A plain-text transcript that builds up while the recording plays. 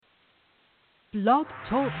Blog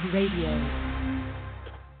Talk Radio.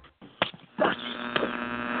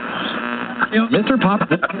 Mr. Pop.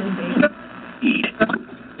 The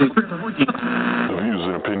views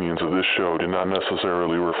and opinions of this show do not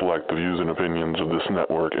necessarily reflect the views and opinions of this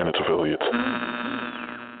network and its affiliates.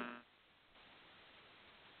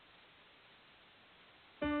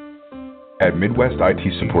 At Midwest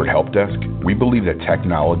IT Support Help Desk, we believe that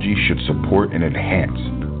technology should support and enhance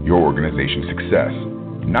your organization's success,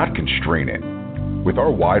 not constrain it. With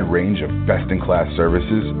our wide range of best-in-class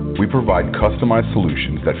services, we provide customized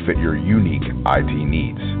solutions that fit your unique IT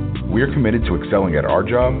needs. We are committed to excelling at our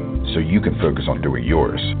job so you can focus on doing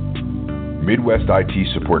yours. Midwest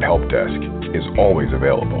IT Support Help Desk is always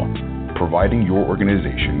available, providing your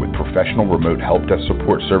organization with professional remote help desk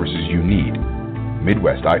support services you need.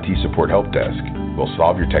 Midwest IT Support Help Desk will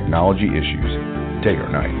solve your technology issues day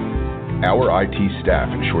or night. Our IT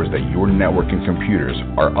staff ensures that your network and computers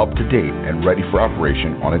are up to date and ready for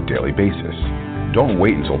operation on a daily basis. Don't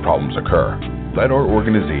wait until problems occur. Let our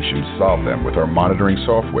organization solve them with our monitoring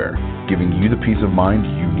software, giving you the peace of mind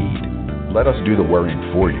you need. Let us do the worrying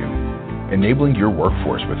for you. Enabling your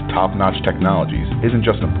workforce with top-notch technologies isn't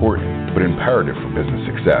just important, but imperative for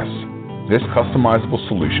business success. This customizable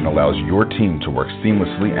solution allows your team to work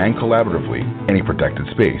seamlessly and collaboratively in a protected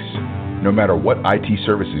space. No matter what IT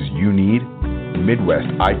services you need, Midwest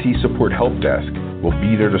IT Support Help Desk will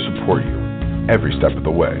be there to support you every step of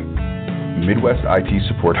the way. Midwest IT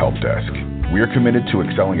Support Help Desk. We are committed to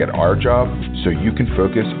excelling at our job so you can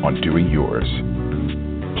focus on doing yours.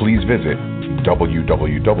 Please visit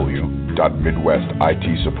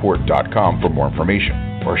www.midwestitsupport.com for more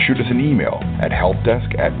information, or shoot us an email at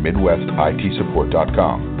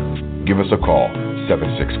helpdesk@midwestitsupport.com. Give us a call,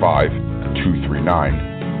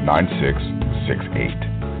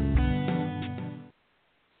 765-239-9668.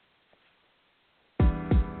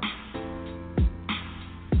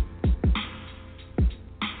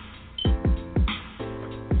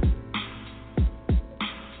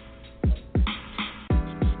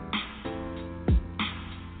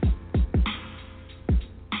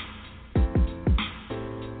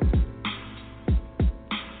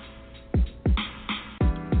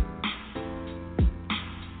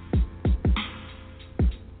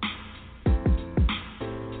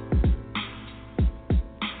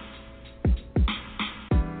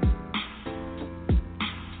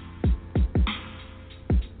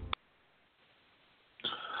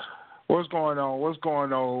 What's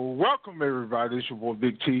going on? Welcome, everybody. It's your boy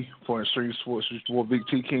Big T for Extreme Sports. It's your boy Big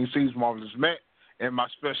T, King Cees, Marvelous Matt, and my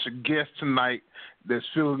special guest tonight that's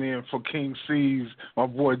filling in for King Cees, my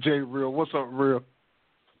boy J Real. What's up, Real?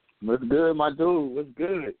 What's good, my dude? What's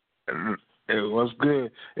good? It was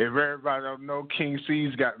good. If everybody don't know, King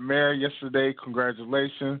Cees got married yesterday.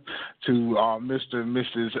 Congratulations to Mr. and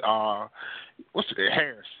Mrs.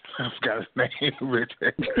 Harris. I forgot his name right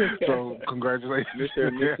there. So congratulations. Mr.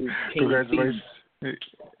 and Mrs. King Congratulations.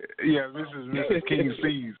 Yeah, Mrs. King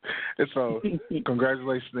Cees. And so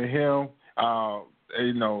congratulations to him.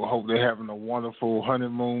 Hope they're having a wonderful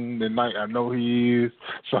honeymoon tonight. I know he is.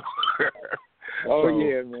 So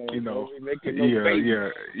yeah, man.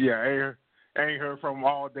 I ain't heard from him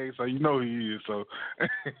all day, so you know he is. So.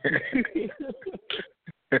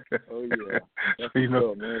 Oh yeah, that's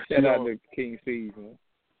cool, man. Shout out to King Cees, man.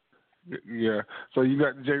 Yeah. So you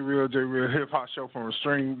got the J Real Hip Hop Show from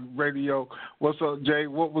Extreme Radio. What's up, Jay?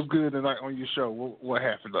 What was good tonight on your show? What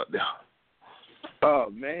happened up there? Oh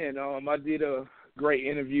man, I did a great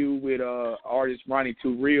interview with artist Ronnie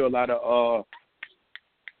Too Real out of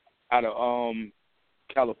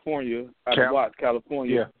California, out of Watts,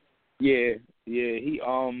 California. Yeah. He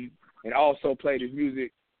and also played his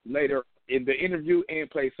music later in the interview and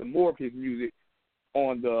played some more of his music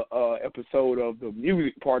on the episode of the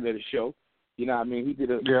music part of the show. You know what I mean? He did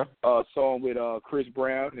a song with Chris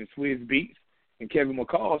Brown and Swizz Beats and Kevin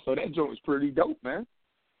McCall, so that joint was pretty dope, man.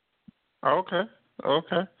 Okay.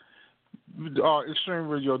 Extreme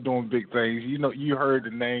Radio doing big things. You know, you heard the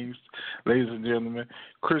names, ladies and gentlemen.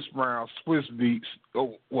 Chris Brown, Swizz Beats,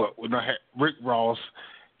 Rick Ross,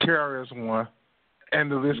 KRS-One, and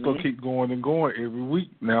the list gonna keep going and going every week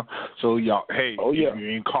now. So y'all, if you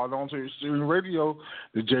ain't caught on to Extreme Radio,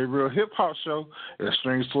 the J Real Hip Hop Show,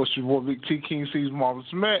 Extreme Sports, your boy Big T, King Cees,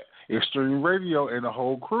 Marvelous Matt, Extreme Radio, and the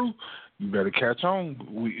whole crew, you better catch on.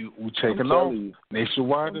 We taking off.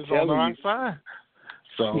 Nationwide is on the outside.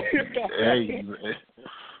 So hey,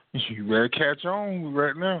 you better catch on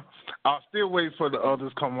right now. I'll still wait for the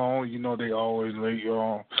others come on. You know they always late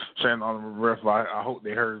on saying on the ref. I hope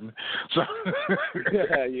they heard me. So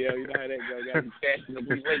yeah, you know how that goes. Gotta be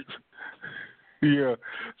fashionably late. Yeah,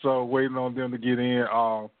 so waiting on them to get in.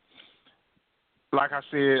 like I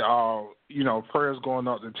said, prayers going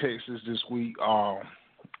up to Texas this week.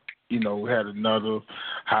 We had another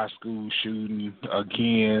high school shooting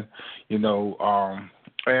again,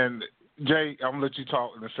 and Jay, I'm going to let you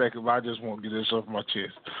talk in a second, but I just want to get this off my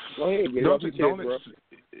chest. Go ahead, get it off your chest, bro.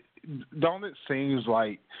 Don't it seem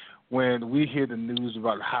like when we hear the news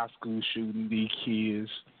about the high school shooting these kids,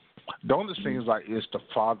 don't it seem like it's the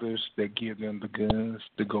fathers that give them the guns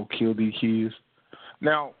to go kill these kids?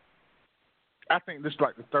 Now, I think this is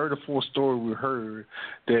like the third or fourth story we heard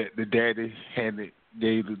that the daddy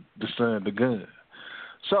gave the son the gun.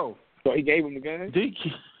 So he gave him the gun?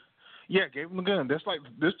 Yeah, gave him the gun. This like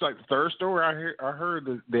the third story I heard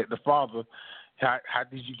that the father, how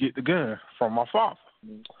did you get the gun? From my father.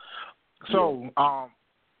 So,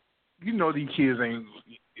 these kids ain't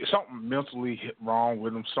something mentally wrong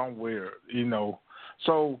with them somewhere,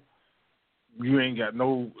 So you ain't got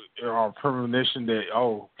no premonition that,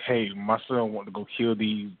 hey, my son want to go kill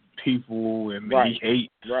these people and he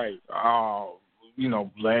hate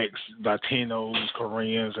blacks, Latinos,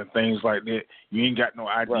 Koreans, and things like that. You ain't got no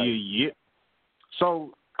idea yet.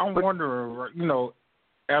 So I'm wondering,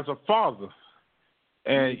 as a father,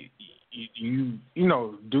 and you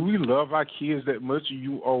do we love our kids that much?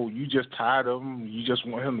 You just tired of them? You just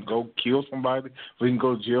want him to go kill somebody so he can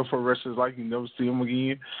go to jail for the rest of his life? You never see him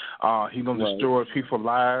again. He gonna destroy people's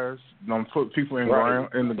lives. Gonna put people in the ground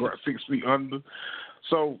 6 feet under.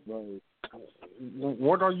 So,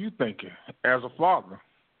 what are you thinking as a father?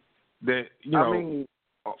 That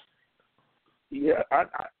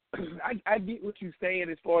I get what you're saying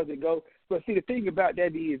as far as it goes. But see, the thing about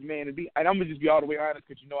that is, man, and I'm gonna just be all the way honest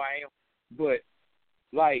because I am. But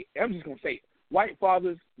like, I'm just gonna say, white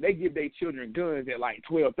fathers, they give their children guns at like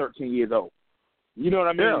 12, 13 years old. You know what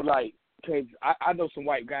I mean? Yeah. Like, because I know some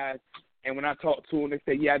white guys, and when I talk to them, they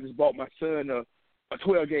say, "Yeah, I just bought my son a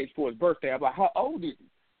 12 gauge for his birthday." I'm like, "How old is he?"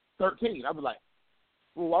 13. I was like,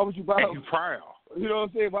 "Well, why would you buy him?" Proud. You know what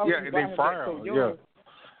I'm saying? Why would you buy him so young?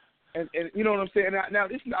 Yeah. And you know what I'm saying? Now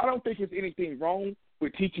I don't think there's anything wrong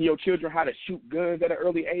with teaching your children how to shoot guns at an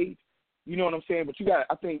early age. You know what I'm saying? But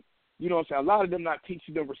I think, you know what I'm saying, a lot of them not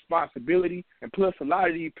teaching them responsibility, and plus a lot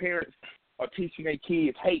of these parents are teaching their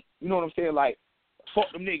kids hate. You know what I'm saying? Like, fuck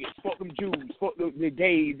them niggas, fuck them Jews, fuck the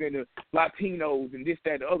gays and the Latinos and this,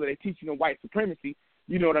 that, and the other. They teaching them white supremacy.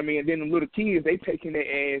 You know what I mean? And then them little kids, they taking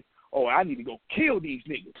their ass, I need to go kill these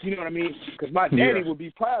niggas. You know what I mean? Because my daddy would be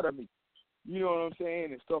proud of me. You know what I'm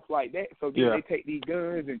saying? And stuff like that. So then they take these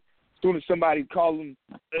guns, and as soon as somebody call them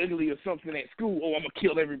ugly or something at school, I'm going to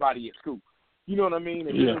kill everybody at school. You know what I mean?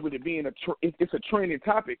 And then with it being it's a trending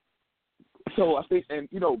topic. So I think, and,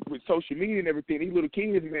 with social media and everything, these little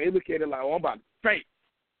kids, man, they look at it like, I'm about to fake.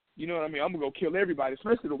 You know what I mean? I'm going to go kill everybody,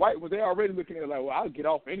 especially the white ones. They already looking at it like, well, I'll get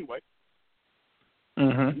off anyway.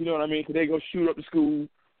 Mm-hmm. You know what I mean? Because they go shoot up the school,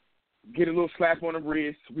 get a little slap on the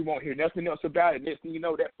wrist. We won't hear nothing else about it. Next thing you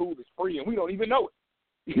know, that food is free, and we don't even know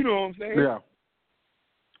it. You know what I'm saying? Yeah.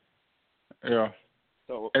 Yeah.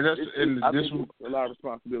 So and I think it's a lot of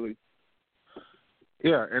responsibility.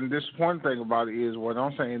 Yeah, and this one thing about it is, what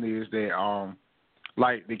I'm saying is that,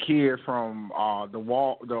 like the kid from the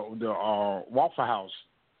Waffle House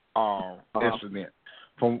incident.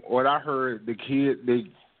 From what I heard, the kid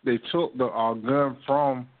they took the gun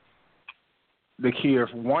from the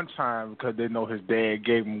kid one time because they know his dad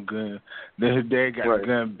gave him a gun. Then his dad got the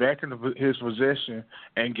gun back into his possession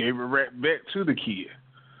and gave it right back to the kid.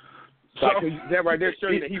 So that right there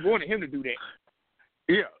shows that he wanted him to do that.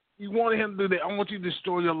 Yeah, he wanted him to do that. I want you to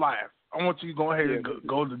destroy your life. I want you to go ahead and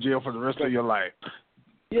go to jail for the rest of your life.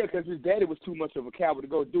 Yeah, because his daddy was too much of a coward to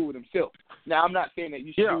go do it himself. Now, I'm not saying that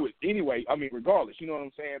you should do it anyway. I mean, regardless, you know what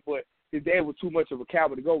I'm saying? But his dad was too much of a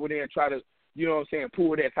coward to go over there and try to, you know what I'm saying,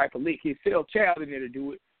 pull that type of lick. His child in there to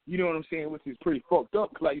do it, you know what I'm saying, which is pretty fucked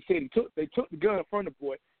up. Cause like you said, they took the gun from the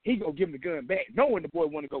boy. He gonna give him the gun back, knowing the boy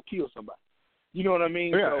want to go kill somebody. You know what I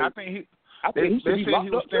mean? Yeah, so, I think he should be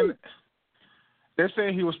locked up too. They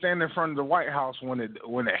said he was standing in front of the White House when it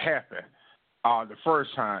happened. The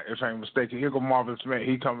first time, if I'm mistaken. Here go Marvin Smith.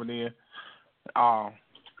 He coming in.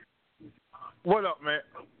 What up, man?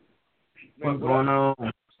 What's going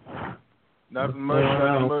on? Nothing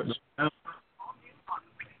much.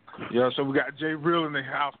 Yeah, so we got Jay Real in the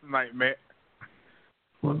house tonight, man.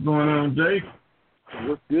 What's going on, Jay?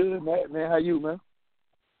 What's good, man? How you, man?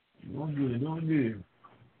 Doing good.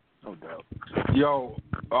 No doubt. Yo,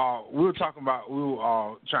 we were talking about,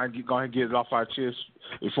 trying to go ahead and get it off our chest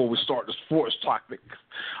before we start the sports topic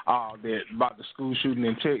about the school shooting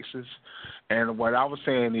in Texas. And what I was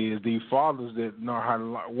saying is the fathers that know how to,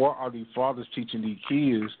 what are the fathers teaching these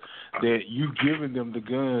kids that you giving them the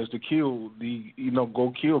guns to kill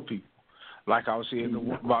go kill people? like I was saying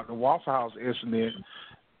about the Waffle House incident,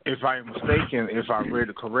 if I'm mistaken, if I read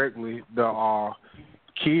it correctly, the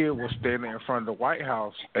kid was standing in front of the White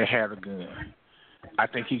House and had a gun. I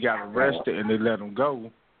think he got arrested and they let him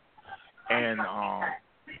go. And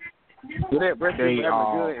they arrested him having a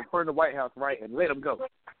gun in front of the White House, right, and let him go.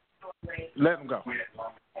 Let him go.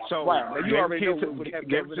 So wow, now you already know what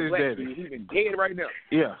gave it to his daddy. He's been dead right now.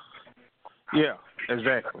 Yeah,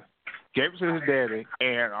 exactly. Gave it to his daddy,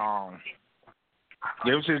 and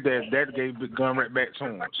gave it to his daddy. Daddy gave the gun right back to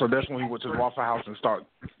him. So that's when he went to the Waffle House and started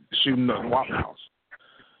shooting up the Waffle House.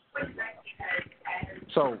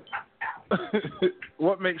 So,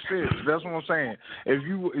 what makes sense? That's what I'm saying.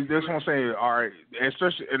 That's what I'm saying. All right,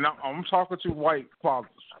 especially, and I'm talking to white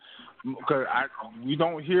fathers because we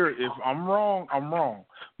don't hear. If I'm wrong, I'm wrong.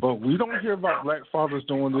 But we don't hear about black fathers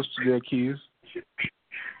doing this to their kids.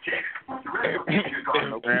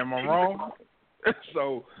 Am I wrong?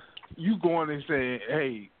 So, you going and saying,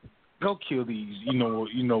 "Hey, go kill these." You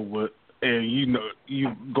know what. And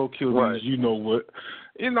you go kill these, you know what.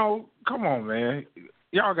 Come on, man.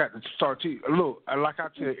 Y'all got to start to look, like I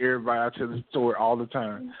tell everybody, I tell the story all the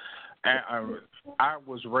time. And I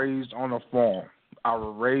was raised on a farm. I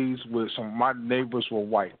was raised with my neighbors were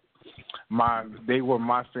white. They were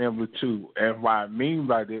my family too. And what I mean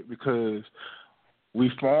by that, because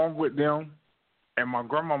we farmed with them, and my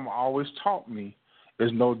grandmama always taught me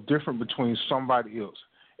there's no different between somebody else.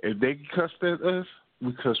 If they cussed at us,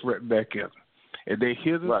 we cuss right back at them. If they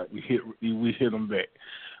hit us, we hit them back.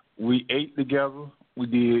 We ate together. We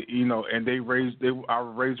did, and I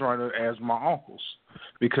was raised around them as my uncles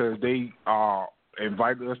because they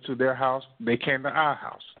invited us to their house. They came to our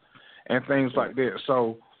house and things like that.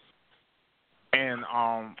 So, and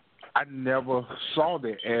I never saw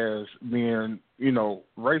that as being,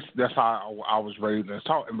 race. That's how I was raised and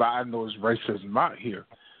taught. But I know it's racism out here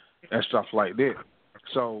and stuff like that.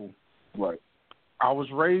 So, I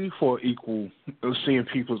was raised for seeing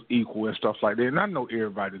people's equal and stuff like that. And I know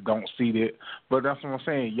everybody don't see that, but that's what I'm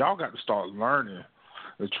saying. Y'all got to start learning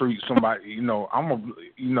to treat somebody. You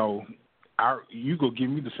go give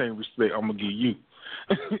me the same respect I'm gonna give you.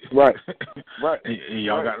 Right. And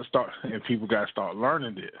y'all got to start, and people got to start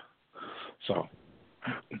learning that. So,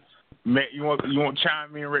 Matt, you want to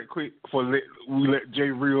chime in right quick before we let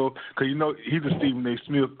Jay Real, because he's the Stephen A.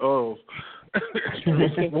 Smith of.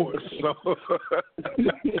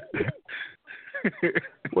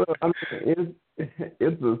 Well,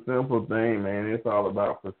 it's a simple thing, man. It's all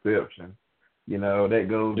about perception. That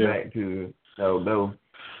goes back to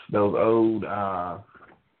those old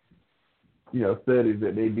studies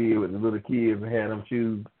that they did with the little kids and had them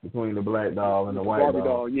choose between the black doll and the white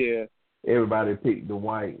doll. Yeah. Everybody picked the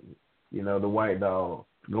white, the white doll.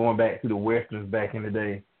 Going back to the westerns back in the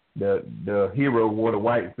day, the hero wore the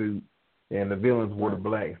white suit and the villains wore the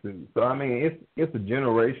black suit. So it's a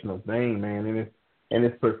generational thing, man, and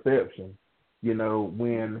it's perception.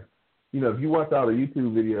 When if you watch all the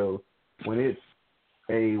YouTube videos, when it's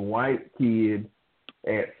a white kid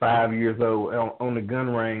at 5 years old on the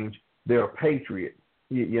gun range, they're a patriot.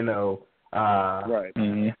 Right.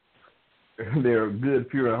 Mm-hmm. They're good,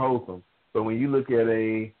 pure, and wholesome. But when you look at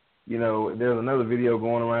there's another video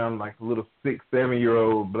going around, like a little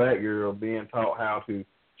 6-7-year-old black girl being taught how to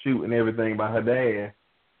shoot and everything by her dad.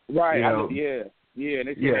 Right. And they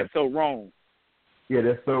say that's so wrong. Yeah,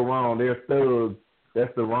 that's so wrong. They're thugs.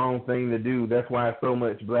 That's the wrong thing to do. That's why it's so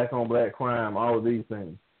much black on black crime, all of these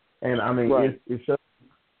things. And it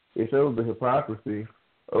shows the hypocrisy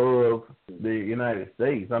of the United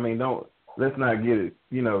States. Let's not get it,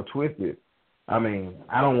 twisted. I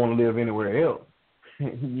don't want to live anywhere else.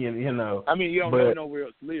 You don't know nowhere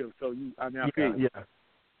else to live, so I feel you. Yeah.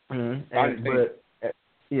 Mm-hmm.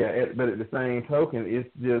 But at the same token, it's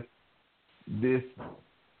just this.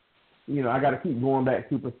 I got to keep going back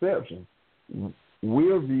to perception.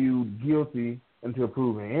 We're viewed guilty until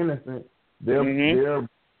proven innocent. They're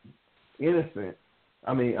innocent.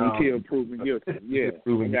 Until proven guilty. Yeah,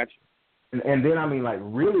 I got you. And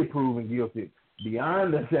then really proven guilty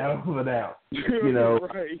beyond the shadow of a doubt.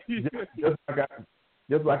 Right.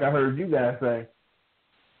 Just like I heard you guys say,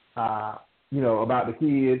 about the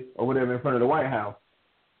kids or whatever in front of the White House.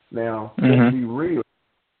 Now, let's be real,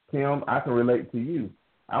 Tim. I can relate to you.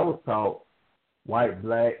 I was taught white,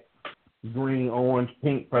 black, green, orange,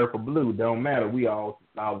 pink, purple, blue. Don't matter. We all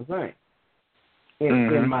the same.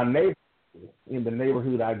 In my neighborhood, in the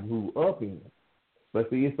neighborhood I grew up in. But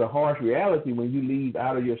see, it's a harsh reality when you leave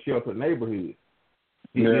out of your sheltered neighborhood.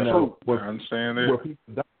 I understand that.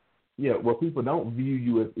 Where people don't view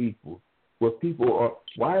you as equal. Where people are,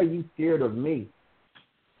 why are you scared of me?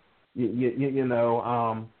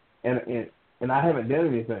 and I haven't done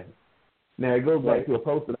anything. Now, it goes back to a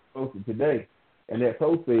post that I posted today, and that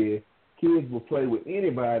post says kids will play with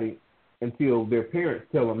anybody until their parents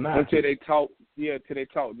tell them not to. Until they talk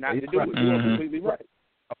not to do it. You're completely right.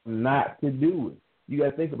 Not to do it. You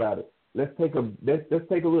got to think about it. Let's take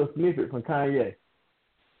a little snippet from Kanye.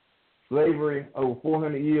 Slavery over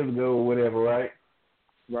 400 years ago or whatever, right?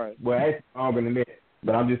 Right. Well, actually, longer than that,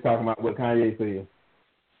 but I'm just talking about what Kanye said.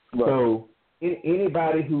 Right. So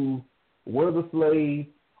anybody who was a slave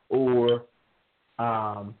or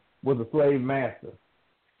was a slave master,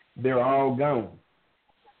 they're all gone.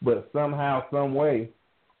 But somehow, some way,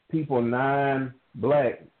 people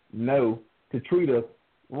non-black know to treat us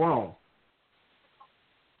wrong.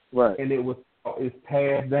 Right. And it's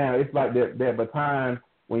passed down. It's like that baton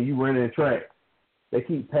when you run in track. They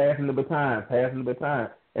keep passing the baton.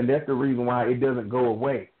 And that's the reason why it doesn't go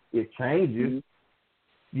away. It changes,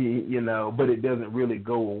 you know, but it doesn't really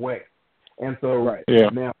go away. And so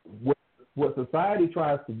now what society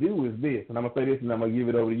tries to do is this, and I'm going to say this and I'm going to give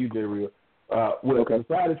it over to you, J. Real. What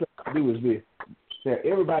society tries to do is this. That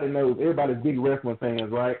everybody knows, everybody's big wrestling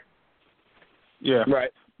fans, right? Yeah.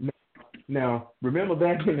 Right. Now, remember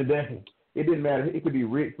back in the day, it didn't matter. It could be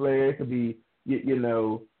Ric Flair, it could be, you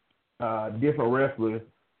know, different wrestlers,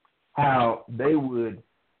 how they would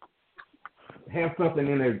have something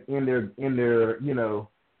in their you know,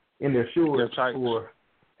 in their shorts or the tights or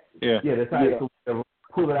whatever,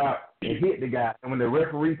 pull it out and hit the guy. And when the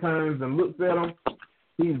referee turns and looks at him,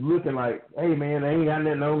 he's looking like, hey man, I ain't got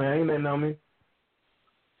nothing on me.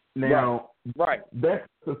 Now, that's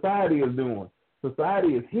what society is doing.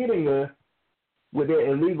 Society is hitting us with their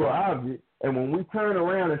illegal object, and when we turn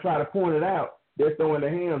around and try to point it out, they're throwing their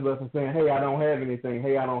hands up and saying, hey, I don't have anything.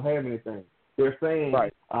 They're saying,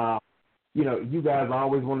 you know, you guys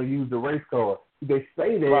always want to use the race card. They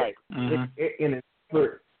say that in an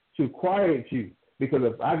effort to quiet you, because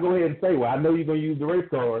if I go ahead and say, well, I know you're going to use the race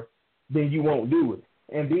card, then you won't do it.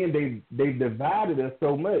 And then they've divided us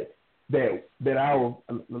so much that a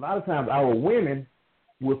lot of times our women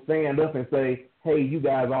will stand up and say, hey, you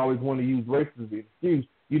guys always want to use race as an excuse.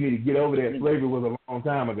 You need to get over that. Slavery was a long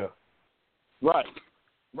time ago. Right.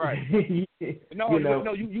 You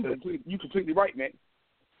completely right, man.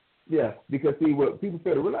 Yeah, because see, what people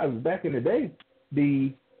fail to realize is back in the day,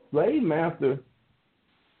 the slave master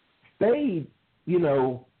stayed, you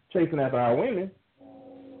know, chasing after our women.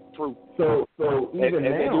 True. So even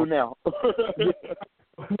as now, they do now.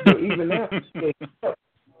 so even now,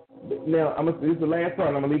 now this is the last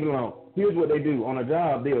part. I'm gonna leave it alone. Here's what they do on a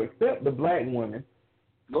job: they'll accept the black woman.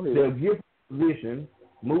 Go ahead. They'll give her a position,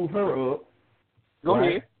 move her up. Go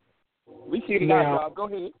ahead. We see the job. Go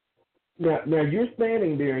ahead. Now you're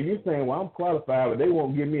standing there and you're saying, "Well, I'm qualified, but they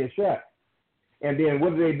won't give me a shot." And then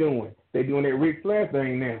what are they doing? They're doing that Ric Flair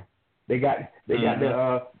thing now. They got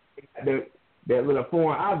that little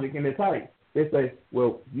foreign object in their tights. They say,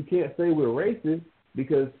 "Well, you can't say we're racist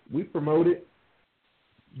because we promoted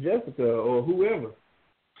Jessica or whoever."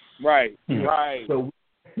 Right. So,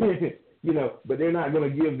 you know, but they're not going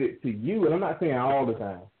to give it to you. And I'm not saying all the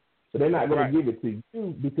time, but they're not going to give it to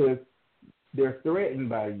you because they're threatened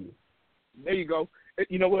by you. There you go.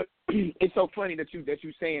 You know what? It's so funny that you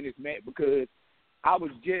saying this, Matt, because I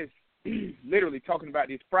was just literally talking about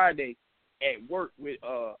this Friday at work with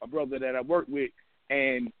a brother that I work with,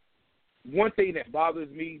 and one thing that bothers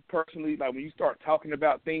me personally, like when you start talking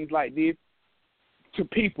about things like this to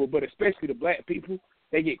people, but especially the black people,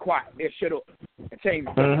 they get quiet. They shut up and change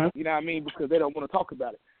the subject, you know what I mean, because they don't want to talk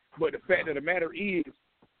about it. But the fact of the matter is,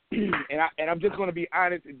 and I'm just going to be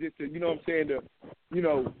honest, and just to, you know what I'm saying, to, you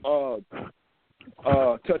know,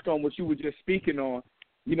 touch on what you were just speaking on,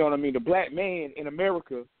 you know what I mean, the black man in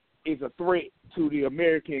America is a threat to the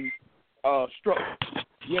American struggle.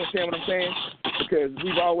 You understand what I'm saying? Because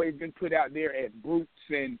we've always been put out there as brutes,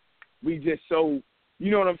 and we just so,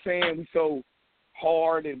 you know what I'm saying, we so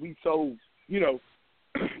hard, and we so, you know,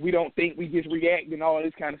 we don't think, we just react and all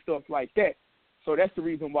this kind of stuff like that. So that's the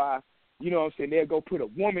reason why, you know what I'm saying, they'll go put a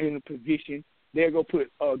woman in a position, they'll go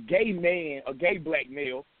put a gay man, a gay black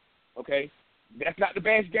male, okay? That's not to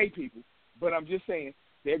bash gay people, but I'm just saying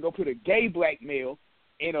they'll go put a gay black male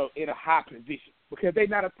in a high position because they're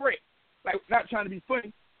not a threat. Like, not trying to be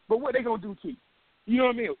funny, but what they going to do to you? You know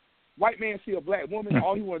what I mean? White man see a black woman,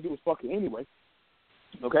 all he want to do is fuck her anyway.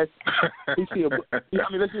 Okay? He see I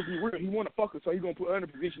mean, let's just be real. He want to fuck her, so he's going to put her in a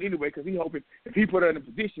position anyway because he hoping if he put her in a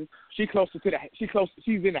position, she's in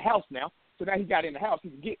the house now, so now he got in the house, he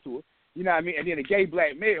can get to her. You know what I mean? And then a gay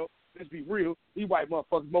black male, let's be real, these white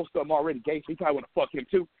motherfuckers, most of them already gay, so he probably want to fuck him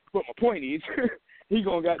too. But my point is, he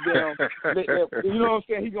going to goddamn, you know what I'm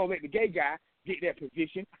saying? He going to let the gay guy get that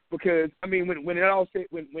position because, I mean, when it all said,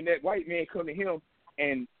 when that white man come to him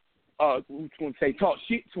and who's going to say talk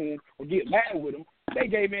shit to him or get loud with him,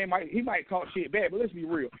 that gay man might talk shit back, but let's be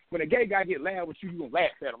real. When a gay guy get loud with you, you going to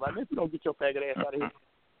laugh at him. Like, man, you don't get your faggot ass out of here.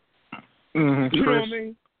 Mm-hmm, you know what I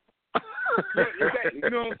mean? Yeah, exactly. You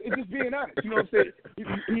know, it's just being honest. You know what I'm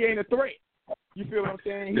saying? He ain't a threat. You feel what I'm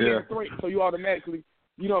saying? He ain't a threat, so you automatically,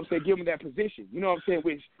 you know what I'm saying, give him that position. You know what I'm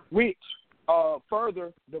saying? Which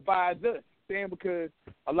further divides us. Saying because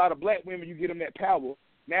a lot of black women, you get them that power.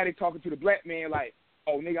 Now they talking to the black man like,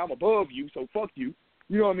 oh, nigga, I'm above you, so fuck you.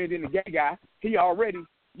 You know what I mean? Then the gay guy, he already,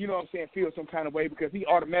 you know what I'm saying, feels some kind of way because he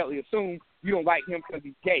automatically assumes you don't like him because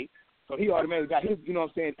he's gay. So he automatically got his, you know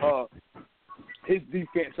what I'm saying, his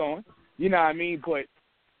defense on. You know what I mean? But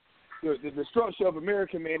the structure of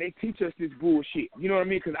America, man, they teach us this bullshit. You know what I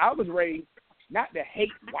mean? Because I was raised not to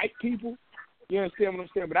hate white people. You understand what I'm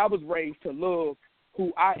saying? But I was raised to love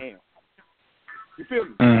who I am. You feel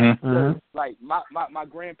me? Mm-hmm. So, like, my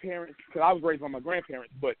grandparents, because I was raised by my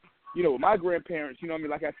grandparents, but, you know, my grandparents, you know what I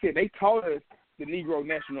mean, like I said, they taught us the Negro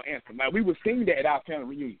National Anthem. Like, we would sing that at our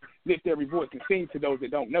family reunion, lift every voice and sing to those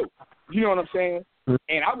that don't know. You know what I'm saying?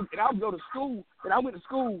 And I would go to school, and I went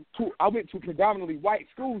to predominantly white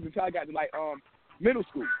schools until I got to, like, middle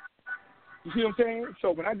school. You see what I'm saying?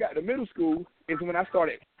 So when I got to middle school is when I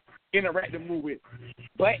started interacting more with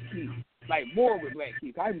black kids, like more with black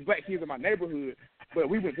kids. I had black kids in my neighborhood, but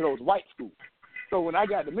we went to those white schools. So when I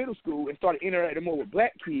got to middle school and started interacting more with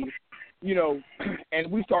black kids, you know, and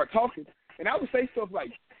we started talking, and I would say stuff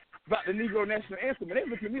like about the Negro National Anthem, and they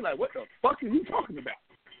look at me like, what the fuck are you talking about?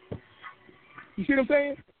 You see what I'm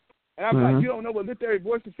saying? And I'm like, you don't know what lift every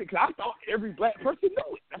voice is, because I thought every black person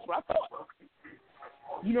knew it. That's what I thought.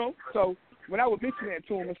 You know? So when I would mention that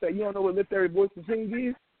to him and say, you don't know what lift every voice to sing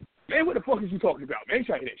is? Man, what the fuck is you talking about, man? You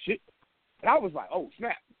trying to hear that shit. And I was like, oh,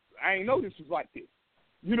 snap. I ain't know this was like this.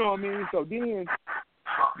 You know what I mean? So then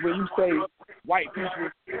when you say white people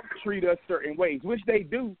treat us certain ways, which they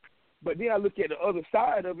do, but then I look at the other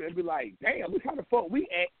side of it and be like, damn, look how the fuck we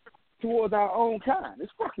act towards our own kind.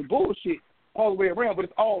 It's fucking bullshit all the way around, but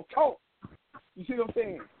it's all taught. You see what I'm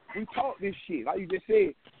saying? We taught this shit. Like you just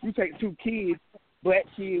said, you take two kids, black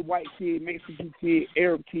kid, white kid, Mexican kid,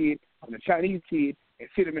 Arab kid, and a Chinese kid, and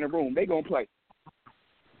sit them in a room. They gonna play.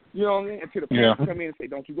 You know what I mean? Until the parents come in and say,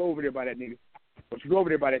 don't you go over there by that nigga. Don't you go over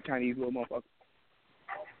there by that Chinese little motherfucker.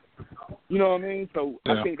 You know what I mean? So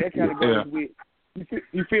I think that kind of goes with,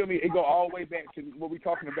 you feel me? It go all the way back to what we're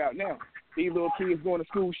talking about now. These little kids going to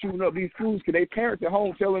school, shooting up these schools because their parents at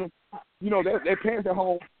home telling them, you know, their parents at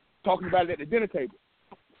home talking about it at the dinner table.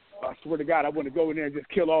 I swear to God, I want to go in there and just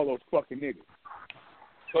kill all those fucking niggas.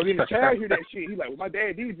 So then the child hear that shit, he's like, well, my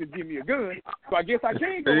dad did just give me a gun, so I guess I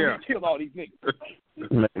can go and kill all these niggas.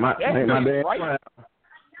 Make my dad right?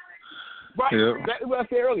 proud. Right, that's what I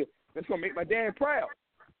said earlier. That's going to make my dad proud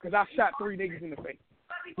because I shot 3 niggas in the face.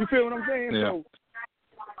 You feel what I'm saying? Yeah. So,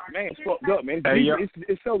 man, it's fucked up, man.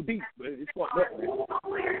 It's so deep, but it's fucked up,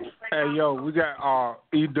 man. Hey, yo, we got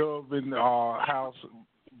E-Dub in the house,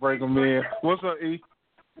 Brigham in. What's up, E?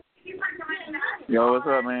 Yo, what's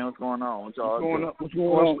up, man? What's going on? What's going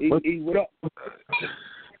on? E, what up? What's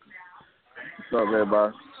up,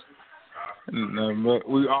 everybody? No,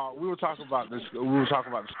 we were talking about this. We were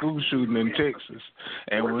talking about the school shooting in Texas,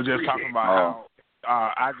 and we were just talking about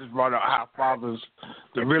how I just brought up how fathers,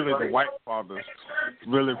 the white fathers,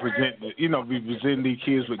 really be presenting these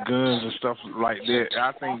kids with guns and stuff like that.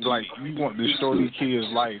 I think like you want to destroy these kids'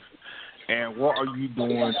 life, and what are you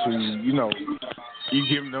doing to you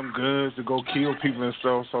giving them guns to go kill people and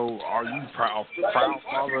stuff? So are you proud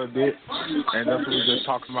father of that? And that's what we're just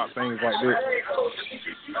talking about, things like that.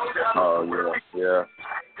 Oh yeah.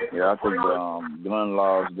 I think gun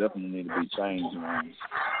laws definitely need to be changed, man.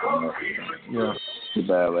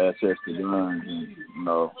 People have access to guns, and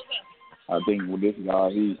I think with this guy,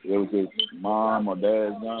 it was his mom or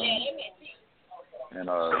dad's gun, and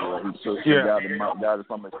he got it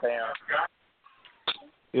from his parents.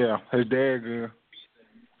 Yeah, his dad gun.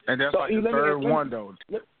 And that's like the third one, though.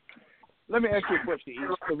 Let me ask you a question,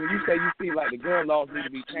 because when you say you feel like the gun laws need to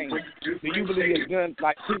be changed, do you believe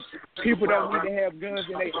people don't need to have guns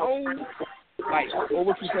in their home? Like, or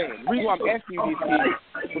what you saying? The reason why I'm asking you this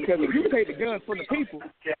is because if you take the guns from the people,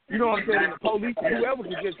 you know what I'm saying, and the police and whoever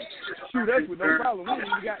can just shoot us with no problem. We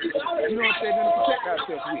ain't got, you know what I'm saying, to protect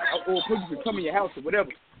ourselves with, or police can come in your house or whatever.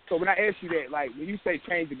 So when I ask you that, like, when you say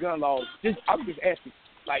change the gun laws, I'm just asking,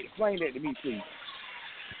 like, explain that to me, please.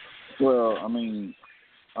 Well, I mean,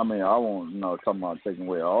 I won't, talking about taking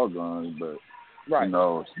away all guns, but Right. You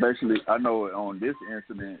know, especially I know on this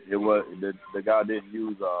incident, it was the guy didn't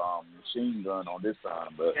use a machine gun on this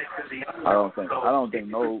time, but I don't think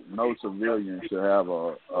no civilian should have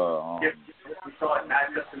a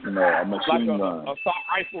machine gun. A assault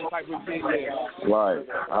rifle type of thing. Yeah. Right.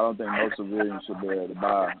 I don't think no civilian should be able to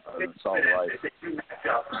buy an assault rifle.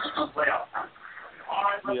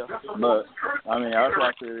 Yeah. But I mean, that's why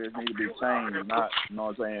I said it needs to be changed, not, you know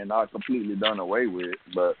what I'm saying, not completely done away with,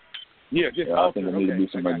 but I think it needs to be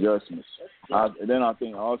some adjustments. Then I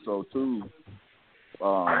think also too,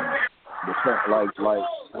 like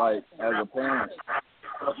as a parent,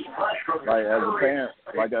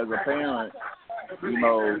 you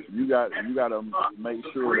know, you got to make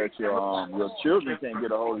sure that your children can't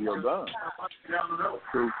get a hold of your gun.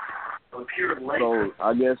 So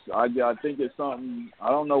I guess I think it's something. I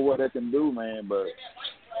don't know what they can do, man, but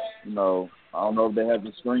you know, I don't know if they have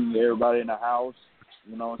to screen everybody in the house.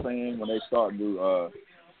 You know what I'm saying? When they start to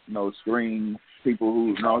screen people who,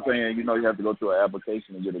 you know what I'm saying? You know, you have to go through an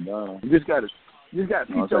application to get a gun. You just got to teach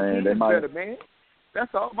your kids better, man.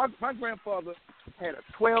 That's all. My grandfather had a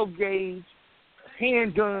 12-gauge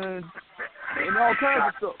handgun and all kinds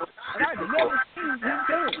of stuff. And I never seen him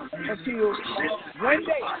gun until one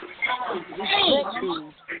day this drunk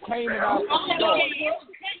dude came out of the yard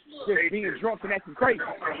just being drunk and acting crazy.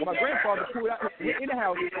 My grandfather pulled out in the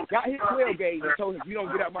house, got his 12-gauge and told him, "You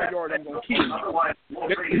don't get out my yard, I'm going to kill you."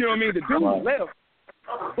 You know what I mean? The dude left.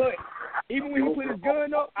 But even when he put his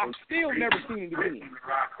gun up, I still never seen it again.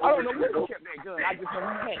 I don't know where he kept that gun. I just know he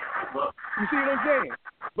had it. You see what I'm saying?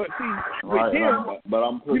 But see, with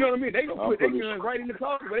them, you know what I mean? They gonna put their gun right in the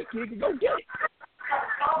closet where that kid can go get it.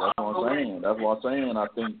 That's what I'm saying. I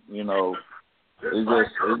think, you know, it's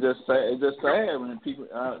just sad when people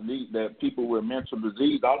that people with mental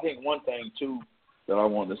disease. I think one thing too that I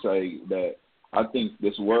want to say that I think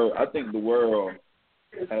the world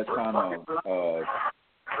has kind of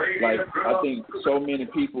I think so many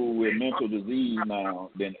people with mental disease now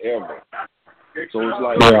than ever. So it's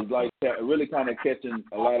like really kind of catching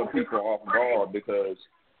a lot of people off guard because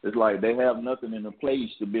it's like they have nothing in the place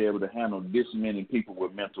to be able to handle this many people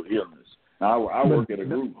with mental illness. Now I work at a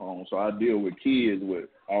group home, so I deal with kids with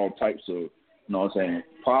all types of, you know what I'm saying,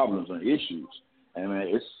 problems and issues. And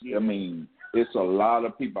it's a lot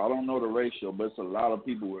of people. I don't know the ratio, but it's a lot of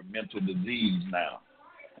people with mental disease now.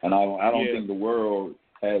 And I don't think the world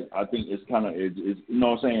has. I think it's kind of, it's you know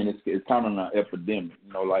what I'm saying. It's kind of an epidemic.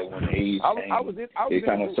 You know, like when AIDS came, it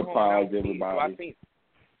kind of surprised everybody.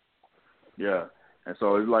 Yeah, and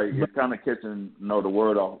so it's like it's kind of catching the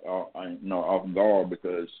word off guard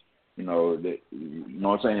because you know what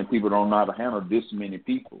I'm saying. People don't know how to handle this many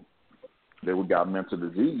people that we got mental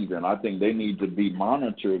disease, and I think they need to be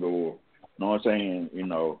monitored or you know what I'm saying. You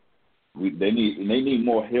know, they need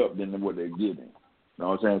more help than what they're getting. You know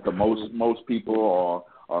what I'm saying? Because most people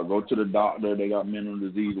are go to the doctor, they got mental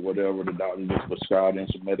disease or whatever, the doctor just prescribed them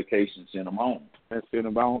some medication, send them home. Send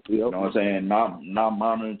them home. Yep. You know what I'm saying? Not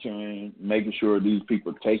monitoring, making sure these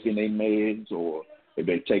people taking their meds or if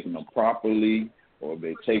they're taking them properly or if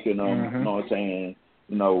they're taking them, you know what I'm saying,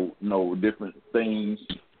 you know, different things.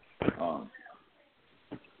 You know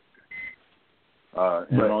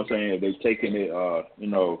what I'm saying? If they're taking it, you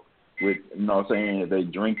know, with, you know what I'm saying, if they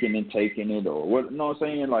drinking and taking it or what, you know what I'm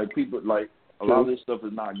saying, like people, like a lot of this stuff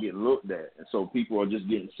is not getting looked at. And so people are just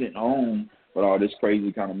getting sent home with all this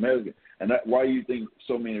crazy kind of medicine. And that, why do you think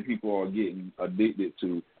so many people are getting addicted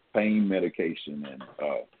to pain medication and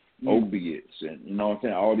opiates and, you know what I'm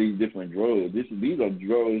saying, all these different drugs? These are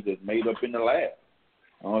drugs that's made up in the lab.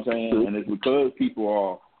 You know what I'm saying? And it's because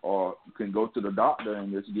people can go to the doctor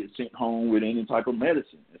and just get sent home with any type of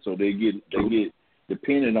medicine. And so they get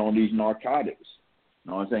dependent on these narcotics.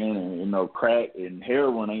 You know what I'm saying? And, you know, crack and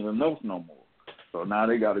heroin ain't enough no more. So now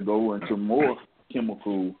they got to go into more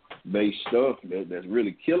chemical-based stuff that's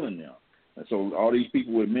really killing them. And so all these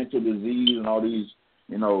people with mental disease and all these,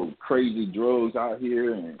 you know, crazy drugs out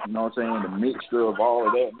here and, you know what I'm saying, the mixture of all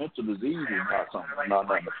of that, mental disease is not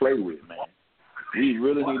nothing to play with, man. We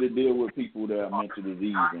really need to deal with people that have mental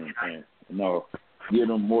disease and you know, give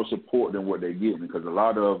them more support than what they're getting because a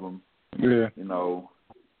lot of them, you know,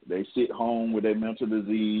 they sit home with their mental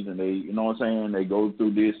disease and they, you know what I'm saying, they go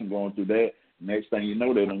through this and going through that. Next thing you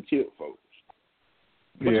know, they done killed folks.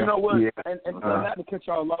 But you know what? And not to cut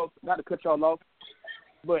y'all off,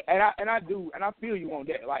 but I feel you on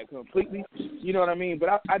that, like completely. You know what I mean?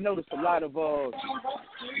 But I noticed a lot of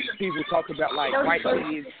people talk about like white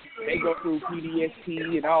kids. They go through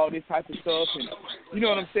PTSD and all this type of stuff, and you know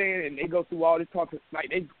what I'm saying. And they go through all this talk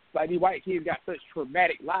like these white kids got such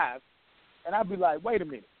traumatic lives. And I'd be like, wait a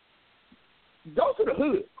minute. Go to the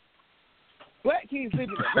hood. black kids live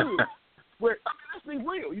in the hood where, let's be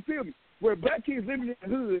real, you feel me? Where black kids live in the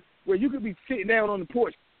hood where you could be sitting down on the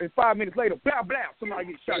porch and 5 minutes later, blah, blah, somebody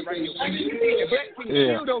gets shot right here. And black kids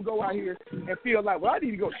still don't go out here and feel like, well, I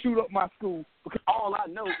need to go shoot up my school because all I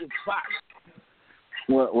know is violence.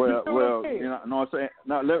 Well, you know what I'm saying?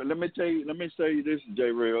 Now, let me tell you this, J.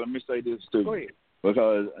 Real. Let me say this too. Go ahead.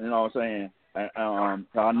 Because you know what I'm saying.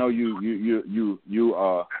 I know you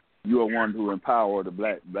are one who empower the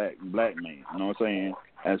black man. You know what I'm saying?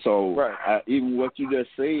 And so, even what you just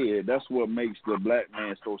said, that's what makes the black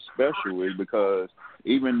man so special, is because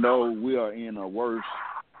even though we are in a worse,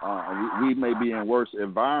 we may be in worse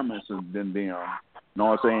environments than them. You know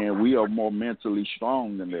what I'm saying? We are more mentally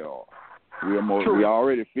strong than they are. We are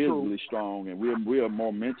already physically strong, and we are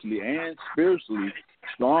more mentally and spiritually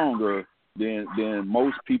stronger than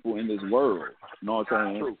most people in this world. You know what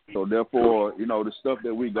I'm saying? So therefore, you know, the stuff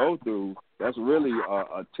that we go through, that's really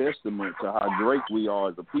a testament to how great we are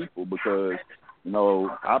as a people, because, you know,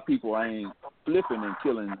 our people ain't flipping and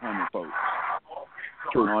killing 100 folks.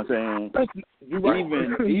 You know what I'm saying?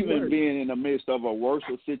 Even being in the midst of a worse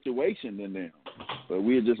situation than them. But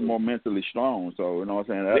we're just more mentally strong. So, you know what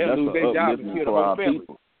I'm saying? That's an upliftment for our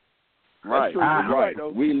people. Right. Right.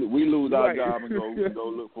 We lose our job and go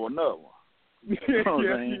look for another one. You know what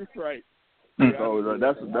I'm saying? Right. So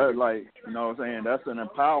that's like, you know what I'm saying, that's an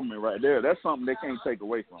empowerment right there. That's something they can't take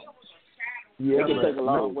away from us. Yeah, they can take a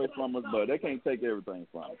lot away from us, but they can't take everything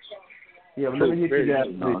from us. Yeah, but let me hit you guys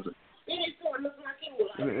quick.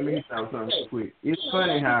 Let me tell you something real quick. It's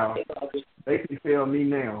funny how they can tell me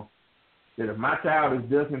now that if my child is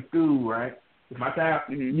just in school, right? If my child,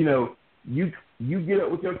 you know, you get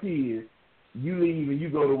up with your kids, you leave and you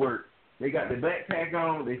go to work. They got their backpack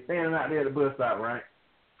on, they standing out there at the bus stop, right?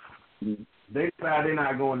 They decide they're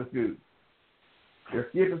not going to school. They're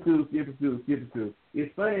skipping school.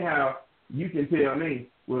 It's funny how you can tell me,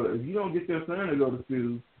 well, if you don't get your son to go to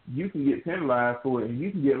school, you can get penalized for it and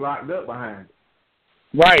you can get locked up behind it.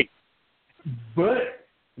 Right. But,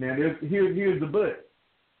 now here's the but.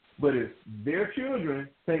 But if their children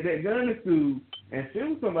take that gun to school and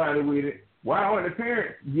shoot somebody with it, why aren't the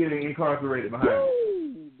parents getting incarcerated behind it?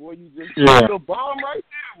 Boy, you just put a bomb right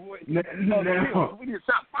there, boy. Now, we need to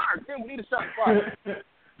shot fire, Tim. We need to shot fire.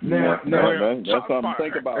 That's something to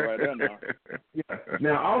think about right there now. Yeah.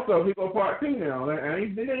 Now, also, here go part 2 now. It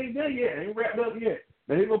ain't done yet. It ain't wrapped up yet.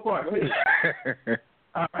 Now, here go part 2.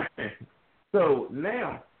 All right. So,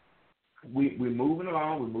 now, we're moving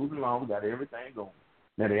along. We got everything going.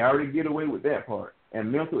 Now, they already get away with that part.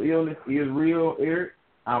 And mental illness is real, Eric.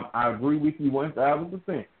 I agree with you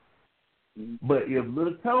 1,000%. But if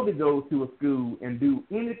little Toby goes to a school and do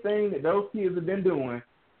anything that those kids have been doing,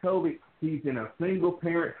 Toby, he's in a single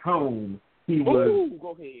parent home.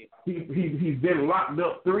 Go ahead. He's been locked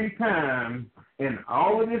up 3 times and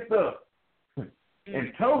all of this stuff.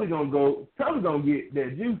 And Toby gonna get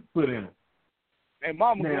that juice put in him. And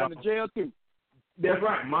Mama going to jail too. That's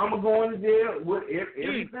right. Mama going to jail with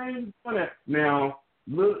everything. Now,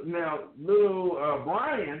 little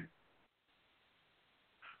Brian,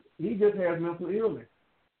 he just has mental illness.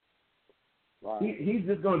 Right. He's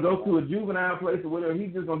just going to go to a juvenile place or whatever.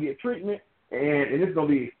 He's just going to get treatment, and it's going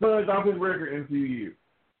to be expunged off his record in a few years.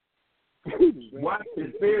 Watch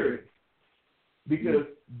his spirit, because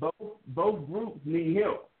both groups need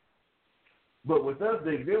help. But with us,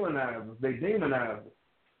 they villainize us. They demonize us.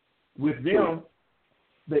 With them,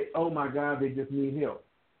 oh my God, they just need help.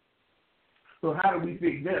 So how do we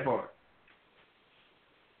fix that part?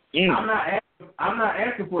 I'm not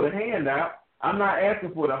asking for the handout. I'm not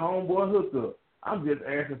asking for the homeboy hookup. I'm just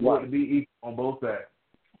asking for it to be equal on both sides.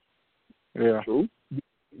 Yeah. True.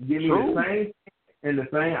 Give me the same and the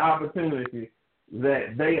same opportunity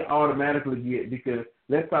that they automatically get, because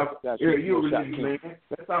let's talk. You're a religious man.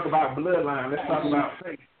 Let's talk about bloodline. Let's talk about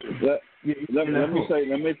faith. Let me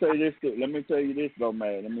tell you this though,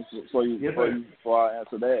 man. Before I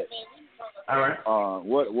answer that. All right.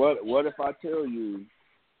 What if I tell you?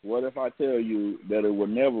 What if I tell you that it will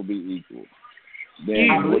never be equal? Then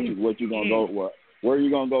what you gonna go? What? Where are you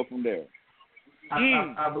gonna go from there?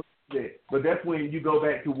 I believe that, but that's when you go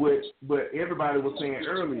back to what everybody was saying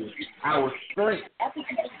earlier. Our strength, our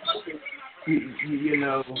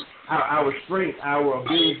strength, our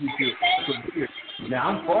ability to persevere. Now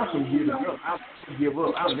I'm far from giving up. I don't give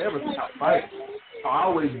up. I'll never stop fighting. I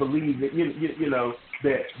always believe that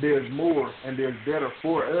that there's more and there's better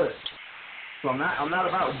for us. So I'm not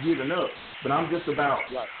about giving up, but I'm just about,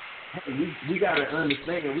 hey, we got to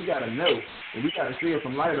understand and we got to know and we got to shed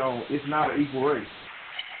some light on it's not an equal race.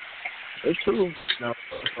 It's true. No,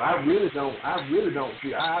 so I really don't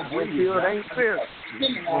see. I agree. It ain't fair.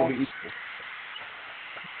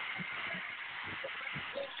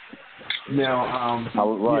 Now,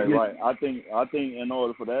 right. I think in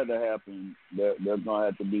order for that to happen, there's gonna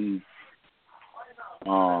have to be.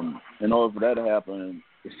 In order for that to happen,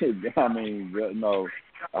 I mean, no,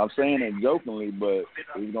 I'm saying it jokingly, but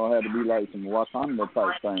it's gonna have to be like some Wakanda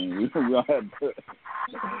type thing. We're gonna have to.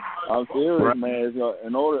 I'm serious, man.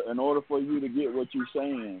 In order for you to get what you're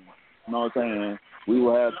saying, you know what I'm saying, we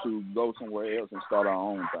will have to go somewhere else and start our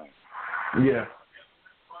own thing. Yeah.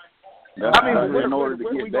 I mean, where are we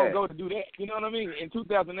going to go to do that? You know what I mean? In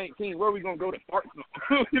 2018, where are we going to go to start?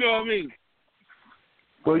 You know what I mean?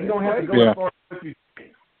 Well, you don't have to go as far as you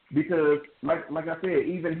say, because, like I said,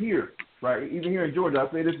 even here, right, even here in Georgia,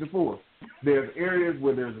 I've said this before, there's areas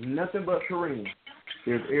where there's nothing but Korean.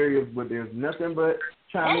 There's areas where there's nothing but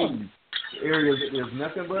Chinese. Areas that there's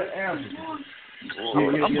nothing but African.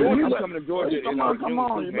 I'm coming to Georgia. Come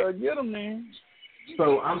on, you better get them, man.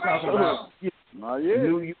 So I'm talking about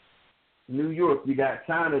New York, you got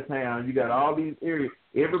Chinatown, you got all these areas.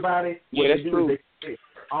 Everybody, that's true. They create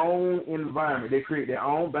their own environment. They create their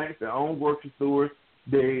own banks, their own grocery stores,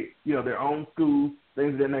 their own schools,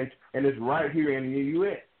 things of that nature, and it's right here in the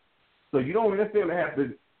U.S. So you don't necessarily have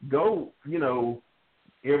to go,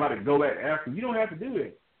 everybody go back to Africa. You don't have to do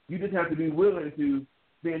it. You just have to be willing to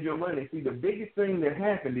spend your money. See, the biggest thing that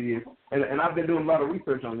happened is, and I've been doing a lot of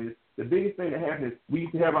research on this, the biggest thing that happened is we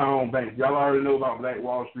used to have our own banks. Y'all already know about Black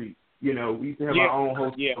Wall Street. We used to have our own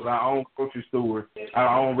hotels, our own grocery stores,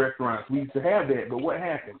 our own restaurants. We used to have that, but what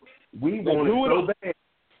happened? We wanted so bad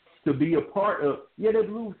to be a part of, they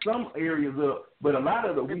blew some areas up, but a lot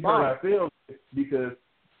of it we hurt ourselves because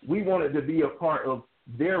we wanted to be a part of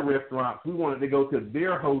their restaurants. We wanted to go to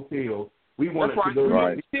their hotels. We wanted to go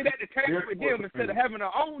to sit at the table with them instead of having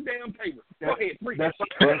our own damn table. Go ahead, preach.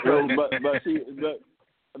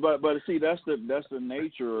 But see, that's the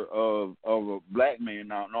nature of a black man.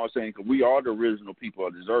 Now, you know what I'm saying? Because we are the original people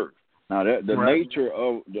of this earth. Now, the nature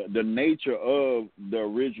of the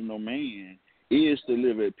original man is to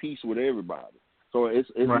live at peace with everybody. So it's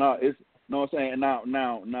not. It's, you know what I'm saying?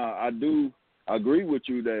 Now, I do agree with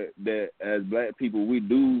you that as black people we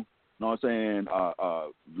do. You know what I'm saying?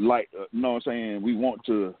 You know what I'm saying? We want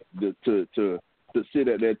to sit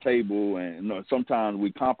at that table, and sometimes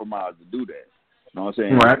we compromise to do that. You know what I'm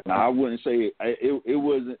saying? Right. Now, I wouldn't say it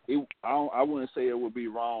wasn't. I wouldn't say it would be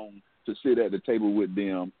wrong to sit at the table with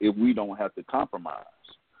them if we don't have to compromise.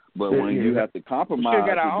 But when you have to compromise, we should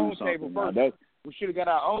have got our to own do something, table first. We should have got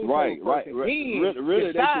our own table first.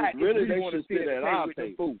 Really, they should sit at our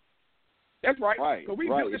table. That's right. Right. So we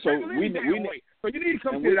So you need to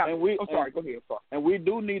come sit out. Sorry. Go ahead. And we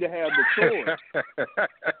do need to have the choice.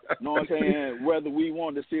 You know what I'm saying? Whether we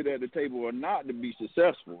want to sit at the table or not to be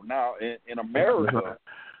successful. Now, in America,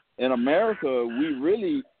 we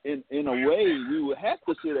really, in a way, we would have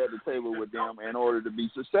to sit at the table with them in order to be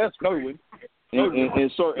successful. In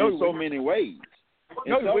so many ways.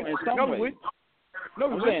 In some ways. No,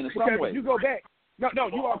 I'm saying in some ways. You go back. No,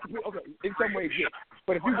 you are okay. In some ways, yes.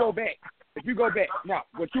 But if you go back now,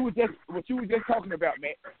 what you was just talking about,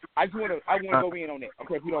 Matt, I want to go in on that,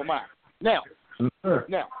 okay, if you don't mind. Now,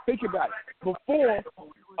 think about it. Before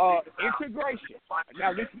integration,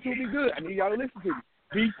 now listen to me good. I need y'all to listen to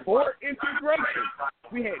me. Before integration,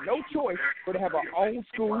 we had no choice but to have our own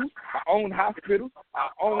schools, our own hospitals,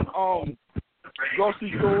 our own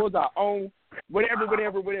grocery stores, our own whatever.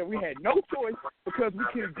 We had no choice because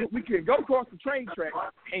we could go across the train track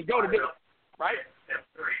and go to this, right?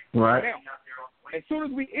 Right. Now, as soon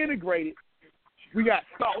as we integrated, we got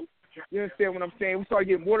soft. You understand what I'm saying? We started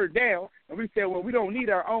getting watered down, and we said, well, we don't need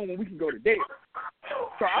our own when we can go to there.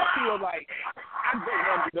 So I feel like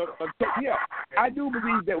I do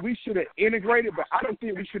believe that we should have integrated, but I don't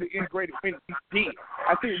think we should have integrated when we did.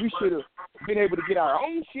 I think we should have been able to get our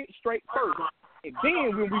own shit straight first, and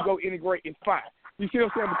then when we go integrate, it's fine. You see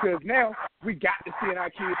what I'm saying? Because now we got to send our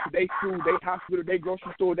kids to their school, their hospital, their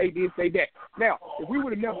grocery store, they this, they that. Now, if we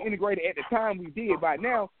would have never integrated at the time we did, by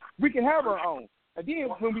now, we can have our own. And then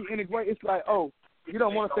when we integrate, it's like, oh, you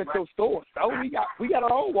don't want us at your store. So we got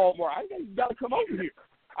our own Walmart. I ain't got to come over here.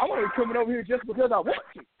 I want to come over here just because I want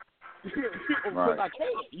to. Because I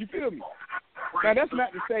can. You feel me? Now, that's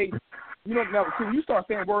not to say, now, when you start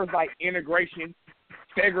saying words like integration,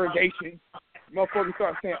 segregation, motherfuckers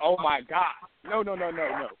start saying, oh, my God. No.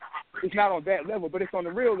 It's not on that level, but it's on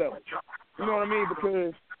the real level. You know what I mean?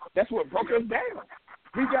 Because that's what broke us down.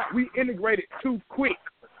 We integrated too quick.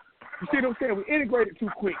 You see what I'm saying? We integrated too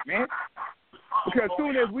quick, man. Because as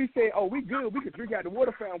soon as we say, oh, we good, we can drink out the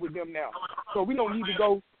water fountain with them now. So we don't need to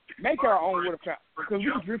go make our own water fountain because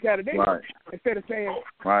we can drink out of there. Instead of saying,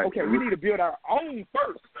 okay, we need to build our own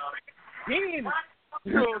first. Then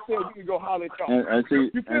You know what I'm saying? We can go holler at y'all. And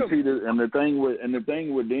the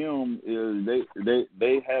thing with them is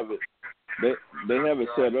they have it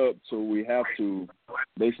set up so we have to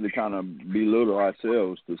basically kind of belittle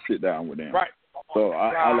ourselves to sit down with them. Right. So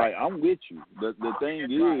I'm with you. The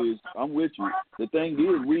thing is, I'm with you. The thing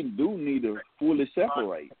is, we do need to fully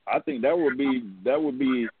separate. I think that would be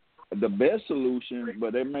the best solution,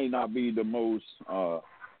 but it may not be the most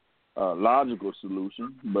logical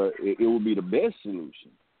solution, but it would be the best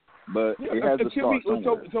solution. But it has to start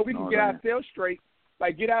somewhere. So we can get ourselves straight.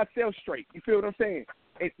 Like, get ourselves straight. You feel what I'm saying?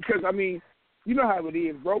 Because, I mean, you know how it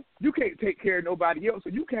is, bro. You can't take care of nobody else, so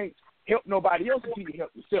you can't help nobody else until you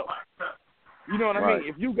help yourself. You know what I mean?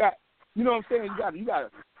 If you got, you know what I'm saying, you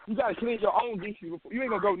gotta clean your own dishes before. You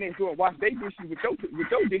ain't gonna go next door and wash their dishes with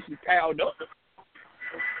your dishes piled up.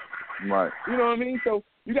 Right. You know what I mean? So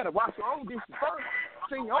you gotta wash your own dishes first,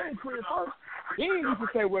 clean your own crib first. Then you can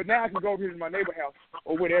say, well, now I can go over here to my neighbor's house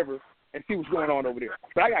or whatever and see what's going on over there.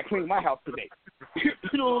 But I gotta clean my house today. You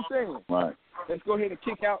know what I'm saying? Right. Let's go ahead and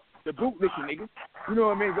kick out the bootlicking niggas. You know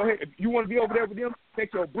what I mean? Go ahead. If you want to be over there with them,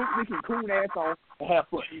 take your bootlicking coon ass on and have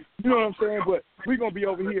fun. You know what I'm saying? But we're going to be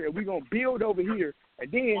over here, and we're going to build over here.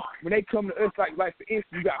 And then when they come to us, like for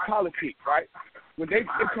instance, you got politics, right? When they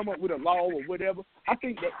come up with a law or whatever, I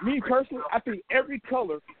think that, me personally, I think every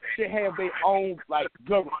color should have their own, like,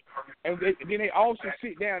 government. And then they all should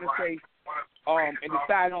sit down and say, and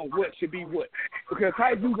decide on what should be what. Because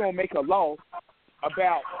how you going to make a law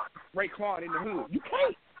about Raekwon in the hood? You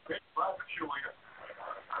can't.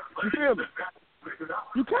 You feel me?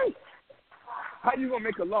 You can't. How you gonna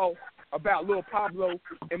make a law about Lil Pablo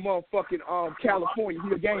in motherfucking California? He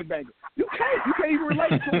a gangbanger. You can't. You can't even relate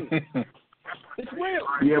to him. It's real.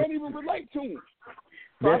 You can't even relate to him.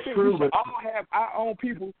 So That's I think true. we should all have our own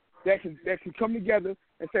people that can come together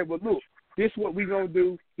and say, well, look, this is what we gonna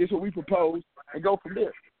do. This is what we propose, and go from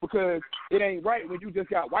there. Because it ain't right when you just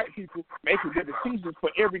got white people making the decisions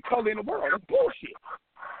for every color in the world. That's bullshit.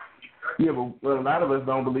 Yeah, but a lot of us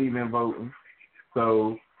don't believe in voting,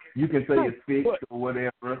 so you can say it's fixed or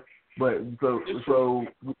whatever. But so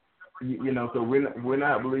you know, so we're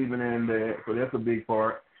not believing in that. So that's a big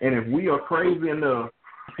part. And if we are crazy enough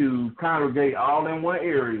to congregate all in one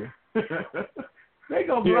area, they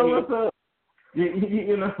gonna blow us up.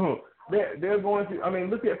 You know, they're going to. I mean,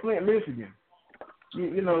 look at Flint, Michigan.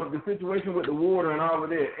 You know, the situation with the water and all of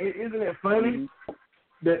that. Isn't it funny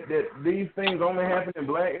that these things only happen in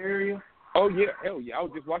black areas? Oh, yeah. Hell yeah. I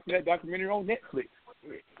was just watching that documentary on Netflix.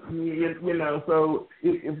 You know, so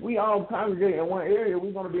if we all congregate in one area,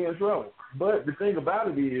 we're going to be in trouble. But the thing about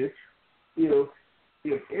it is, if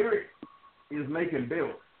Eric is making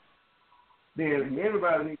belts, then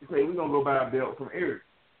everybody needs to say, we're going to go buy a belt from Eric.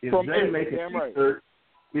 If Jay making a T-shirt,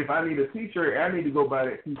 if I need a T-shirt, I need to go buy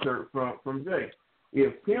that T-shirt from Jay.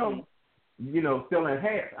 If Tim, you know, selling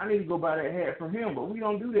hats, I need to go buy that hat from him. But we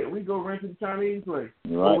don't do that. We go rent to the Chinese place.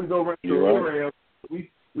 Right. Or we go rent to the L'Oreal.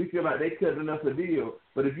 We feel like they cutting us a deal.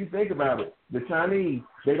 But if you think about it, the Chinese,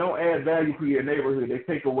 they don't add value to your neighborhood. They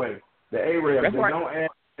take away. The Arabs, don't add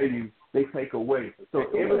value. They take away. So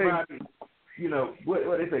everybody, you know,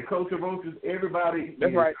 what they say, culture vultures, everybody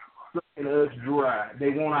is sucking us dry.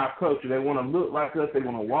 They want our culture. They want to look like us. They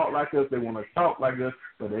want to walk like us. They want to talk like us.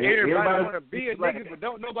 But everybody want to be a nigga, but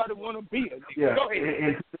don't nobody want to be a nigga. Yeah, go ahead.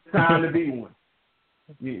 And it's time to be one.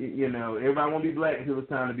 You know, everybody want to be black until it's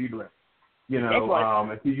time to be black. You know,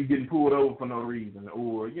 until you're getting pulled over for no reason,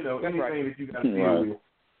 or, you know, anything that you got to deal with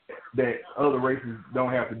that other races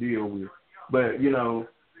don't have to deal with. But, you know,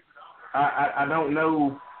 I don't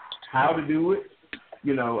know how to do it.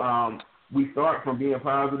 You know, we start from being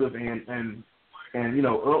positive and you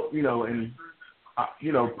know, up, you know, and,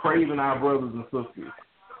 you know, praising our brothers and sisters,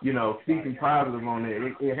 you know, speaking positive on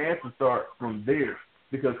that. It has to start from there,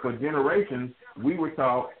 because for generations, we were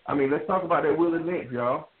taught, I mean, let's talk about that Willie Lynch,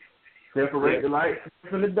 y'all. Separate the light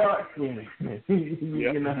from the dark skin.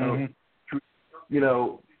 You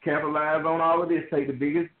know, capitalize on all of this. Take the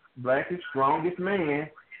biggest, blackest, strongest man,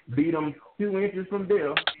 beat him 2 inches from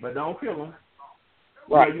death, but don't kill him.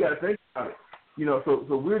 Right. You know, you got to think about it. You know, so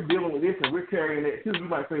we're dealing with this and we're carrying it too. You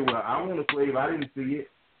might say, well, I want a slave. I didn't see it.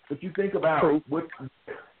 But you think about what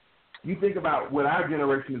our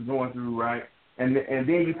generation is going through, right? And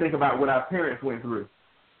then you think about what our parents went through.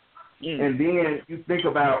 And then you think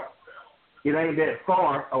about it ain't that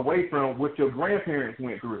far away from what your grandparents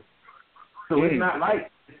went through. So it's not like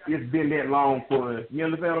it's been that long for us. You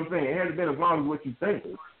understand what I'm saying? It hasn't been as long as what you think.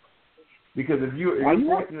 Because if you're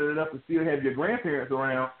fortunate enough to still have your grandparents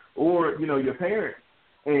around, or, you know, your parents,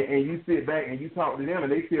 and you sit back and you talk to them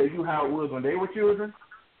and they tell you how it was when they were children,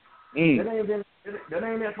 it ain't been That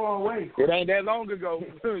ain't that far away. It ain't that long ago.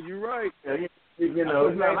 You're right. You know,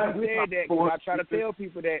 it's not like we said that. I try to tell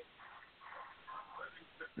people that.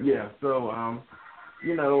 Yeah. So,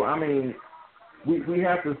 you know, I mean, we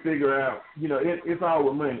have to figure out. You know, it's all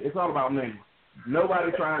with money. It's all about money.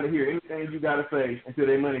 Nobody trying to hear anything you got to say until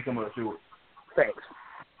their money come up short. Facts.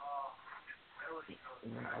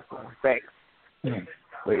 Facts.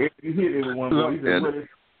 But if you hit it with one more, you said,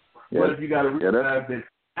 what if you got to realize that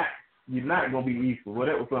you're not going to be equal? Well,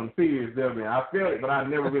 that was something serious there, man. I felt it, but I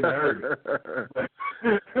never really heard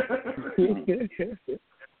it.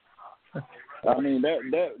 I mean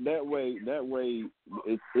that way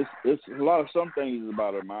it's a lot of some things is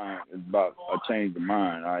about a mind, it's about a change of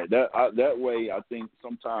mind. All right, that way I think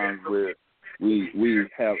sometimes we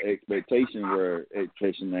have expectation where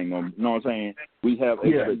expectation ain't gonna. You know what I'm saying? We have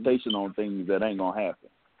expectation on things that ain't gonna happen.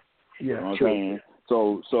 Yeah, you know what I'm saying?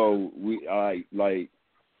 So we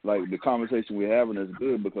like the conversation we're having is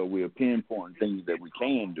good because we're pinpointing things that we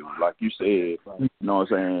can do. Like you said, you know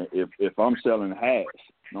what I'm saying? If I'm selling hats,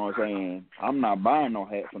 you know what I'm saying, I'm not buying no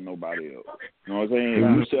hat for nobody else. You know what I'm saying? If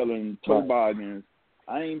you're selling toboggans,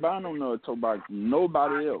 I ain't buying no toboggan for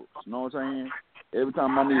nobody else. You know what I'm saying? Every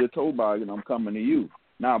time I need a toboggan, I'm coming to you.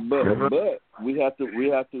 Now, but we have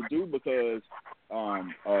to do because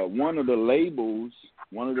one of the labels,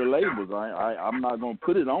 I'm not gonna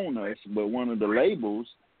put it on us, but one of the labels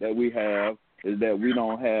that we have is that we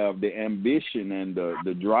don't have the ambition and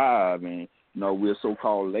the drive, and you know we're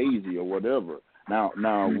so-called lazy or whatever. Now,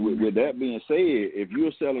 with that being said, if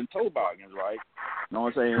you're selling toboggans, right? You know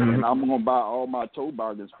what I'm saying? And I'm gonna buy all my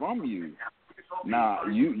toboggans from you. Now,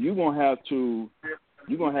 you're gonna have to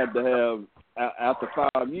have after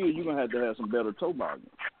 5 years, you're gonna have to have some better toboggans.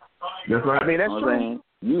 That's right. I mean, that's true.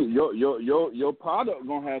 Your product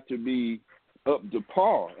gonna have to be up to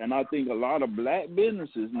par, and I think a lot of black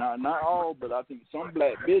businesses, not all, but I think some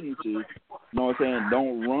black businesses, you know what I'm saying,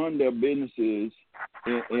 don't run their businesses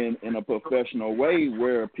in a professional way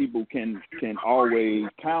where people can always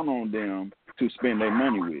count on them to spend their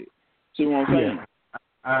money with. See what I'm saying?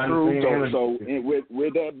 True. So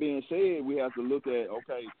with that being said, we have to look at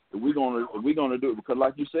if we're gonna do it because,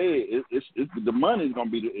 like you said, it's the money is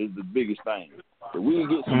gonna be the biggest thing. If we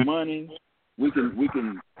get some money, we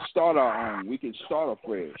can start our own. We can start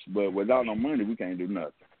afresh, but without no money, we can't do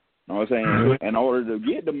nothing. You know what I'm saying? In order to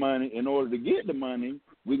get the money,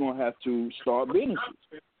 we're gonna have to start businesses.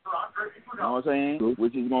 You know what I'm saying?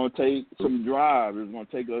 Which is gonna take some drive. It's gonna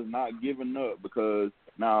take us not giving up because.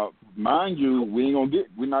 Now, mind you, we're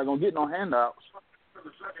not gonna get no handouts.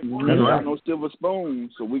 We're not no silver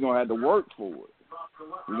spoons, so we're gonna have to work for it.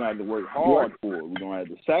 We're gonna have to work hard for it. We're gonna have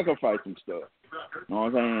to sacrifice some stuff. You know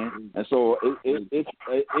what I'm saying? And so it's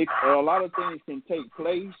a lot of things can take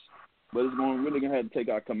place, but it's really gonna have to take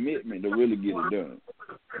our commitment to really get it done,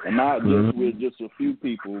 and not just with just a few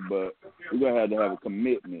people, but we're gonna have to have a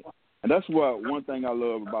commitment. And that's what one thing I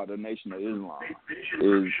love about the Nation of Islam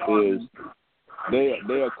is. They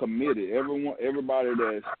are committed. Everybody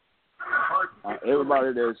that's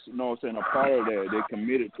you know what I'm saying, a part of that, they're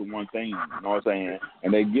committed to one thing, you know what I'm saying,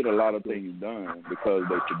 and they get a lot of things done because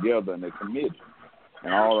they're together and they're committed.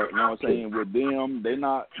 And all, you know what I'm saying, with them, they're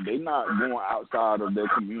not going outside of their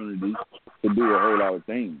community to do a whole lot of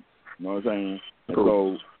things. You know what I'm saying? And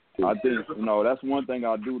so I think, you know, that's one thing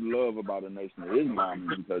I do love about the Nation of Islam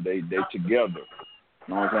because they together.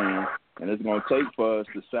 You know what I'm saying? And it's going to take for us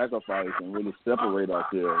to sacrifice and really separate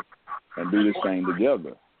ourselves and do this thing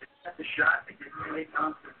together.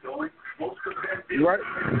 You're right.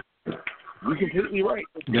 You're completely right.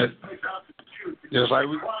 Yes. Just like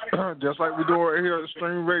we do right here at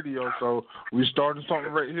Stream Radio. So we started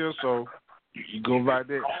something right here. So you go right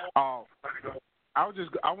there. I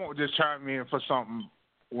want to just chime in for something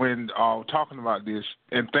when talking about this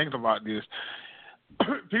and thinking about this.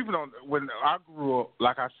 People don't. When I grew up,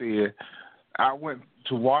 like I said, I went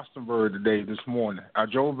to Washingtonburg today this morning. I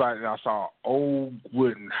drove by and I saw an old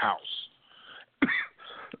wooden house.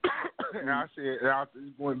 And I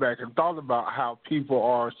went back and thought about how people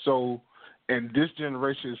are so, and this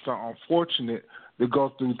generation is so unfortunate to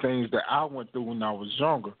go through things that I went through when I was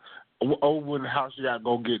younger. Old wooden house, you gotta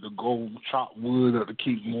go get the gold chopped wood to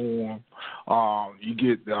keep warm. You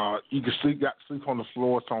can sleep on the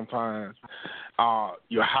floor sometimes.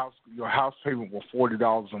 Your house payment was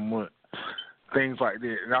 $40 a month. Things like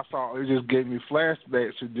that. And I saw it just gave me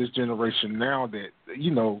flashbacks to this generation now that, you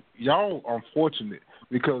know, y'all are unfortunate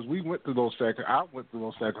because we went through those I went through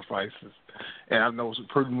those sacrifices. And I know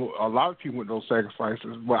a lot of people went through those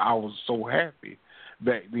sacrifices, but I was so happy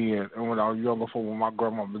back then and when I was younger for what my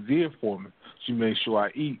grandmama did for me. She made sure I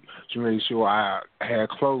eat. She made sure I had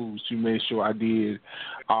clothes. She made sure I did.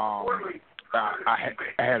 I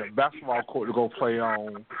had a basketball court to go play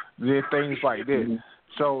on. Then things like that. Mm-hmm.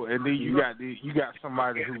 So, and then you got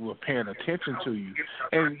somebody who was paying attention to you,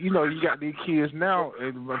 and you got these kids now,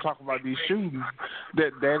 and we're talking about these shootings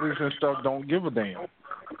that daddies and stuff don't give a damn,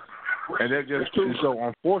 and that just is so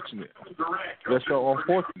unfortunate. That's so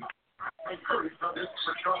unfortunate.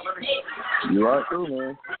 You're right, too,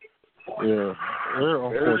 man. Yeah,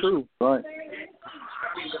 very true. Right.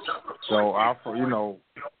 So I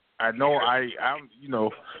know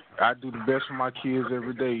I do the best for my kids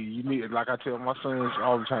every day. You need, like I tell my sons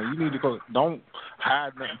all the time, you need to go. Don't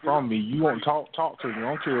hide nothing from me. You want to talk to me. I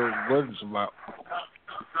don't care what it's about.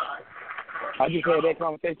 I just had that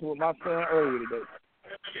conversation with my son earlier today.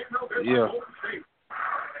 Yeah.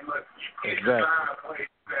 Exactly.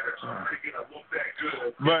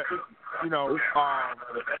 But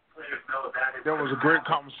there was a great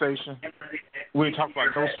conversation. We didn't talk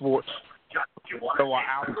about no sports. So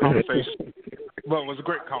our conversation, but it was a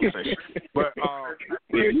great conversation. But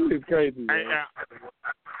you is crazy. I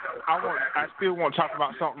still want to talk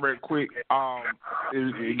about something real quick.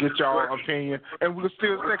 Get y'all opinion, and we'll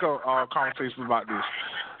still take a conversation about this.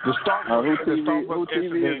 The who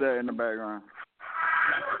TV is that in the background?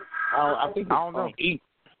 I think it's I don't know.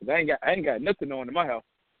 I ain't got nothing on in my house.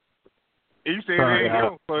 You said it ain't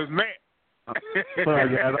him, so it's Matt.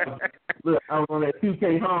 Sorry, guys. Look, I was on that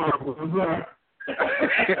 2K hard.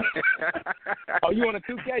 Oh, you on a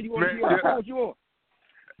 2K? You on a PS4? What you on?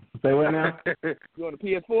 Say what now? You on a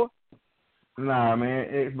PS4? Nah, man,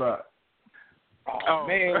 Xbox. Oh,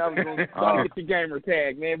 man, I was going to get your gamer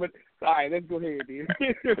tag, man. But all right, let's go ahead, dude.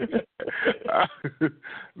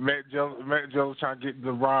 Matt Jones trying to get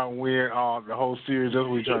LeBron win the whole series. That's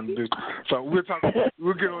what we're trying to do. So we'll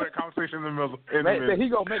get on that conversation in the middle. Matt said he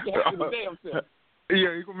gonna make it happen today himself.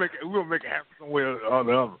 Yeah, we'll make it happen somewhere or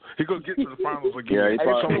the other. He gonna get to the finals again. Yeah, he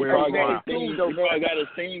probably somewhere. He got his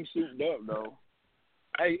team suited up though.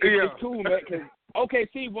 Hey, it's cool, man. Because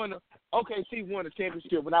OKC won the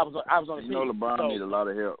championship when I was on the team. You know LeBron needs a lot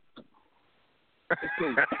of help. It's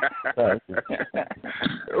cool.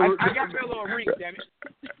 I got Melo a ring, damn it.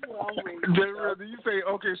 Did you say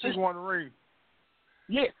OKC won the ring?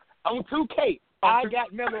 Yes, on 2K. I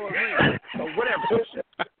got Melo a ring. So whatever.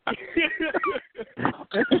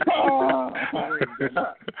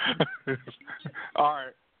 All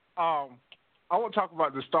right. I want to talk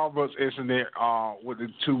about the Starbucks incident with the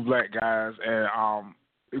two black guys and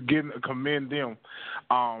commend them.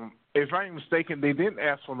 If I ain't mistaken, they didn't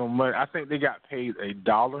ask for no money. I think they got paid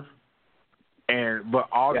 $1, but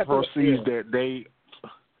all the proceeds that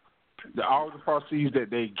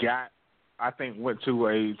they got, I think went to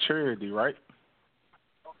a charity, right?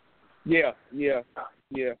 Yeah.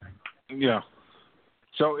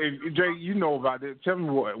 So, if Jay, you know about it, tell me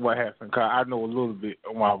what happened, because I know a little bit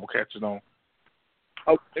while we're catching on.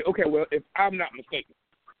 Okay, well, if I'm not mistaken,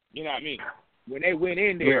 you know what I mean? When they went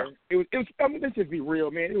in there, it was. I mean, let's just be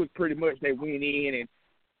real, man. It was pretty much they went in and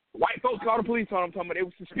white folks called the police on them, talking about they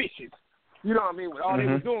were suspicious. You know what I mean? All they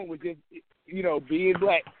were doing was just, being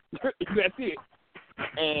black. That's it.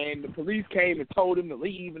 And the police came and told them to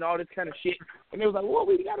leave and all this kind of shit. And they was like, "What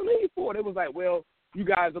we got to leave for?" They was like, "Well, you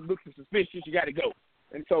guys are looking suspicious. You got to go."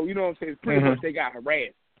 And so, you know what I'm saying? Pretty much they got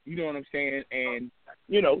harassed. You know what I'm saying? And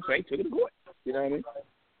so they took it to court. You know what I mean?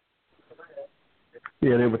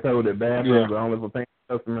 Yeah, they were told that bathrooms are only for paying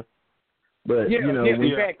customers. But,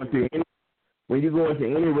 when you go into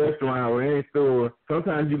any restaurant or any store,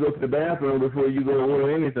 sometimes you go to the bathroom before you go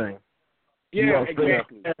order anything. Yeah,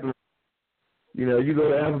 exactly. You go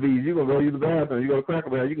to Applebee's, you're going to go use the bathroom. You go to Cracker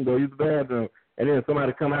Barrel, you can go use the bathroom. And then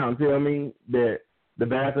somebody come out and tell me that the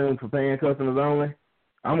bathroom for paying customers only,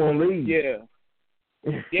 I'm going to leave. Yeah.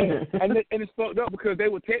 And it's fucked up because they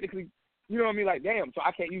were technically, you know what I mean, like, damn, so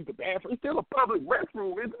I can't use the bathroom. It's still a public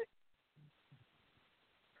restroom, isn't it?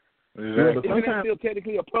 Exactly. Isn't it still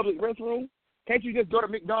technically a public restroom? Can't you just go to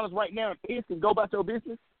McDonald's right now and piss and go about your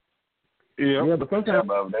business? Yeah, but sometimes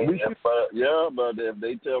but if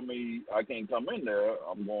they tell me I can't come in there,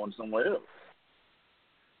 I'm going somewhere else.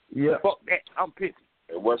 Yeah. Fuck that. I'm pissed.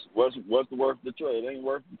 What's the worth the trouble? It ain't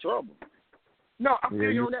worth the trouble. No, I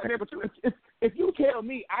feel you on that, man. But if you tell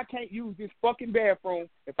me I can't use this fucking bathroom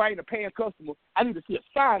if I ain't a paying customer, I need to see a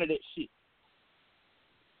sign of that shit.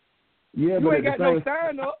 Yeah, you ain't got no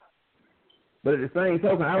sign up. But at the same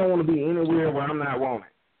token, I don't want to be anywhere where I'm not wanted.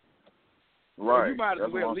 Right. Well, you might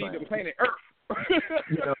as well leave the planet Earth.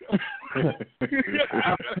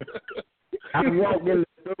 I walked in the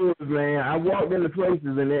stores, man. I walked in the places,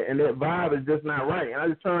 and that vibe is just not right. And I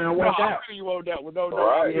just turned around and walked out. I you on that one. No,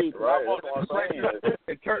 right. I walked in the place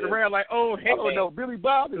and turned around like, oh, hell no, Billy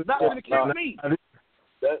Bob is not going to kill me.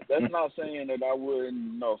 That's not saying that I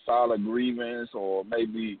wouldn't, file a grievance or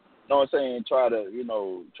maybe, try to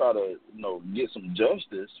get some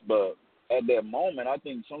justice. But at that moment, I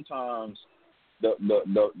think sometimes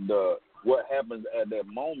the what happens at that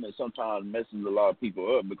moment sometimes messes a lot of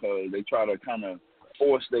people up because they try to kind of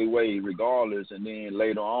force their way regardless, and then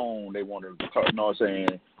later on they want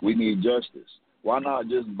to, we need justice. Why not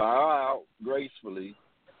just bow out gracefully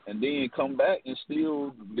and then come back and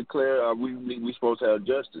still declare we supposed to have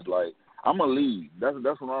justice? Like, I'm going to leave.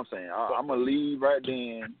 That's what I'm saying. I'm going to leave right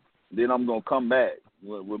then I'm going to come back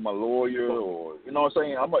with my lawyer or, if I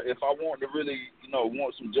want to really,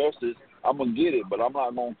 want some justice, I'm going to get it, but I'm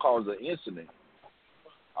not going to cause an incident.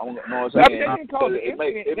 It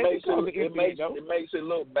makes it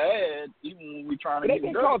look bad even when we're trying to get justice. They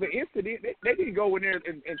didn't cause an incident. They didn't go in there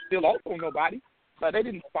and steal off on nobody. Like, they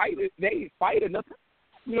didn't fight it. They didn't fight or nothing.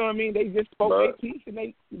 You know what I mean? They just spoke their piece and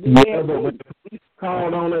they but when the police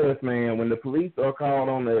called on us, man, when the police are called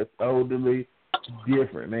on us, totally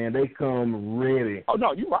different, man. They come ready. Oh,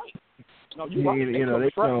 no, you're right. No, you're right.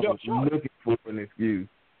 They come looking for an excuse.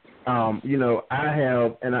 I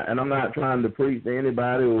have, and I'm not trying to preach to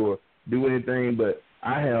anybody or do anything, but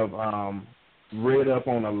I have read up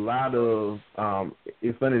on a lot of,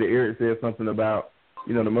 it's funny that Eric said something about,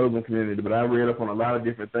 the Muslim community, but I read up on a lot of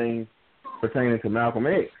different things pertaining to Malcolm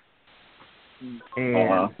X.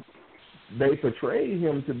 And they portrayed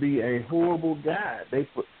him to be a horrible guy.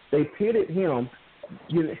 They pitted him,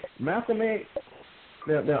 Malcolm X,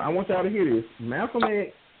 now I want y'all to hear this, Malcolm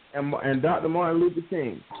X and Dr. Martin Luther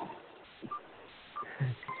King.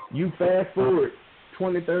 You fast forward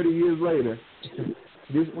 20, 30 years later,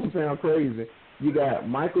 this will sound crazy. You got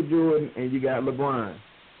Michael Jordan and you got LeBron.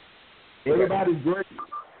 Everybody's great,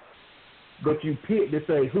 but you pick to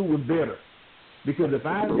say who was better. Because if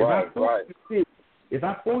I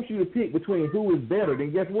force you to pick between who is better,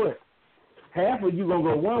 then guess what? Half of you gonna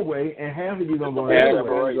go one way and half of you gonna go another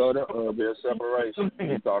way. There's separation.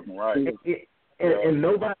 You're talking right. And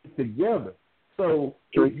nobody's together. So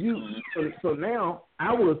so now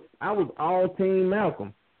I was all team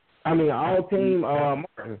Malcolm. I mean all team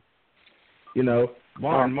Martin.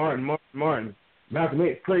 Martin. Malcolm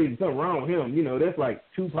X crazy, something wrong with him. That's like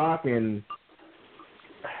Tupac and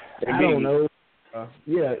I don't know.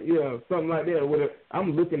 Something like that. Whatever.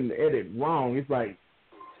 I'm looking at it wrong. It's like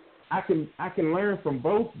I can learn from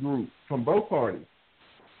both groups, from both parties.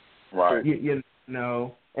 Right. And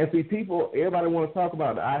see, everybody wants to talk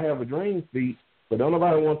about the I Have a Dream speech, but don't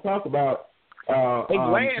nobody want to talk about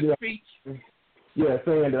speech. Yeah,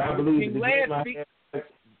 saying that I believe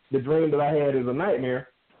the dream that I had is a nightmare.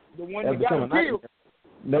 The one you got to feel.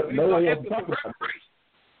 No one wants to talk about it.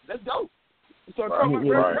 Let's go. So talking about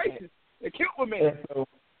reparations. They killed me.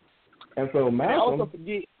 And so Malcolm. Also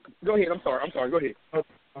forget. Go ahead. I'm sorry. Go ahead.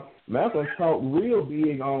 Malcolm talked real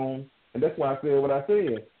big on, and that's why I said what I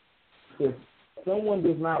said. If someone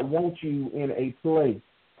does not want you in a place,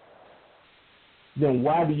 then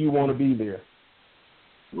why do you want to be there?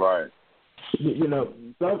 Right.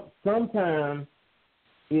 Sometimes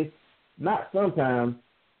it's not sometimes,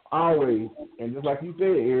 always. And just like you said,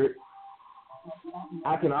 Eric,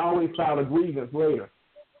 I can always file a grievance later.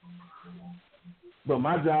 But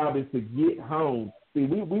my job is to get home. See,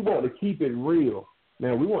 we want to keep it real.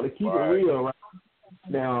 Now, we want to keep it real. Right?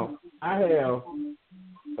 Now, I have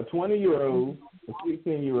a 20-year-old, a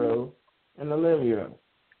 16-year-old, and an 11-year-old.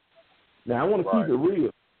 Now, I want to keep it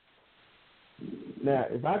real. Now,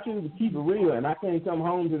 if I choose to keep it real and I can't come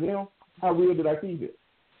home to them, how real did I keep it?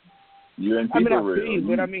 You didn't keep it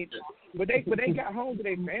real. But they got home to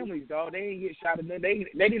their families, dog. They didn't get shot at. They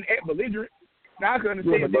didn't act belligerent. Now I can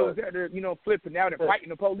understand if they was out there, flipping out and fighting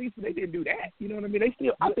the police, but they didn't do that. You know what I mean?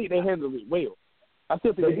 I think they handled it well. I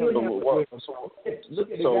still think they handled it well. So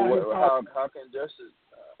how can justice?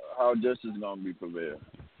 How justice gonna be prevailed?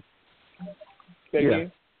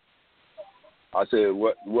 I said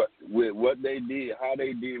what they did, how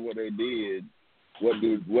they did what they did.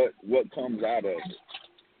 What comes out of it?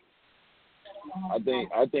 I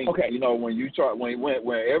think okay.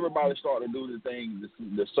 When everybody start to do the things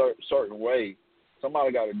the certain way,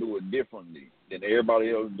 somebody got to do it differently than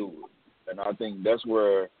everybody else do it, and I think that's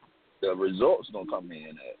where the results gonna come in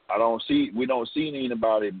at. We don't see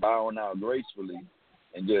anybody bowing out gracefully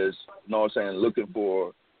and just looking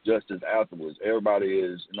for justice afterwards. Everybody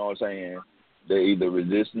is they're either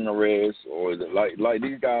resisting arrest or like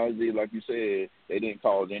these guys did, like you said, they didn't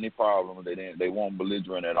cause any problems. They weren't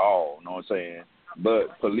belligerent at all. You know what I'm saying?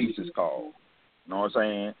 But police is called. You know what I'm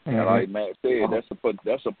saying? Mm-hmm. And like Matt said,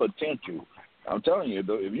 that's a potential. I'm telling you,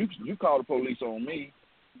 though, if you call the police on me,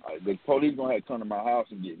 the police gonna have to come to my house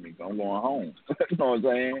and get me. I'm going home. You know what I'm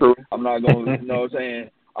saying? True. I'm not gonna. You know what I'm saying?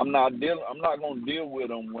 I'm not gonna deal with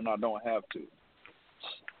them when I don't have to. You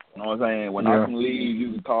know what I'm saying? When I can leave,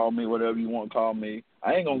 you can call me whatever you want to call me.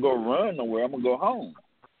 I ain't gonna go run nowhere. I'm gonna go home.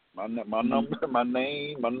 My number, my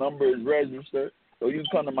name, my number is registered, so you can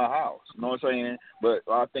come to my house. You know what I'm saying? But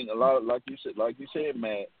I think a lot of, like you said,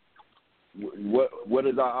 Matt. What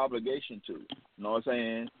is our obligation to? You know what I'm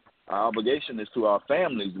saying? Our obligation is to our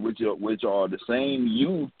families, which are the same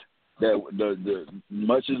youth that the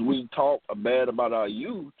much as we talk bad about our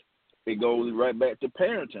youth, it goes right back to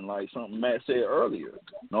parenting, like something Matt said earlier.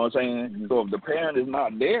 You know what I'm saying? So if the parent is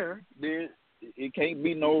not there, then it can't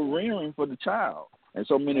be no rearing for the child. And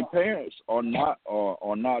so many parents are not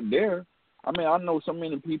there. I mean, I know so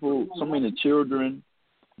many people, so many children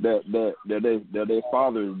that their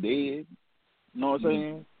father is dead. You know what I'm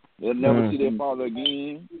saying? They'll never see their father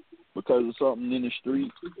again because of something in the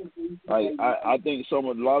street. Like I think a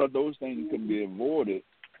lot of those things can be avoided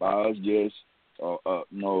by us just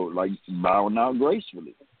like bowing out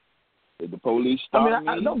gracefully. If the police stop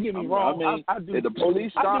me, don't get me wrong. If the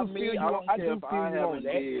police stop me, I don't care if I haven't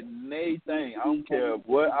did anything. I don't care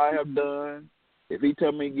what I have done. If he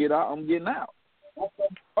tell me to get out, I'm getting out.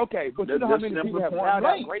 Okay, but you know how many people have bowed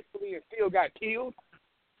out gracefully and still got killed?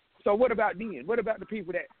 So what about then? What about the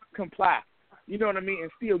people that comply? You know what I mean?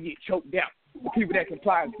 And still get choked out. The people that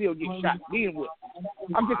comply and still get shot. Then what?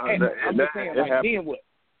 I'm just saying, then what?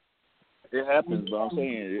 It happens, but I'm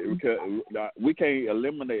saying we can't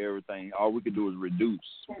eliminate everything. All we can do is reduce.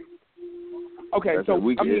 Okay, so I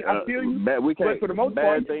feel you. But for the most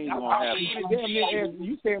part, things gonna happen.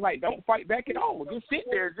 You saying like don't fight back at all. Just sit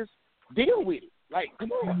there, just deal with it. Like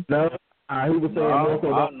come on. No. He was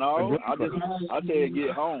saying no. I said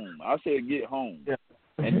get home. I said get home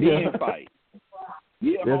and then fight.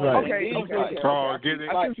 Get home. Right.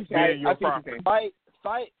 Okay.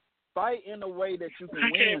 Fight in a way that you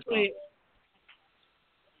can win something.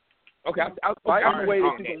 Okay, fight in a way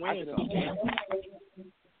that you can win something.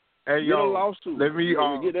 Hey, get a lawsuit. Let me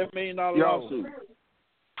get that $1 million lawsuit.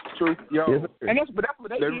 True. And that's what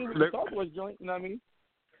they did with the Star Wars joint. You know what I mean?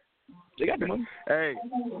 They got the money. Hey,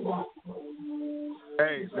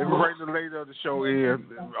 let me bring the lady of the show in.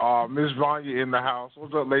 Miss Vanya in the house.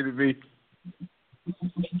 What's up, Lady V?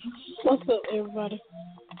 What's up, everybody?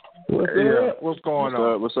 What's going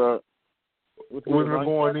on? What's up? We've been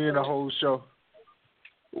going in the whole show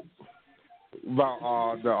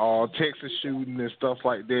about the Texas shooting and stuff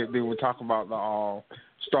like that. Then we're talking about the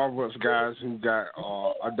Starbucks guys who got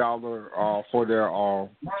 $1 for their $1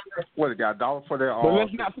 for their but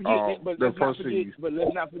let's not forget their proceeds. But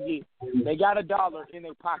let's not forget they got $1 in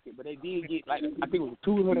their pocket, but they did get I think it was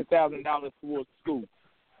 $200,000 towards school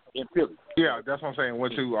in Philly. Yeah, that's what I'm saying.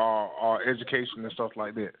 Went to education and stuff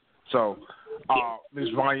like that. So Ms.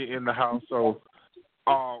 Vanya in the house. So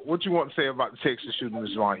what you want to say about the Texas shooting,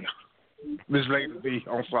 Ms. Vanya? Ms. Lady V,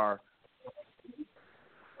 I'm sorry.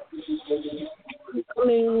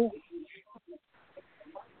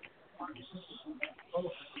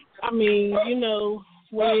 I mean, you know,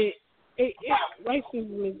 when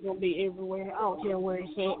racism is gonna be everywhere. I don't care where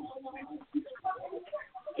it's at.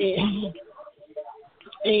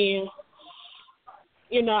 And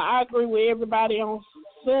you know, I agree with everybody on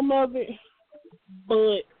some of it,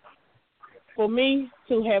 but for me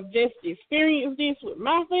to have just experienced this with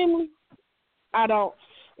my family,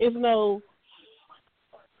 it's no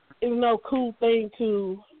cool thing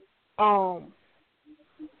to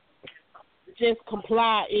just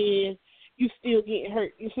comply and you still getting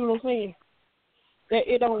hurt. You see what I'm saying? That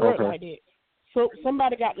it don't work like that. So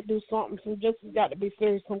somebody got to do something. Some justice got to be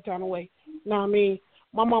serious some kind of way. You know what I mean?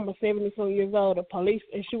 My mama's 70-some years old. The police,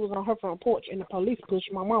 and she was on her front porch, and the police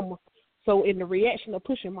pushed my mama. So in the reaction of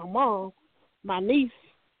pushing my mom, my niece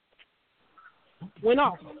went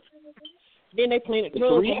off. Then they planted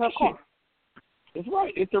drugs in her car. It's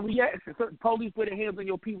right. It's a reaction. Certain police put their hands on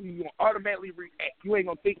your people, you're going to automatically react. You ain't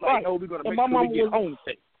going to think like, we're going to make sure we get home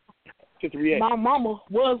safe. Just react. My mama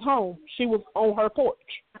was home. She was on her porch.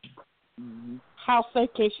 Mm-hmm. How safe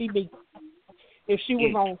can she be if she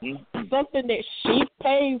was on something that she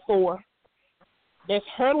paid for, that's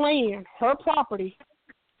her land, her property,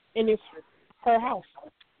 and it's her house?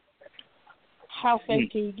 How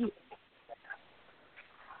safe can you get?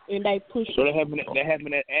 And they push. So that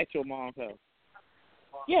happened at your mom's house.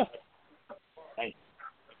 Yeah. Hey.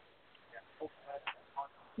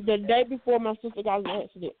 the day before my sister got in an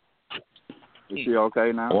accident. Is she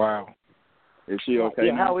okay now? Wow. Is she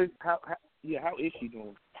okay now? How is she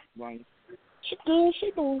doing, Ryan? She good.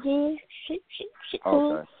 She doing good. She good.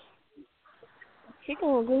 Okay. She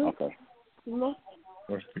doing good. Okay. You know?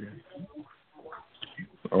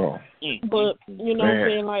 Oh. But you know what I'm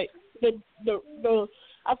saying, like the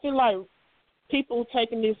I feel like people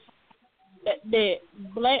taking this that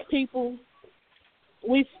black people,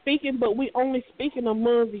 we speaking, but we only speaking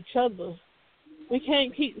amongst each other. We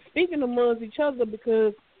can't keep speaking amongst each other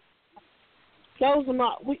because those are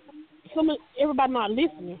not everybody not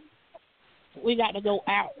listening. We got to go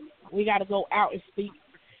out. We got to go out and speak.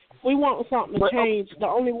 We want something to change. The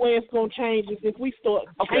only way it's going to change is if we start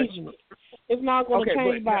changing it. It's not going to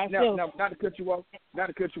change by itself. Now, not to cut you off.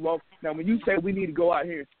 Now, when you say we need to go out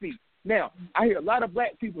here and speak, now, I hear a lot of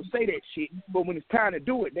black people say that shit, but when it's time to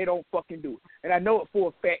do it, they don't fucking do it. And I know it for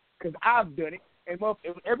a fact because I've done it. And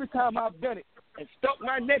every time I've done it and stuck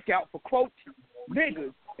my neck out for, quote,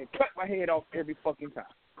 niggas, and cut my head off every fucking time.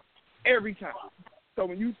 Every time. So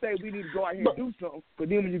when you say we need to go out here and do something, but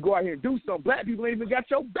then when you go out here and do something, black people ain't even got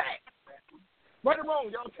your back. Right or wrong?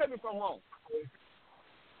 Y'all tell me if I'm wrong.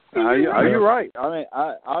 Are you right? I mean,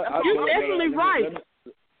 you're definitely right.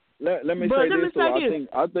 Let me say this.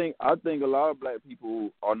 I think a lot of black people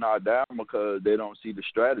are not down because they don't see the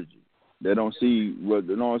strategy. They don't see what,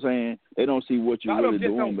 you know what I'm saying? They don't see what you're really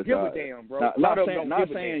doing. Don't give a damn, bro. Not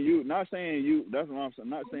saying you. That's what I'm saying.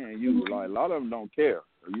 Not saying you. Like, a lot of them don't care.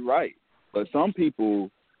 You're right. But some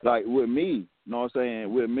people, like with me, you know what I'm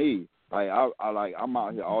saying? With me, like I'm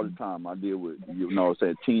out here all the time. I deal with, you know what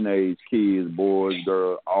I'm saying, teenage kids, boys,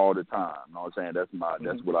 girls, all the time. You know what I'm saying?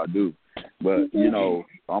 That's what I do. But, you know,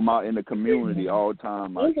 I'm out in the community all the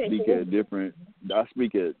time. I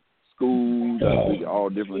speak at schools, I speak at all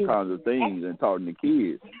different kinds of things and talking to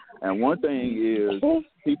kids. And one thing is,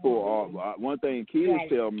 one thing kids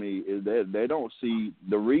tell me is that they don't see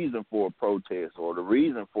the reason for a protest or the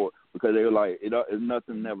reason for, because they're like,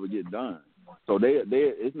 nothing never get done. So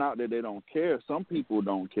it's not that they don't care. Some people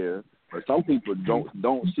don't care, but some people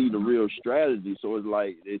don't see the real strategy. So it's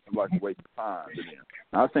like a waste of time to them.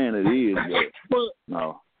 Not saying it is, but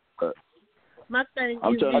no. But my thing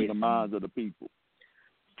I'm telling the minds of the people.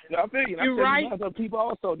 I feel you. You're right. The people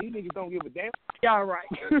also, these niggas don't give a damn. Y'all right.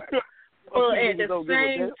 But at the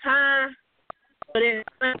same time,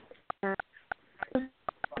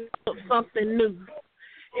 something new.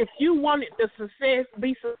 If you wanted the success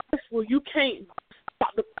be successful, you can't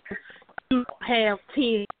you have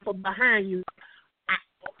 10 people behind you.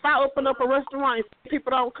 If I open up a restaurant and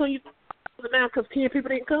people don't come, you down because 10 people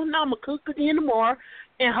didn't come. Now I'm gonna cook again tomorrow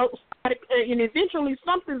and hope, and eventually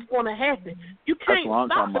something's gonna happen. You can't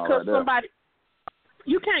stop because somebody.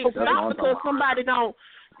 You can't stop because somebody don't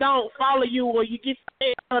follow you, or you get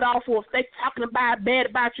cut off, or if they talking bad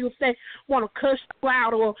about you, if they want to cuss you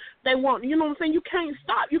out, or they want, you know what I'm saying? You can't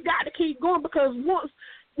stop. You got to keep going because once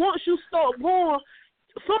you start going,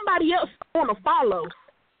 somebody else is going to follow.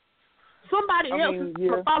 Somebody else is going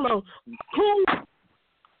to follow. Who?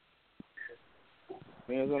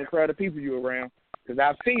 Depends on the crowd of people you're around. Because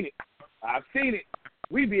I've seen it.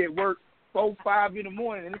 We be at work 4, 5 in the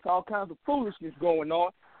morning, and it's all kinds of foolishness going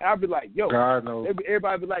on. And I'll be like, yo,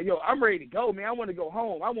 everybody be like, yo, I'm ready to go, man. I want to go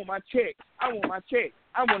home. I want my check. I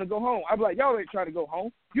want to go home. I'll be like, y'all ain't trying to go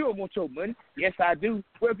home. You don't want your money. Yes, I do.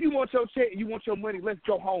 Well, if you want your check and you want your money, let's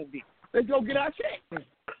go home then. Let's go get our check.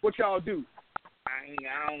 What y'all do?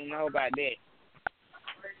 I don't know about that.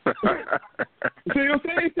 See what I'm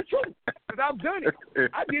saying? It's the truth. Because I've done it.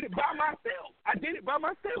 I did it by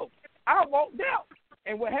myself. I walked out.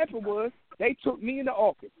 And what happened was they took me in the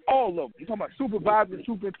office, all of them. You're talking about supervisor,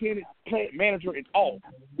 superintendent, plant manager, and all.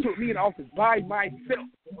 Took me in the office by myself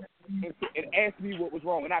and asked me what was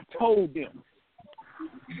wrong. And I told them.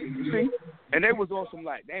 See? And they was on some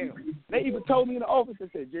like, damn. They even told me in the office, they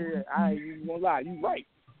said, Jerry, I ain't even going to lie. You right.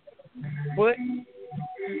 But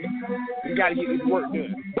you got to get this work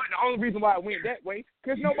done. But the only reason why I went that way,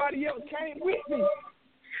 because nobody else came with me.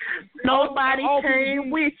 Nobody came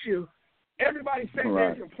with you. Everybody sat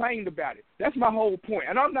there and complained about it. That's my whole point.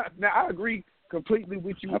 And I'm not. Now I agree completely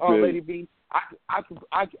with you, Lady B.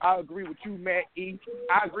 I agree with you, Matt E.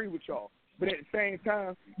 I agree with y'all. But at the same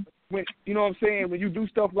time, when you know what I'm saying, when you do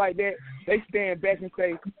stuff like that, they stand back and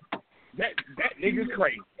say that nigga's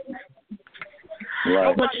crazy.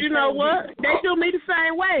 Right. But you know what? They do me the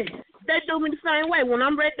same way. When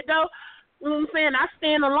I'm ready to go, you know what I'm saying, I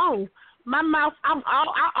stand alone. My mouth,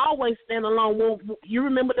 I always stand alone. Well, you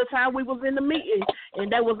remember the time we was in the meeting,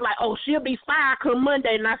 and they was like, oh, she'll be fired come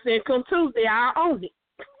Monday, and I said, come Tuesday, I'll own it.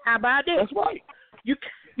 How about that? That's right. You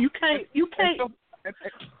can't.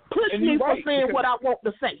 push me for saying what I want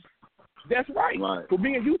to say. That's right. But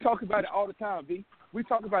me and you talk about it all the time, V. We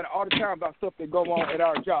talk about it all the time about stuff that go on at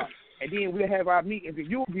our job. And then we'll have our meetings, and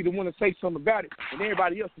you'll be the one to say something about it, and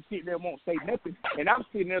everybody else will sit there and won't say nothing. And I'm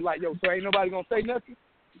sitting there like, yo, so ain't nobody going to say nothing?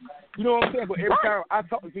 You know what I'm saying? But every time I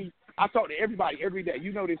talk to V, I talk to everybody every day.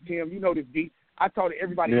 You know this, Tim. You know this, V. I talk to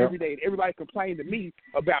everybody every day, and everybody complain to me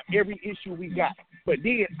about every issue we got. But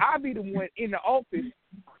then I be the one in the office,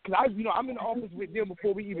 because I'm in the office with them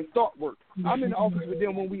before we even start work. I'm in the office with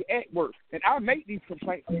them when we at work, and I make these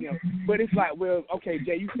complaints to them. But it's like, well, okay,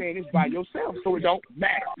 Jay, you saying this by yourself, so it don't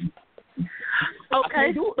matter.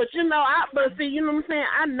 Okay, but but see, you know what I'm saying?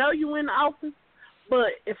 I know you in the office, but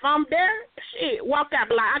if I'm there, shit, walk out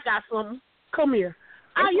like I got something. Come here.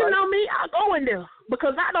 You know me, I'll go in there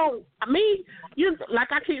because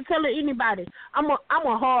like I keep telling anybody, I'm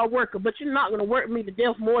a hard worker, but you're not gonna work me to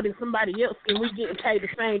death more than somebody else, and we getting paid the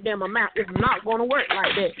same damn amount. It's not gonna work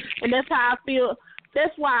like that, and that's how I feel.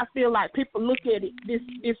 That's why I feel like people look at it,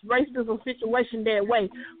 this racism situation that way,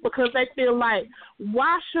 because they feel like,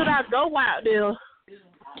 why should I go out there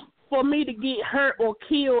for me to get hurt or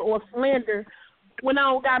killed or slandered when I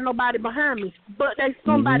don't got nobody behind me? But there's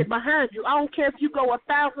somebody behind you. I don't care if you go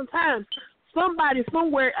 1,000 times. Somebody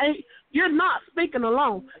somewhere you're not speaking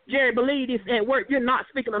alone. Jerry, believe this at work. You're not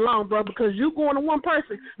speaking alone, bro, because you going to one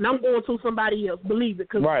person and I'm going to somebody else. Believe it,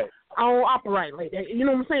 because I don't operate like that. You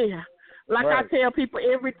know what I'm saying? Like I tell people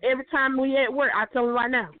every time we at work, I tell them right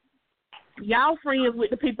now, y'all friends with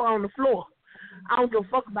the people on the floor. I don't give a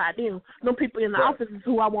fuck about them. Them people in the office is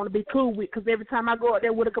who I want to be cool with, because every time I go out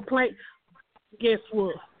there with a complaint, guess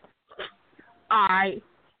what? All right,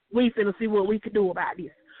 we finna see what we can do about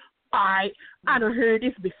this. All right, I done heard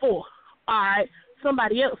this before. All right,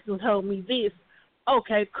 somebody else has told me this.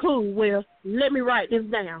 Okay, cool. Well, let me write this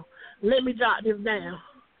down. Let me jot this down.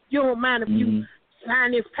 You don't mind if you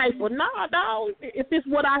sign this paper? No, dog. If it's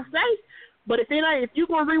what I say, but if you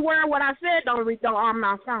gonna reword what I said, I'm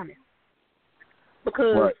not signing,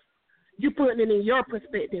 because you putting it in your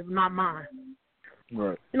perspective, not mine.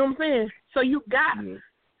 Right. You know what I'm saying? So you got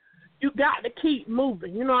to keep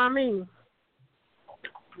moving. You know what I mean?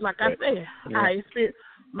 Like I said,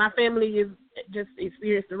 my family is just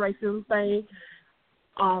experienced the racism thing.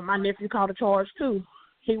 My nephew called a charge too.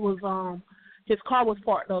 He was his car was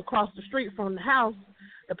parked across the street from the house.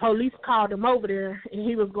 The police called him over there, and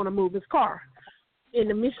he was going to move his car. In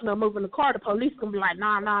the mission of moving the car, the police going to be like,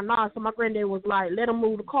 nah. So my granddad was like, let him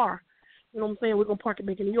move the car. You know what I'm saying? We're going to park it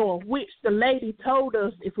back in the yard, which the lady told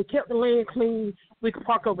us if we kept the land clean, we could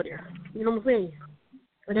park over there. You know what I'm saying?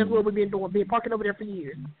 And that's what we've been doing, been parking over there for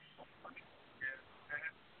years.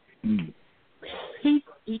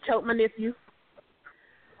 He choked my nephew.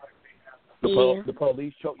 The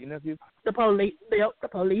police choked your nephew? The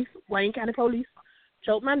police, Wayne County Police,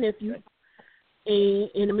 choked my nephew. And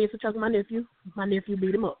in the midst of choking my nephew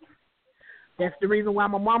beat him up. That's the reason why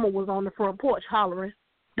my mama was on the front porch hollering,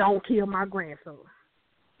 "Don't kill my grandson."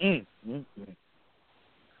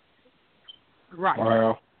 Right.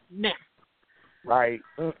 Wow. Now. Right.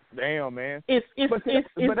 Damn, man. It's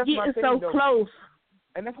getting so close.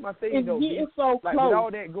 And that's my thing, though. It's getting so close. With all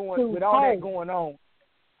that going on,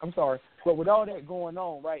 I'm sorry, but with all that going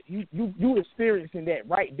on, right? You experiencing that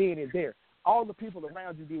right then and there. All the people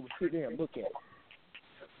around you did was sit there and look at it.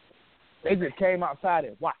 They just came outside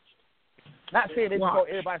and watched. Not saying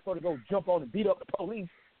everybody's supposed to go jump on and beat up the police,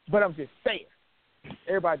 but I'm just saying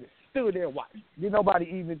everybody just stood there and watched. Did nobody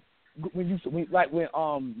even when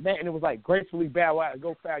Manton was like gracefully bow out and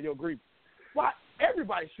go file your grievance. Why?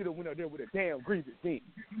 Everybody should have went up there with a damn grievance then.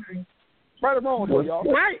 Right or wrong, though, y'all.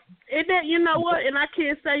 Right. And then, you know what? And I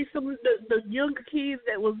can't say some of the younger kids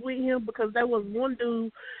that was with him, because there was one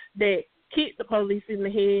dude that kicked the police in the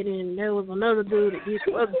head, and there was another dude that did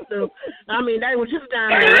some other stuff. I mean, they were just down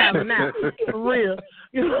there having out, for real.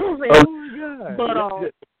 You know what I'm saying? Oh, my God. But,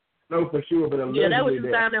 no, for sure, but they was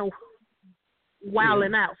just down there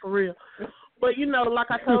wilding out, for real. But, you know, like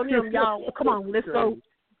I told him, y'all, come on, let's go.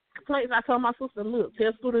 Complaints, I told my sister, look,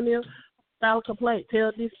 tell student there, file a complaint.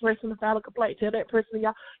 Tell this person to file a complaint. Tell that person,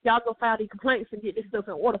 y'all go file these complaints and get this stuff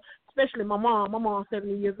in order. Especially my mom. My mom's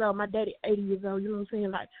 70 years old. My daddy 80 years old. You know what I'm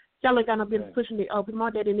saying? Like, y'all ain't got no business pushing it up.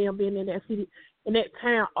 My daddy and them been in that city, in that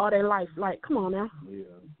town all their life. Like, come on now.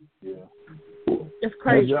 Yeah. It's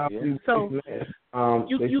crazy. So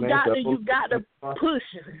you got to push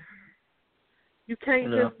it. You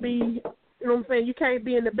can't just be, you know what I'm saying? You can't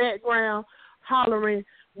be in the background hollering,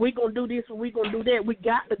 we gonna do this and we gonna do that. We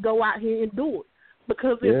got to go out here and do it,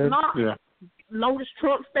 because if not, long as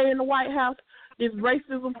Trump stay in the White House, this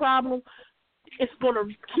racism problem, it's gonna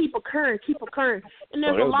keep occurring. And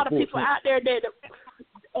there's a lot of people out there that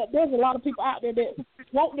there's a lot of people out there that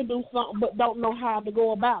want to do something but don't know how to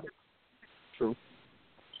go about it. True.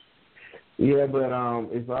 Yeah, but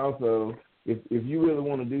it's also if you really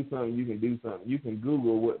want to do something, you can do something. You can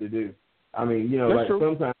Google what to do. I mean, you know, That's like true.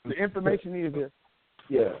 sometimes the information is there.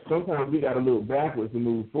 Yeah, sometimes we got to look backwards to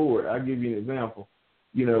move forward. I'll give you an example.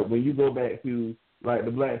 You know, when you go back to like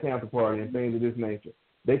the Black Panther Party and things of this nature,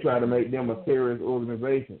 they try to make them a terrorist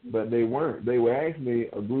organization, but they weren't. They were actually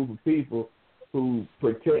a group of people who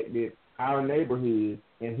protected our neighborhoods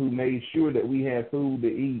and who made sure that we had food to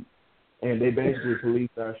eat, and they basically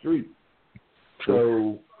policed our streets.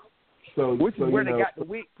 So which is where they got the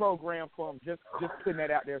WIC program from. Just putting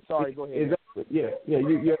that out there. Sorry, go ahead. Exactly. Yeah,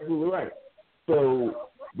 you're absolutely right. So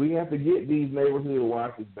we have to get these neighborhood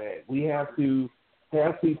watchers back. We have to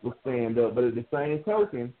have people stand up, but at the same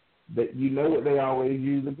token, that you know what they always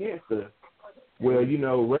use against us. Well, you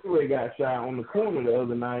know, Ray got shot on the corner the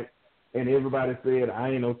other night, and everybody said, I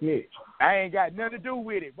ain't no snitch. I ain't got nothing to do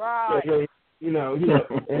with it, right? So, you know,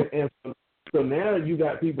 and so now you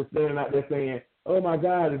got people standing out there saying, oh, my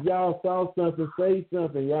God, if y'all saw something, say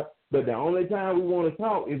something. Y'all. But the only time we want to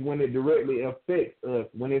talk is when it directly affects us,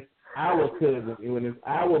 when it's our cousin, when it's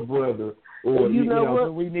our brother. Or, you know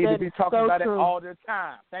what? We need to be talking about it all the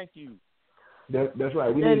time. Thank you. That's right.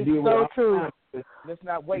 We need to deal with it all the time. Let's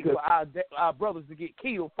not wait for our brothers to get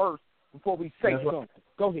killed first before we say something. Right.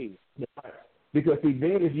 Go ahead. Right. Because, see,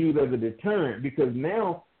 then it's used as a deterrent because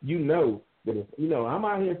now you know that if, you know, I'm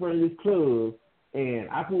out here in front of this club and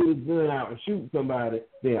I pull this gun out and shoot somebody,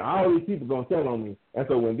 then all these people going to tell on me. And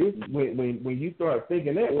so when you start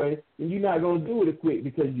thinking that way, then you're not going to do it quick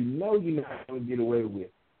because you know you're not going to get away with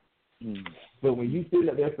it. But when you sit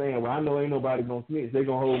up there saying, well, I know ain't nobody going to snitch, they're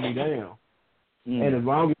going to hold me down. And as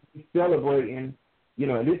long as we're celebrating, you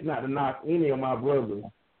know, and this is not to knock any of my brothers,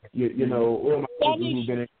 you know, or my brothers who've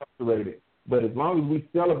been incarcerated, but as long as we're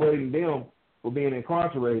celebrating them for being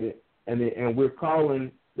incarcerated and we're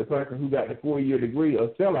calling the person who got the 4-year degree a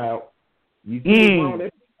sellout, you see all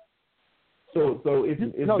that. So it's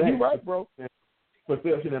you're right, bro.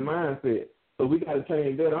 Perception and mindset. So we got to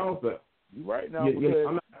change that also. You're right now.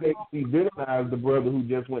 I'm not saying we villainize the brother who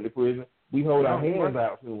just went to prison. We hold our hands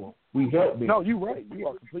out to him. We help them. No, you're right. You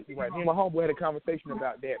are completely right. Me and my homeboy had a conversation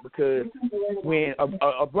about that because when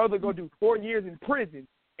a brother go do 4 years in prison,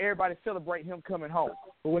 everybody celebrate him coming home.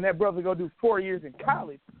 But when that brother go do 4 years in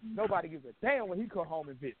college, nobody gives a damn when he come home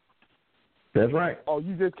and visit. That's right. Oh,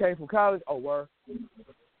 you just came from college? Oh, word.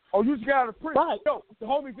 Oh, you just got out of prison? Right. Yo, the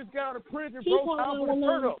homie just got out of prison, bro. Time for the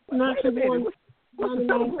turn up. What's the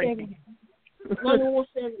celebration?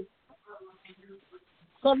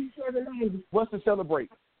 7790. What's to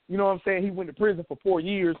celebrate? You know what I'm saying? He went to prison for 4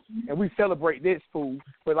 years, and we celebrate this fool.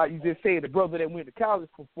 But like you just said, the brother that went to college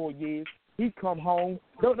for 4 years, he come home,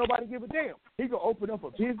 don't nobody give a damn. He gonna open up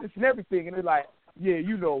a business and everything, and they're like, yeah,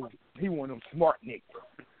 you know, he one of them smart niggas.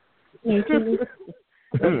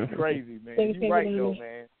 That's crazy, man. You right though,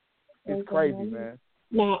 man. It's crazy, man.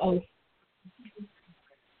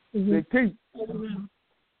 Big T.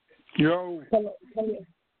 Yo.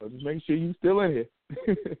 So just make sure you still in here.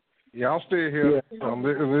 Yeah, I'm still here. I'm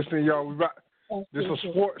listening, y'all. This is a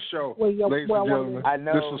sports show, ladies and gentlemen. I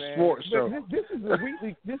know, this is a sports show. This is a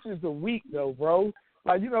weekly. This is the week, though, bro.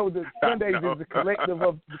 Like, you know, the Sundays is the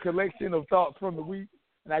collection of thoughts from the week,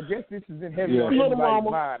 and I guess this is in heavy on everybody's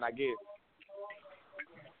mind. I guess.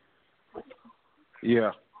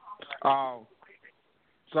 Yeah.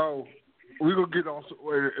 So we're gonna get on.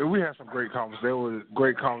 We had some great conversations. There was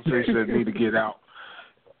great conversations that need to get out,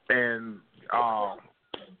 and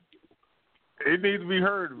it needs to be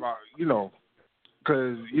heard about. You know,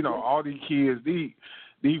 because you know all these kids, these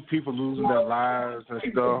people losing their lives and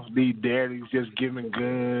stuff. These daddies just giving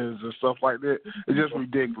guns and stuff like that. It's just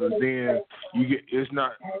ridiculous. Then you get it's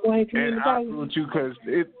not. And I agree with you because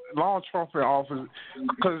long Trump in office.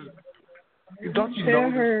 Because don't you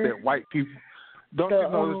notice that white people? Don't you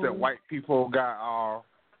notice that white people got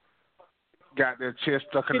their chest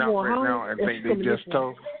stuck out right now and think they just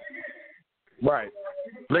told? Right.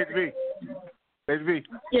 Lady V.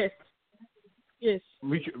 Yes.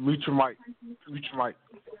 Reach your mic.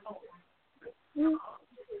 You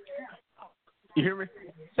hear me?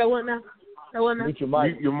 So what now? Reach your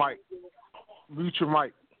mic. Mute your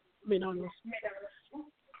mic.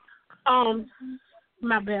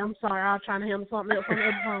 My bad. I'm sorry. I was trying to handle something else on the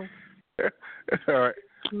other phone. All right.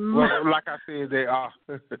 Well, like I said,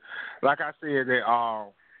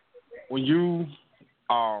 when you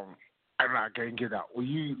I can't get out. When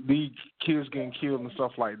you these kids getting killed and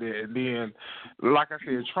stuff like that, and then, like I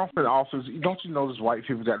said, Trump in office. Don't you notice white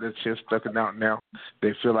people got their chest stuck out now?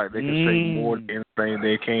 They feel like they can say more than anything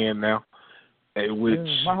they can now. Which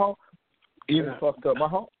fucked up.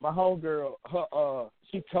 My homegirl,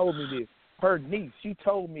 she told me this. Her niece, she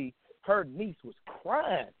told me her niece was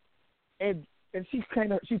crying, and she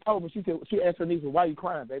told me, she asked her niece, "Why you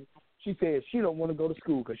crying, baby?" She said she don't want to go to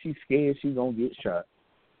school because she's scared she's gonna get shot.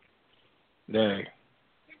 Dang.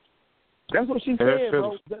 That's what she said,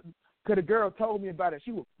 bro. Because the girl told me about it.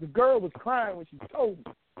 The girl was crying when she told me.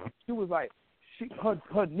 She was like,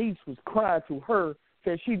 her niece was crying to her,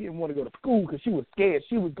 said she didn't want to go to school because she was scared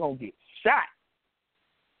she was going to get shot.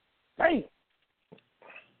 Damn.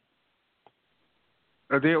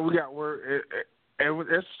 And then we got word, and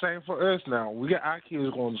it's the same for us now. We got our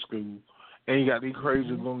kids going to school, and you got these crazy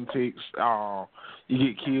lunatics. You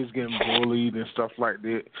get kids getting bullied and stuff like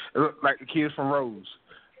that. Like the kid from Rose.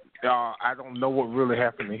 I don't know what really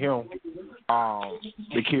happened to him.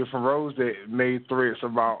 The kid from Rose that made threats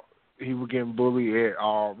about he was getting bullied at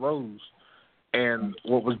Rose, and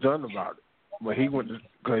what was done about it. But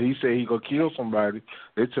because he said he gonna kill somebody,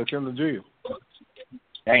 they took him to jail.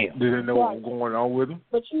 Damn. They didn't know what was going on with him.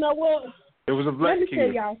 But you know what? It was a black kid. Let me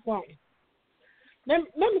tell y'all something. Let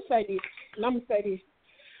me say this.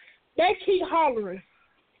 They keep hollering.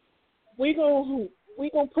 We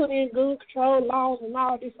gonna put in gun control laws and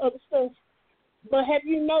all this other stuff. But have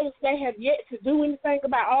you noticed they have yet to do anything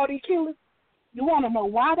about all these killers? You want to know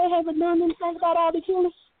why they haven't done anything about all the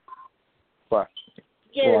killers? Why?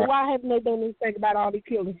 Yeah, why haven't they done anything about all the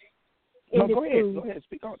killers? No, go ahead,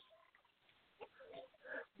 speak on it.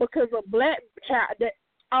 Because a black child, that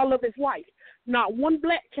all of it's white. Not one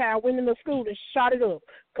black child went in the school and shot it up.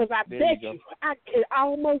 Because I bet you, I can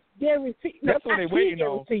almost guarantee. That's what they're waiting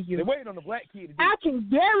on. They're waiting on the black kid to do. I can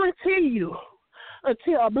guarantee you,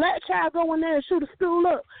 until a black child go in there and shoot a school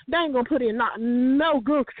up, they ain't going to put in no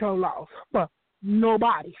gun control laws for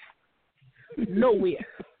nobody. Nowhere.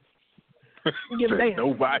 Give a damn.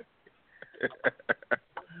 Nobody.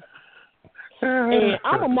 And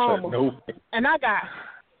I'm a mama, and I got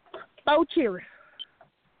 4 children,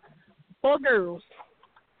 4 girls.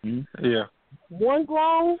 Yeah. One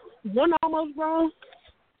grown, one almost grown.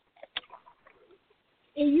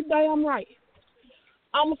 And you damn right.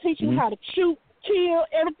 I'm going to teach you how to shoot, kill,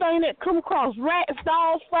 everything that come across. Rats,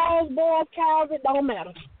 dogs, frogs, boys, cows, it don't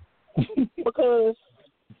matter. Because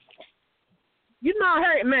you're not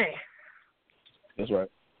hurt, man. That's right.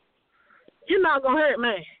 You're not going to hurt,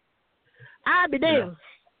 man. I'll be damned.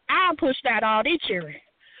 I'll push out all these children.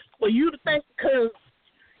 For you to think because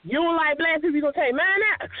you don't like black people, you're going to say, man,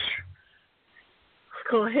 that.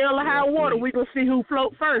 Because hell or high water, we're going to see who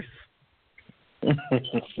float first.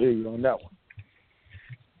 See you on that one.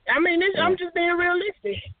 I mean, I'm just being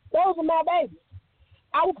realistic. Those are my babies.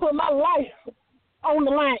 I would put my life on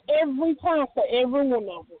the line every time for every one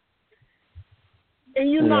of them.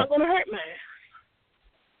 And you're not going to hurt, man.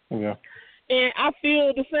 Yeah. And I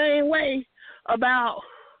feel the same way about,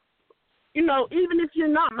 even if you're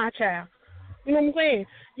not my child. You know what I'm saying?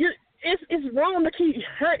 It's wrong to keep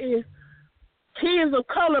hurting kids of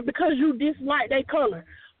color because you dislike their color.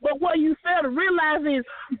 But what you fail to realize is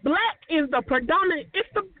black is the predominant. It's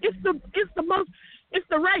the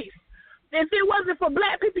race. If it wasn't for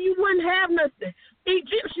black people, you wouldn't have nothing.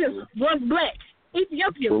 Egyptians was black.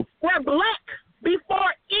 Ethiopians were black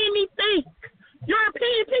before anything.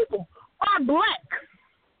 European people are black.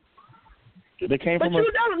 They came but from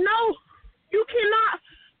you don't know. You cannot.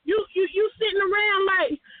 You sitting around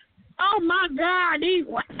like, oh my God,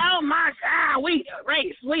 we the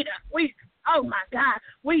race, oh my God,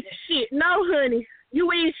 we the shit. No, honey,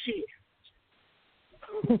 you ain't shit.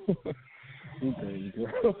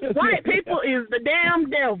 White people is the damn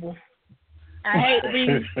devil. I hate to be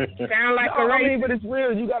sound like a racist. I mean, but it's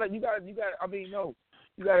real. You gotta. I mean, no,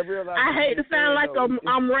 you gotta realize. I hate to sound like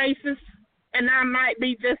I'm racist, and I might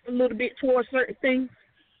be just a little bit towards certain things.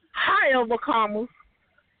 However,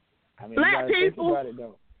 black people,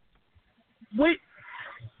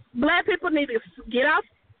 black people need to get off,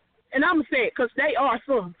 and I'm gonna say it because they are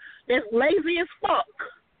some that's lazy as fuck.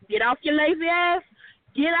 Get off your lazy ass.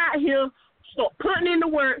 Get out here. Start putting in the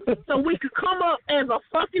work so we could come up as a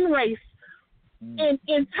fucking race and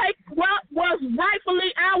take what was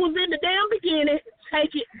rightfully ours in the damn beginning,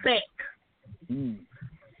 take it back.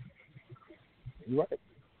 You're right.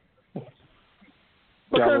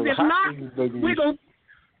 Because if not, we're gonna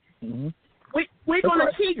we're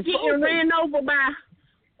gonna keep getting ran over by.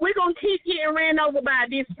 We're gonna keep getting ran over by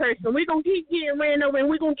this person. We're gonna keep getting ran over, and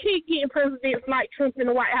we're gonna keep getting presidents like Trump in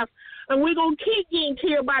the White House, and we're gonna keep getting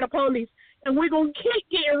killed by the police, and we're gonna keep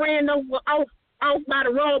getting ran over off by the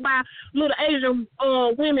road by little Asian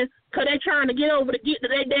women because they trying to get over to get to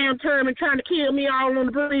their damn term and trying to kill me all on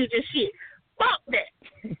the bridge and shit. Fuck that.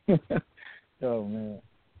 Oh man.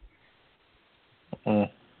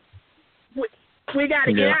 We got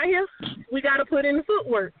to get out here. We got to put in the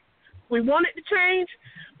footwork. We want it to change.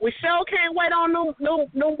 We sure can't wait on no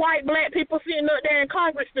white, black people sitting up there in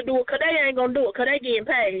Congress to do it, because they ain't going to do it, because they getting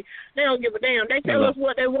paid. They don't give a damn. They tell us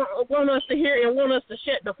what they want us to hear and want us to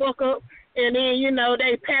shut the fuck up, and then, you know,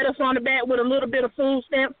 they pat us on the back with a little bit of food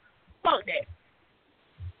stamps. Fuck that.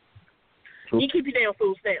 True. You keep your damn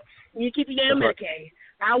food stamps. You keep your damn Medicaid.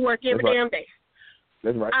 I work every damn day.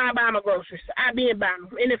 That's right. I buy my groceries. I be buying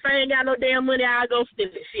them. And if I ain't got no damn money, I'll go steal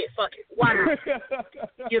it. Shit, fuck it. Why not?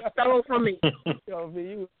 You stole from me. Yo, V,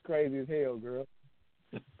 you crazy as hell, girl.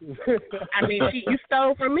 I mean, you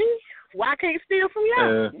stole from me. Why can't steal from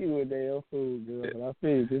y'all? You a damn fool, girl. I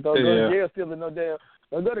feel you. Just don't go to jail stealing no damn.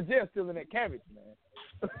 Don't go to jail stealing that cabbage, man.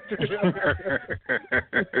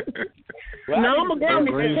 No, I'm a grown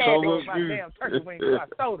man. My damn turkey wings. I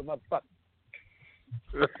stole the motherfucker.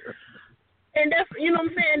 And that's, you know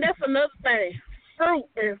what I'm saying, that's another thing. Fruit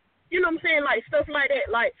and, you know what I'm saying, like stuff like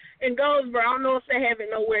that. Like in Goldsboro, I don't know if they have it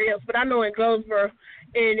nowhere else, but I know in Goldsboro,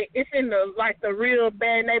 and it's in the real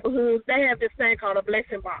bad neighborhoods, they have this thing called a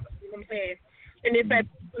blessing box. You know what I'm saying? And it's that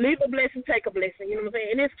leave a blessing, take a blessing. You know what I'm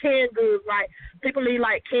saying? And it's canned goods. Like people leave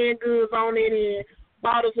like canned goods on it and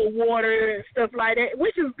bottles of water and stuff like that,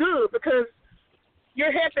 which is good because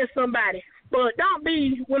you're helping somebody. But don't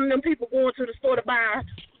be one of them people going to the store to buy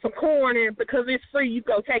some corn and because it's free, you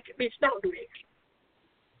go take it. Bitch, don't do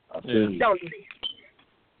that. Don't do that.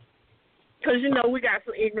 Because, you know, we got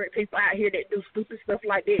some ignorant people out here that do stupid stuff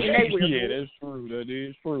like that, and they will. Yeah, that's true. That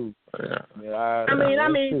is true. Yeah, I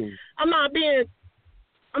mean, I'm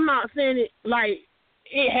not saying it like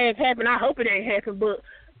it has happened. I hope it ain't happened, but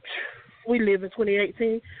we live in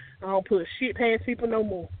 2018. I don't put shit past people no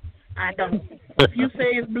more. I don't. If you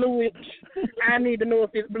say it's blue, I need to know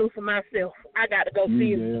if it's blue for myself. I got to go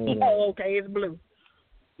see it. Oh, okay, it's blue.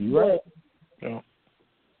 You right.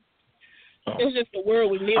 It's just the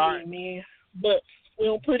world we live in, man. But we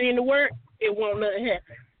don't put in the work, it won't nothing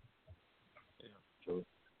happen. Yeah.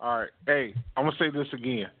 All right. Hey, I'm going to say this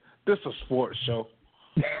again. This is a sports show.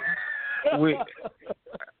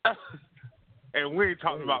 And we ain't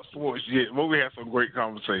talking about sports yet, but we had some great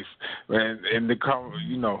conversations. And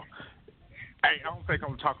you know, hey, I don't think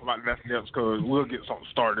I'm talking about nothing else because we'll get something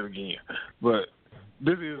started again. But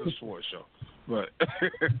this is a sports show. But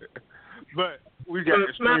we got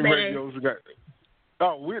Extreme Radios. We got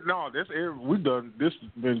we done. This has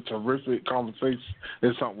been terrific conversation.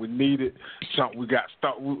 It's something we needed. Something we got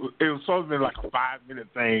started. It was supposed to be like a 5-minute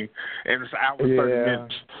thing, and it's an hour 30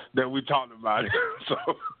 minutes that we talked about it. So.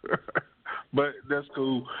 But that's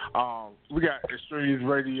cool. We got Extremes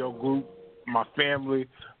Radio Group, my family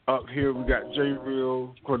up here. We got J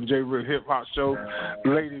Real from J Real Hip Hop Show,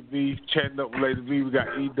 Lady V, chatting up with Lady V. We got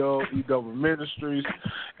E-Dub Ministries,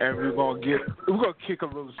 and we're gonna kick a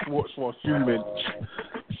little sports for a few minutes.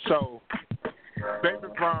 So, Baby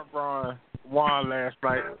Brian won last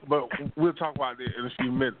night, but we'll talk about it in a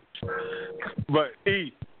few minutes. But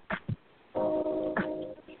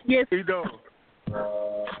yes, E-Dub.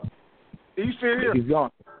 He's still here. He's gone.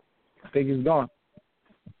 I think he's gone.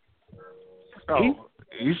 Oh,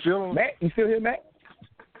 he's still. Matt, you still here, Matt?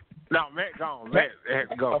 No, Matt gone. Matt had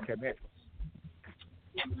to go. Okay, Matt.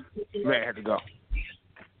 Matt had to go.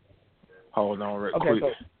 Hold on, real quick.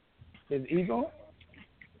 So is he gone?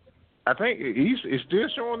 I think it's still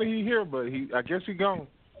showing that he's here, but I guess he gone.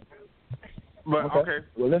 But okay.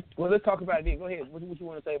 Well, let's talk about it then. Go ahead. What you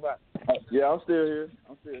want to say about it? Yeah, I'm still here.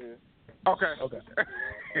 Okay.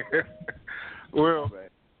 Well,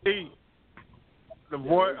 the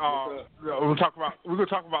boy. We're gonna talk about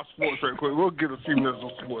sports right quick. We'll get a few minutes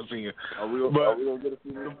of sports in. Are we gonna get a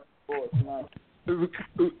few minutes of sports tonight? We'll get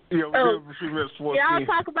a few minutes of sports. Yeah, I'll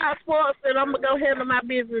talk about sports, and I'm gonna go handle my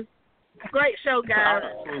business. Great show, guys.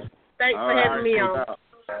 Thanks for having me on.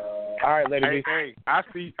 All right, lady. Hey, I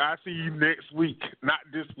see you next week, not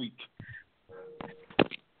this week.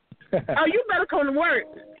 Oh, you better come to work.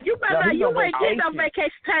 You better. You ain't get no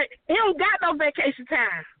vacation time. He don't got no vacation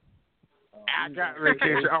time. I got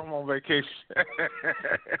vacation. I'm on vacation.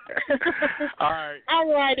 All right.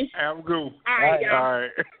 All righty. Have a good one. All right, y'all. All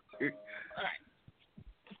right.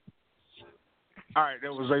 All right.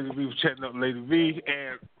 That was Lady V chatting up Lady V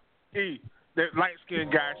and that light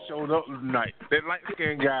skinned guy showed up tonight. That light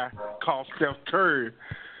skinned guy called Steph Curry.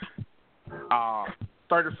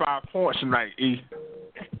 35 points tonight.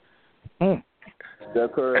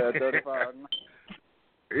 Steph Curry had 35.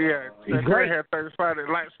 Yeah, Steph Curry had 35.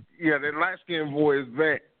 That light skinned boy is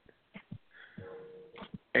back.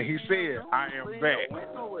 And he said, I am back.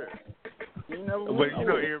 But you know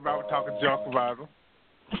everybody was talking junk about him.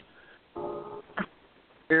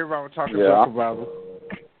 Everybody was talking about him.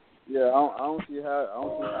 Yeah, I don't see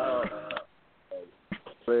how a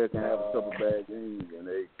player can have a couple bad games and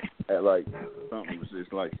they act like something was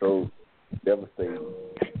just like so devastating.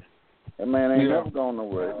 That man ain't never gone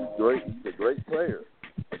nowhere. He's great. He's a great player.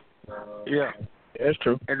 Yeah, that's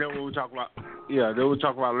true. And then what we talked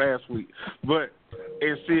about, last week. But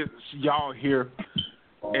since y'all here,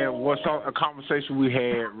 and what's a conversation we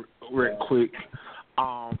had real quick,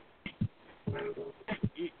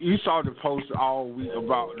 you saw the post all week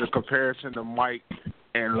about the comparison to Mike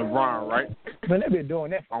and LeBron, right? Man, they've been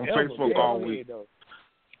doing that on Facebook all week.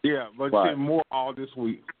 Yeah, but right. More all this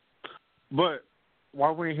week. But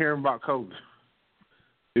why we ain't hearing about Kobe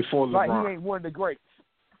before LeBron? Like he ain't one of the greats.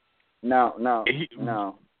 Now, this is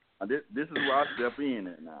where I step in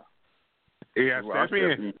at now. Yeah, step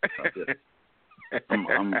in.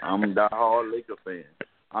 I'm a diehard Laker fan.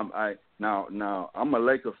 I'm a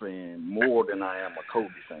Laker fan more than I am a Kobe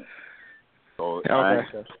fan. So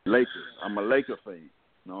Lakers. I'm a Laker fan.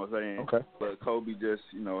 You know what I'm saying? Okay. But Kobe just,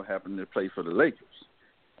 happened to play for the Lakers.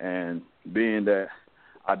 And being that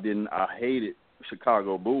I hated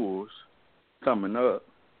Chicago Bulls coming up,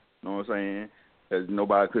 you know what I'm saying? Because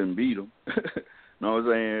nobody couldn't beat them. You know what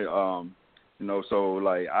I'm saying? So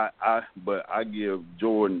like but I give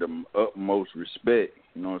Jordan the utmost respect,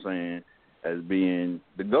 you know what I'm saying, as being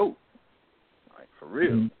the GOAT. Like for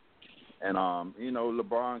real. Mm-hmm. And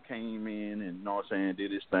LeBron came in and, you know what I'm saying,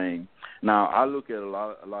 did his thing. Now I look at a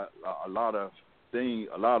lot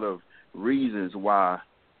of reasons why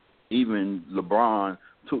even LeBron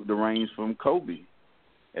took the reins from Kobe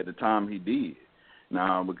at the time he did.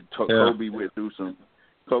 Now Kobe went through some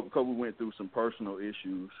personal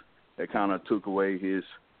issues that kind of took away his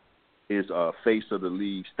face of the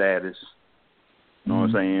league status. You know what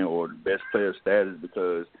I'm saying, or the best player status,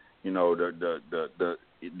 because the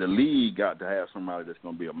league got to have somebody that's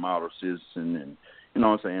going to be a model citizen and, you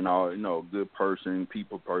know what I'm saying, good person,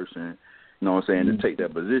 people person, you know what I'm saying, to take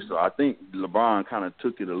that position. So I think LeBron kind of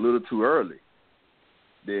took it a little too early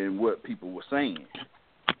than what people were saying,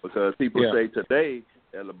 because people say today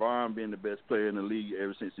that LeBron being the best player in the league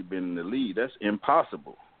ever since he's been in the league. That's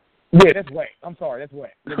impossible. Yeah, that's whack. I'm sorry, that's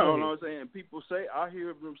whack. You know what I'm saying? People say, I hear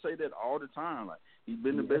them say that all the time. Like, he's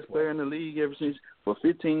been the best player in the league ever since for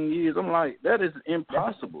 15 years. I'm like, that is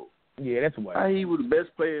impossible. That's whack. How he was the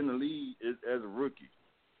best player in the league as a rookie.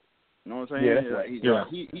 You know what I'm saying? Yeah, that's right.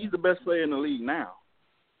 He's the best player in the league now.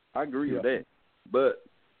 I agree with that. But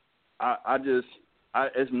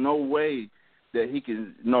there's no way that he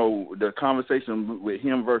can the conversation with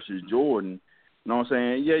him versus Jordan. You know what I'm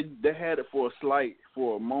saying? Yeah, they had it for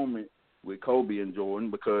a moment with Kobe and Jordan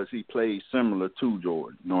because he played similar to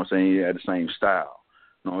Jordan. You know what I'm saying? He had the same style.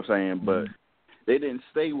 You know what I'm saying? But they didn't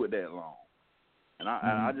stay with that long. And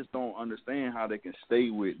I just don't understand how they can stay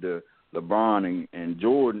with the LeBron and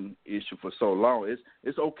Jordan issue for so long.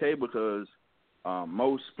 It's okay because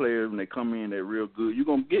most players, when they come in, they're real good. You're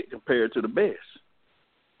going to get compared to the best.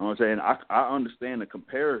 You know what I'm saying? I understand the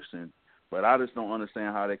comparison, but I just don't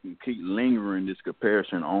understand how they can keep lingering this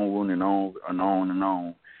comparison on and on and on and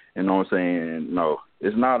on. You know what I'm saying? No,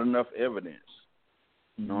 it's not enough evidence.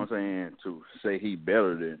 You know what I'm saying, to say he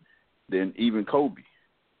better than even Kobe.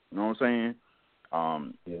 You know what I'm saying?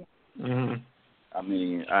 I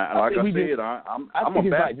mean, I'm a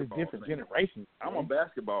basketball different fan. generations. I'm a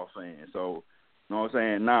basketball fan, so you know what I'm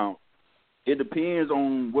saying. Now, it depends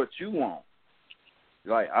on what you want.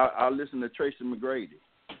 Like I listen to Tracy McGrady,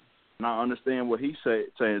 and I understand what he's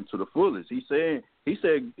saying to the fullest. He said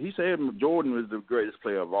Jordan was the greatest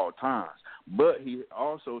player of all times, but he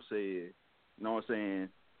also said, you know what I'm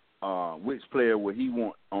saying, which player would he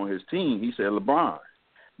want on his team? He said LeBron,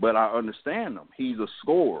 but I understand him. He's a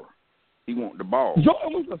scorer. He want the ball.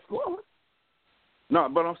 Jordan was a scorer. No,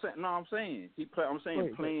 but I'm saying he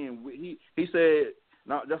said.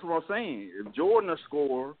 No, that's what I'm saying. If Jordan a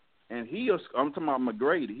scorer and I'm talking about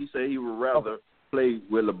McGrady, he said he would rather play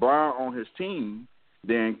with LeBron on his team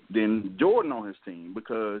than Jordan on his team,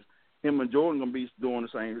 because him and Jordan gonna be doing the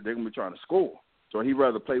same. They're gonna be trying to score. So he'd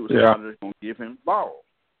rather play with somebody that's gonna give him the ball.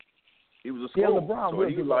 He was a scorer. LeBron so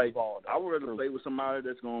he's like, ball, I would rather play with somebody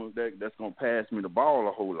that's gonna pass me the ball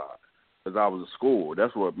a whole lot, because I was a scorer.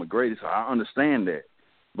 That's what McGrady said. I understand that,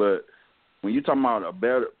 but when you're talking about a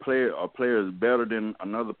player is better than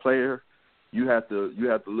another player, you have to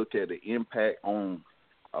look at the impact on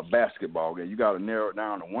a basketball game. You got to narrow it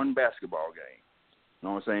down to one basketball game. You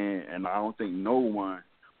know what I'm saying? And I don't think no one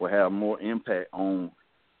will have more impact on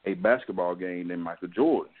a basketball game than Michael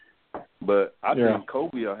Jordan. But I think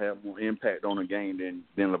Kobe will have more impact on a game than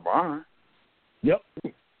LeBron. Yep.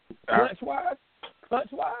 Clutch-wise,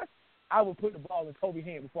 I would put the ball in Kobe's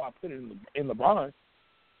hand before I put it in LeBron.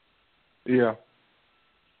 Yeah.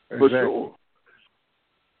 For sure.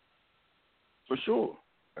 For sure.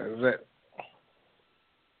 Exactly.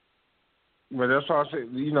 But that's why I said,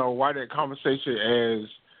 why that conversation is,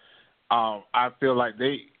 I feel like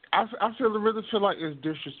I really feel like it's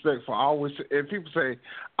disrespectful. And people say,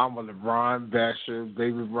 I'm a LeBron basher,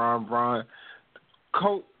 baby Bron.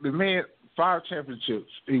 Coach, the man, 5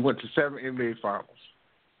 championships. He went to 7 NBA finals.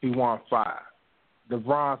 He won 5.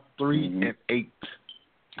 LeBron 3 and 8.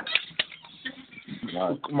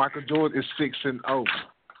 Right. Michael Jordan is 6-0.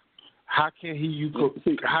 How can you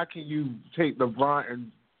take LeBron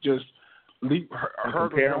and just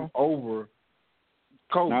hurdle him over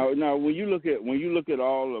Kobe? Now when you look at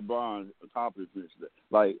all LeBron's accomplishments,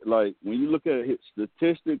 like when you look at his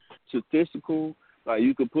statistical, like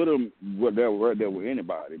you could put him right there with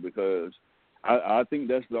anybody, because I think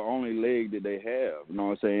that's the only leg that they have. You know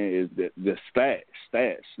what I'm saying? Is the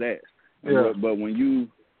stats. Yeah. But when you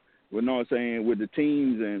know what I'm saying, with the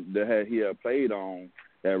teams and that he had played on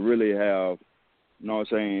that really have, you know what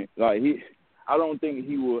I'm saying, like I don't think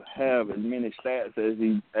he will have as many stats as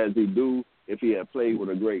he do if he had played with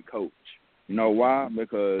a great coach. You know why?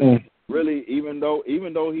 Because really, even though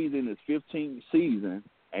he's in his 15th season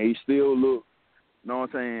and he still look, you know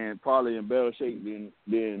what I'm saying, probably in better shape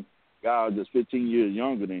than guys just 15 years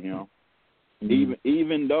younger than him.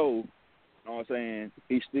 Even though, you know what I'm saying,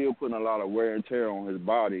 he's still putting a lot of wear and tear on his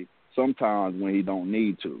body sometimes when he don't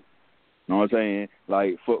need to. You know what I'm saying?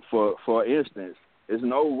 Like for instance, there's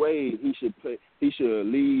no way he should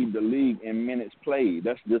lead the league in minutes played.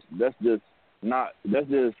 That's just not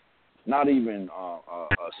even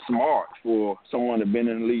smart for someone that's been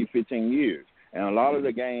in the league 15 years. And a lot of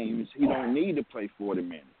the games he don't need to play 40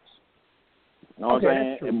 minutes. You know what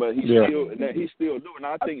I'm saying? But he's still doing.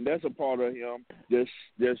 I think that's a part of him just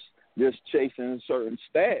chasing certain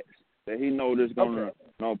stats that he knows is gonna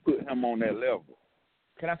put him on that level.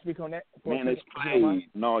 Can I speak on that? Minutes played,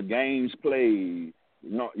 games played.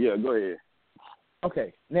 Yeah, go ahead.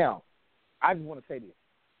 Okay, now I just want to say this.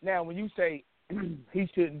 Now, when you say he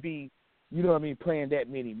shouldn't be, playing that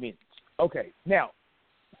many minutes. Okay, now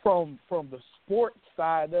from the sports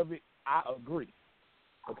side of it, I agree.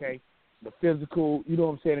 Okay, the physical,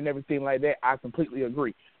 and everything like that, I completely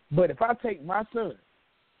agree. But if I take my sons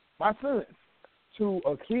to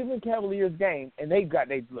a Cleveland Cavaliers game and they've got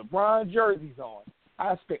their LeBron jerseys on,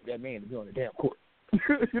 I expect that man to be on the damn court.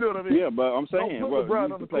 You know what I mean? Yeah, but I'm saying,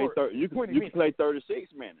 you can play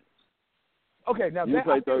 36 minutes. Okay, now you can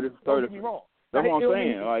play 30. Don't get me wrong. That's what I'm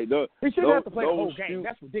saying. He shouldn't have to play the whole game.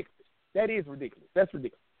 That's ridiculous. That is ridiculous. That's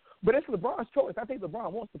ridiculous. But it's LeBron's choice. I think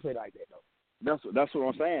LeBron wants to play like that, though. That's what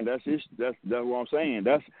I'm saying. That's what I'm saying.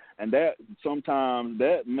 That sometimes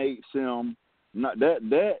that makes him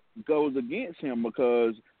that goes against him,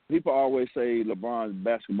 because people always say LeBron's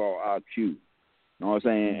basketball IQ. You know what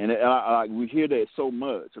I'm saying? And we hear that so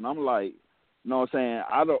much, and I'm like, you know what I'm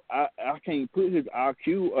saying? I can't put his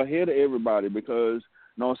IQ ahead of everybody, because,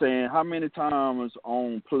 you know what I'm saying, how many times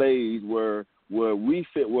on plays where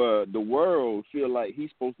the world feel like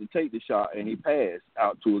he's supposed to take the shot and he passed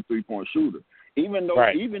out to a 3-point shooter, even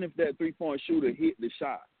if that 3-point shooter hit the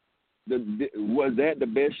shot, was that the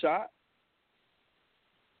best shot?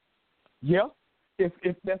 Yeah, if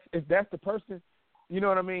that's the person, you know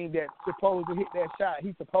what I mean, that's supposed to hit that shot,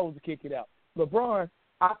 he's supposed to kick it out. LeBron,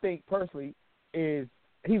 I think personally, he's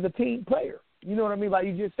a team player. You know what I mean? Like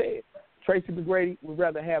you just said, Tracy McGrady would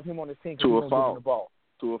rather have him on his team to a fault. Give him the ball.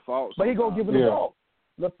 To a fault. But he's gonna give him the ball.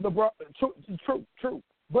 LeBron, true.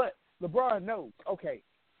 But LeBron knows, okay,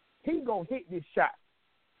 he's gonna hit this shot.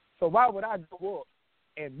 So why would I go up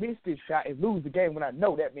and miss this shot and lose the game when I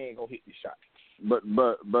know that man gonna hit this shot? But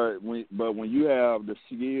when you have the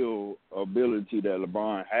skill ability that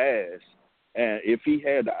LeBron has, and if he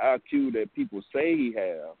had the IQ that people say he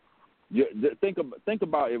has, think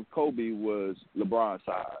about if Kobe was LeBron's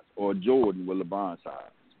size or Jordan was LeBron's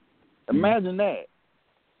size. Imagine that.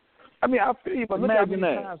 I mean, I feel you, but look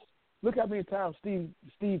how many times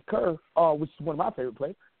Steve Kerr, which is one of my favorite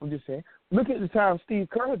players, I'm just saying, look at the time Steve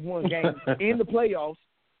Kerr has won games in the playoffs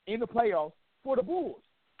for the Bulls.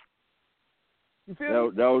 You feel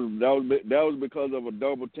me? That was because of a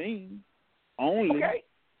double team only. Okay,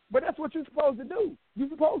 but that's what you're supposed to do. You're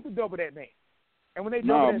supposed to double that man. And when they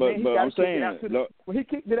double that man, he got to kick it out when he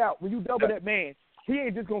kicked it out, when you double that man, he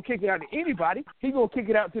ain't just gonna kick it out to anybody. He's gonna kick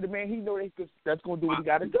it out to the man he knows that's gonna do what he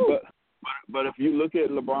got to do. But if you look at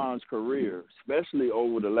LeBron's career, especially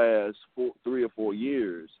over the last 3 or 4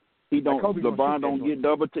 years, LeBron don't get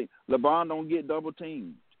double teamed. LeBron don't get double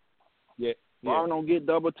teamed. Yeah. LeBron don't get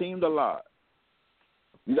double teamed a lot.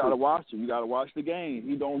 You gotta watch him. You gotta watch the game.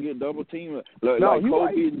 He don't get double teamed. Like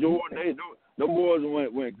Kobe and Jordan, the boys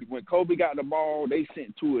when Kobe got the ball, they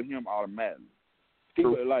sent two of him automatically.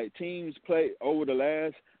 People, like teams play over the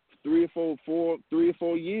last 3 or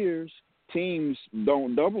 4 years. Teams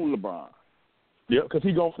don't double LeBron. Yeah, because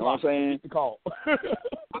he gonna fly. You know what I'm saying? Call.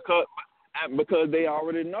 because they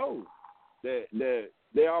already know that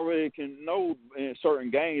they already can know in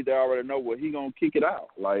certain games. They already know what he gonna kick it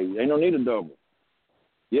out. Like ain't no need a double.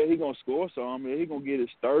 Yeah, he gonna score some. He gonna get his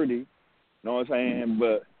 30. You know what I'm saying?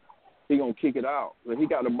 But he gonna kick it out. But he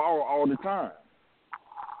got the ball all the time.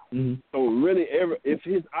 Mm-hmm. So really, if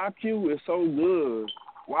his IQ is so good,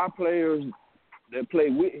 why players that play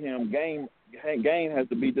with him game has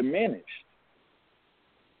to be diminished?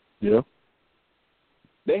 Yeah.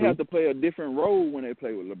 They have to play a different role when they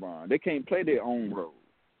play with LeBron. They can't play their own role.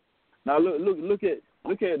 Now look at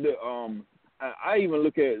the I even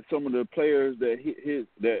look at some of the players that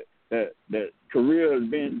career has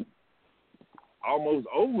been almost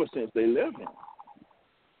over since they left him.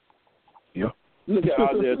 Yeah. Look at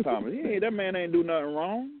Isaiah Thomas. That man ain't do nothing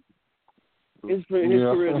wrong. His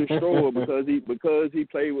career destroyed because he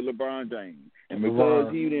played with LeBron James and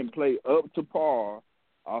because he didn't play up to par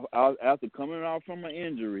after coming out from an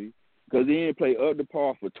injury, because he didn't play up to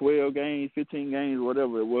par for 12 games, 15 games,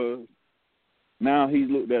 whatever it was. Now he's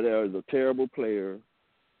looked at as a terrible player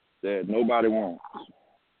that nobody wants.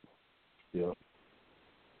 Yeah.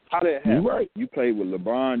 How did that happen? Right. You played with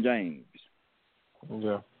LeBron James.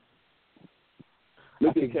 Yeah.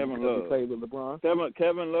 Look at Kevin Love. Played with LeBron.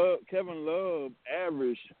 Kevin Love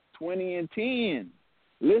averaged 20 and 10.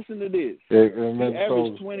 Listen to this. He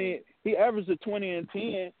averaged a 20 and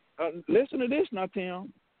 10. Listen to this now,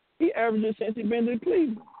 Tim. He averaged it since he been to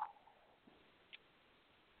Cleveland.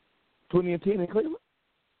 20 and 10 in Cleveland?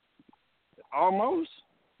 Almost.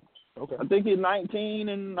 Okay. I think he's 19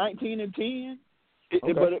 and 10.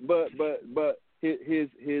 Okay. But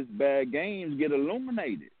his bad games get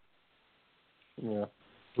illuminated. Yeah.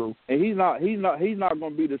 True. And he's not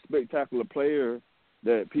going to be the spectacular player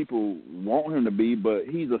that people want him to be, but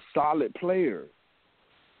he's a solid player.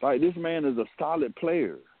 Like, this man is a solid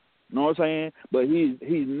player. You know what I'm saying? But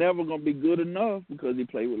he's never going to be good enough because he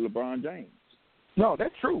played with LeBron James. No,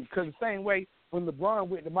 that's true. Because the same way when LeBron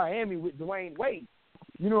went to Miami with Dwayne Wade,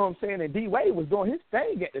 you know what I'm saying? And D. Wade was doing his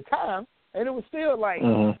thing at the time, and it was still like,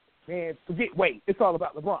 man, forget Wade. It's all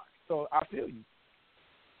about LeBron. So I feel you.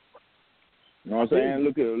 You know what I'm saying?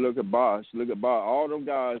 Look at Bosh. All them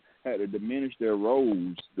guys had to diminish their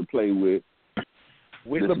roles to play with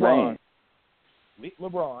LeBron. With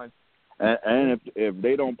LeBron. And if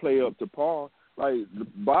they don't play up to par, like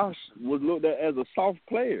Bosh was looked at as a soft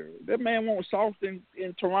player. That man wasn't soft in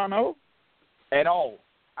Toronto at all.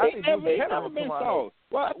 He never been soft.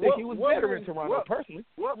 I think he was better in Toronto personally.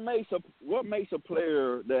 What makes a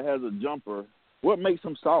player that has a jumper? What makes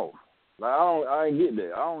him soft? Like, I ain't get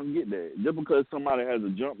that. I don't get that. Just because somebody has a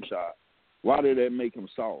jump shot, why did that make him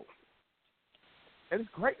soft? And it's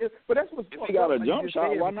great. But that's what's if he got a jump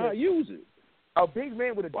shot, why not use it? A big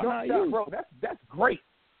man with a jump shot, bro. That's great.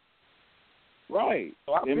 Right.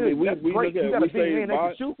 So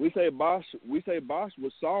we say Bosh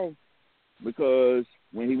was soft because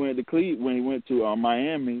when he went to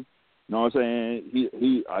Miami, you know what I'm saying?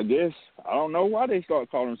 He I guess I don't know why they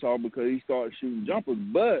start calling him soft because he started shooting jumpers,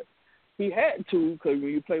 but he had to, because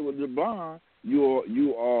when you play with LeBron, you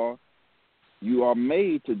are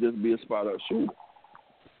made to just be a spot up shooter.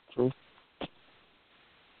 True.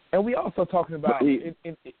 And we also talking about in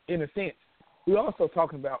a sense, we also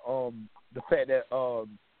talking about the fact that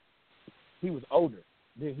he was older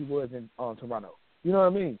than he was in Toronto. You know what I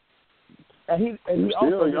mean? And he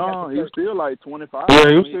still young. He was still like 25. Yeah,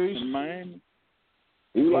 he was in Miami.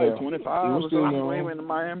 He was like 25 or something when he went to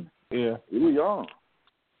Miami. Yeah, he was young.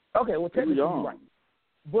 Okay, well technically you're right,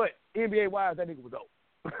 but NBA wise, that nigga was old.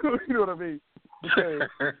 You know what I mean? Because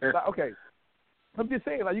okay. I'm just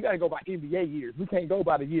saying, like, you got to go by NBA years. We can't go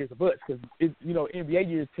by the years of us because, NBA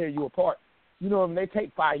years tear you apart. You know what I mean? They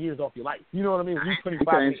take 5 years off your life. You know what I mean? When you're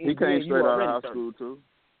 25 he came straight out of high school, too.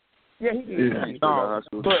 Yeah, he did.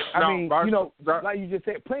 But, like you just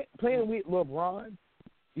said, playing with LeBron,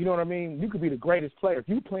 you know what I mean? You could be the greatest player. If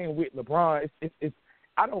you playing with LeBron, it's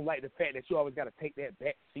I don't like the fact that you always got to take that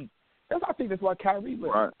back seat. I think that's why Kyrie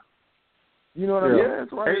left. Right. You know what I mean? Yeah,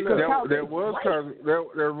 that's right. There was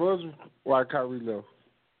why Kyrie left.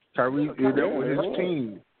 Kyrie, that was his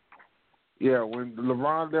team. Yeah, when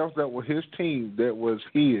LeBron left, that was his team. That was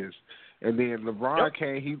his. And then LeBron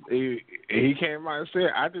came. He came out and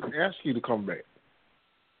said, "I didn't ask you to come back."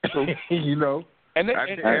 You know. And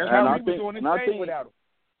Kyrie was doing his thing without him.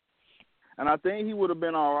 And I think he would have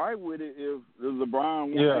been all right with it if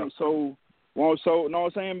LeBron wasn't so. Well, so, you know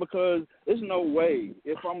what I'm saying? Because there's no way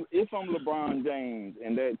if I'm LeBron James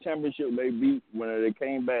and that championship they beat when they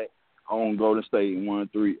came back on Golden State and won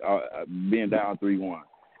 3, being down 3-1.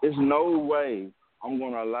 There's no way I'm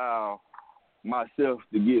gonna allow myself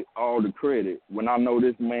to get all the credit when I know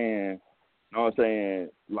this man. You know what I'm saying?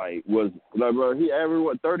 Like bro, he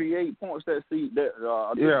averaged 38 points that season.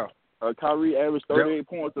 Kyrie averaged 38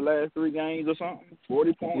 points the last 3 games or something.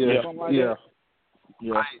 40 points or something like that.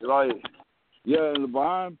 Yeah. And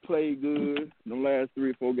LeBron played good the last 3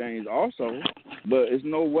 or 4 games also, but there's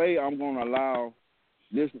no way I'm going to allow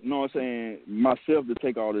this, you know what I'm saying, myself to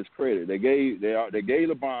take all this credit. They gave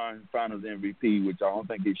LeBron Finals MVP, which I don't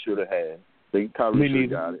think he should have had. I think Kyrie should have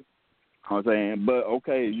got it. You know what I'm saying? But,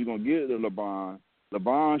 okay, you're going to give it to LeBron.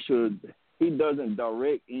 LeBron he doesn't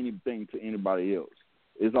direct anything to anybody else.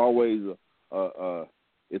 It's always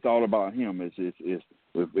it's all about him. It's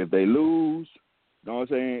if they lose, you know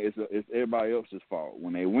what I'm saying? It's everybody else's fault.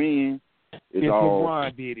 When they win, it's all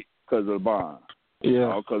LeBron did it because of LeBron.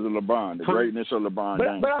 Yeah, all because of LeBron, the greatness of LeBron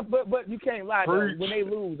James. But you can't lie. Though. When they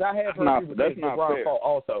lose, I have heard people say LeBron's fault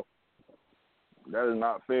also. That is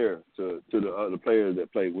not fair to the other players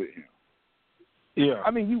that play with him. Yeah,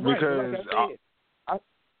 I mean you right. Like I said,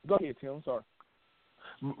 go ahead, Tim. I'm sorry.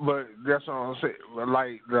 But that's what I'm saying.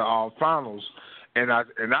 Like the finals, and I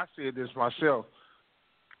said this myself.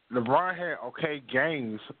 LeBron had okay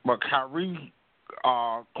games, but Kyrie,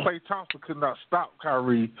 Klay Thompson could not stop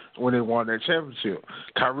Kyrie when they won that championship.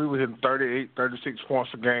 Kyrie was hitting 38, 36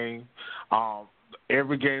 points a game,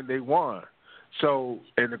 every game they won. So,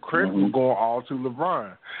 and the credit was going all to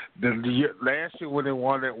LeBron. Last year when they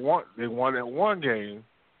won that one game,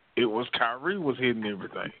 it was Kyrie was hitting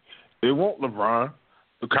everything. It wasn't LeBron.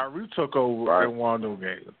 Kyrie took over and won those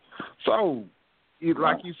games. So,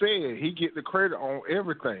 like you said, he get the credit on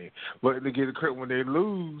everything. But to get the credit when they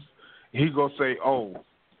lose, he gonna say, "Oh,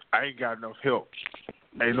 I ain't got enough help.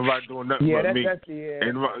 Ain't nobody doing nothing but me."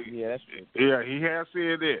 He has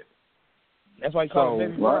said that. That's why he called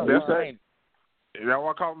him Baby Brown. That's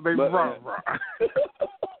why I call him Baby Brown.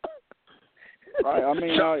 Right. I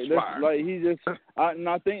mean, he just.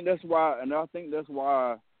 I think that's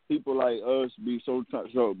why people like us be so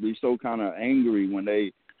kind of angry when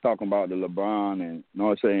they talking about the LeBron and you know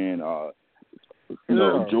what I'm saying,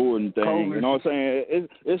 Jordan thing. Kobe. You know what I'm saying?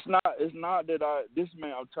 It's not that this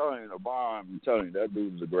man. I'm telling you, LeBron. I'm telling you, that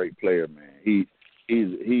dude's a great player, man. He's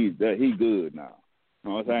good now. You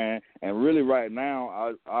know what I'm saying? And really, right now,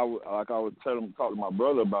 I was talking to my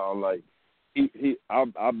brother about, like,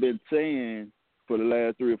 I've been saying for the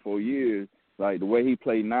last 3 or 4 years, like the way he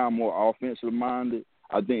played now, more offensive minded.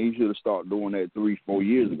 I think he should have started doing that 3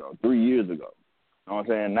 years ago. You know what I'm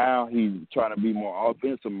saying? Now he's trying to be more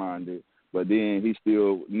offensive minded, but then he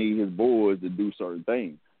still need his boys to do certain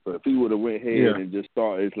things. But if he would have went ahead and just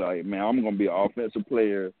started, it's like, man, I'm gonna be an offensive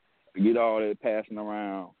player, get all that passing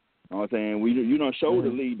around. You know what I'm saying? You don't show the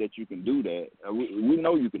league that you can do that. We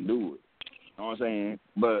know you can do it. You know what I'm saying?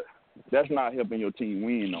 But that's not helping your team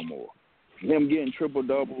win no more. Him getting triple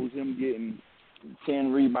doubles, him getting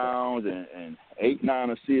 10 rebounds and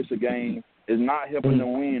 8-9 assists a game is not helping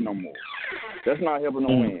them win no more. That's not helping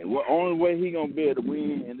them win. The only way he gonna be able to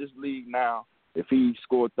win in this league now if he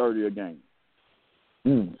scored 30 a game.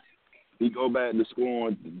 He go back to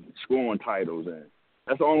scoring titles, and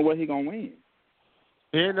that's the only way he gonna win.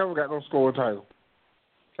 He ain't never got no scoring title,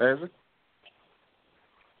 has he?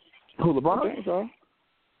 Who, LeBron? I think so.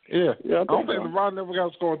 Yeah. I don't think LeBron never got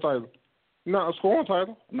a scoring title. No, a scoring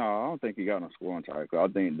title. No, I don't think he got no scoring title. I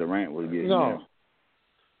think Durant was getting no.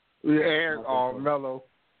 And Melo.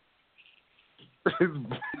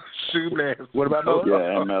 Shooting ass. What about Melo?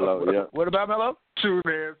 Yeah, and Melo, yeah. What about Melo?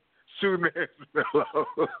 Shooting ass Melo.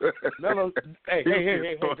 Melo, hey,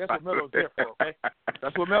 that's what Melo's there for, okay?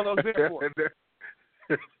 That's what Melo's there for.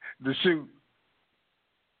 The shoot.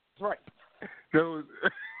 That's right. Those,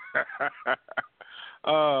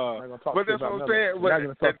 but that's what I'm saying.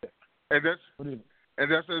 And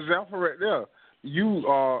that's an example right there.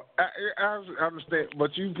 I understand,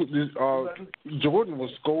 but you put this. Jordan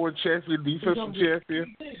was scoring champion, defensive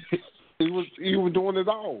champion. He was doing it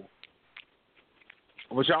all.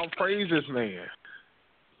 But y'all praise this man.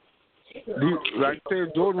 Like I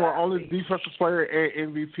said, Jordan was only defensive player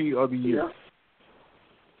and MVP of the year.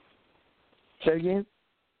 Say again?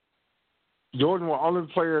 Jordan was only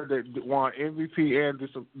player that won MVP and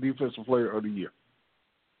defensive player of the year.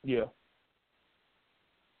 Yeah.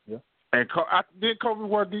 And did Kobe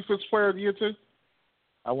win defensive player of the year too?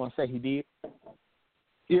 I want to say he did.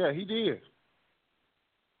 Yeah, he did.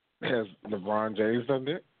 Has LeBron James done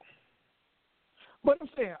that? But I'm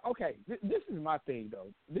saying, okay, this is my thing, though.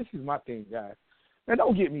 This is my thing, guys. Now,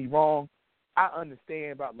 don't get me wrong. I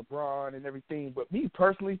understand about LeBron and everything, but me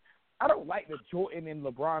personally, I don't like the Jordan and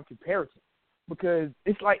LeBron comparison because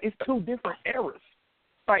it's like it's two different eras.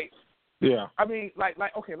 Like, yeah, I mean, like my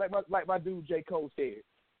dude J. Cole said,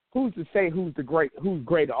 who's to say who's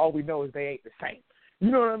greater? All we know is they ain't the same.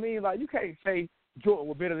 You know what I mean? Like, you can't say Jordan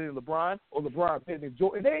was better than LeBron or LeBron better than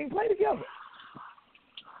Jordan. They ain't play together.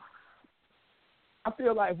 I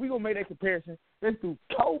feel like if we're going to make that comparison, let's do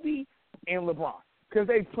Kobe and LeBron because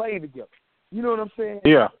they play together. You know what I'm saying?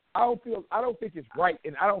 Yeah. I don't think it's right,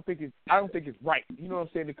 and I don't think it's right. You know what I'm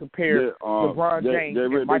saying, to compare LeBron James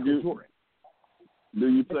and Michael Jordan. Do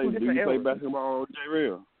you play basketball, J.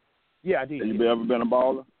 Real? Yeah, I did. Have you ever been a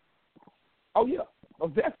baller? Oh yeah,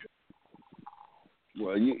 definitely.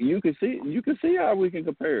 Well, you can see how we can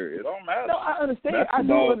compare it. It don't matter. No, I understand.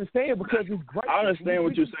 Basketball, I do understand because it's great. I understand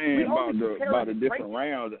what you're saying about the different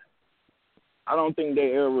rounds. I don't think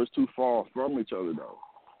their era is too far from each other though,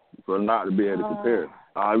 for not to be able to compare.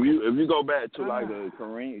 If you go back to like the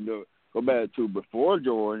Kareem, go back to before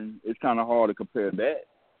Jordan, it's kind of hard to compare that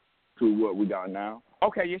to what we got now.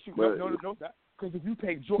 Okay, yes, no, because if you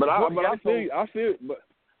take Jordan,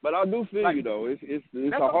 But I do feel you though. It's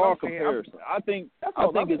a hard comparison. I think it's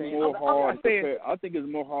more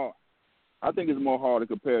hard to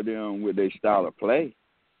compare them with their style of play,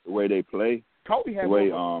 the way they play. Kobe had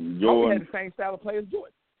Jordan had the same style of play as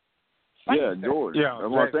Jordan. Jordan. Yeah,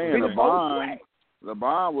 that's what I'm saying.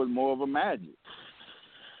 LeBron was more of a Magic.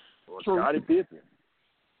 Or Scottie Pippen.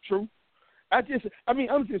 True. I'm just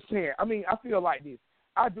saying. I mean, I feel like this.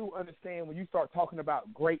 I do understand when you start talking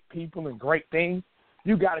about great people and great things,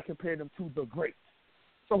 you got to compare them to the greats.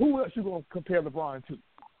 So who else you going to compare LeBron to?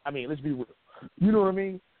 I mean, let's be real. You know what I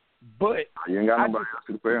mean? But you ain't got nobody else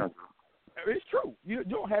to compare him to. It's true. You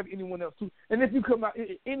don't have anyone else to. And if you come out,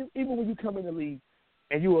 even when you come in the league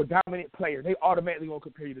and you're a dominant player, they automatically going to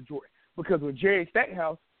compare you to Jordan. Because with Jerry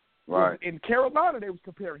Stackhouse in Carolina, they was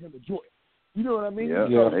comparing him to Jordan. You know what I mean?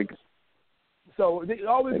 Yeah. So they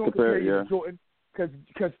always going to compare you to Jordan. Because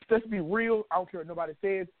let's be real, I don't care what nobody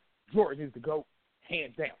says, Jordan is the GOAT,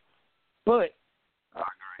 hands down. But I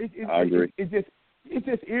agree. It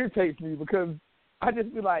just irritates me because I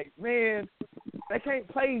just be like, man, they can't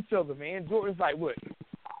play each other, man. Jordan's like what?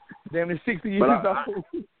 Damn, it's 60 years old.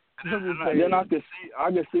 Then I can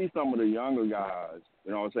see some of the younger guys.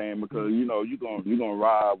 You know what I'm saying? Because you're gonna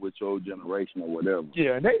ride with your generation or whatever.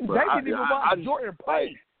 Yeah, they can even watch Jordan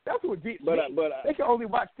play. That's what gets me. They can only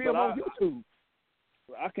watch film on YouTube.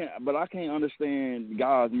 I can't understand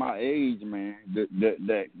guys my age, man.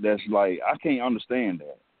 That's like I can't understand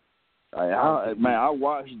that. I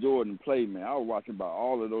watched Jordan play, man. I was watching about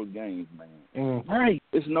all of those games, man. Right.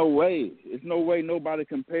 It's no way nobody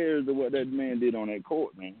compares to what that man did on that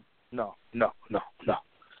court, man. No.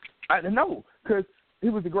 I know, because he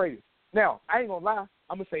was the greatest. Now, I ain't going to lie.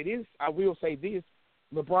 I'm going to say this. I will say this.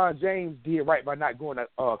 LeBron James did right by not going to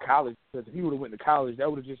college, because if he would have went to college, that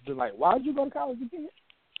would have just been like, why did you go to college again?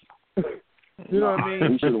 You know what I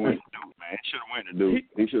mean? He should have went to Duke, man.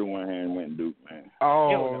 He should have went ahead and went to Duke, man.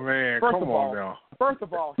 Oh, man. Come on now. First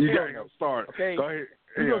of all, you got to start. Okay? Go ahead.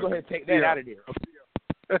 We're going to go ahead and take that out of there.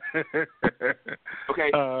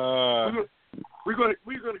 Okay? We're going to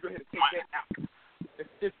go ahead and take that out.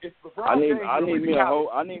 If LeBron I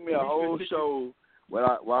need me a whole show where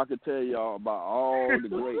I could tell y'all about all the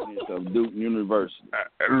greatness of Duke University.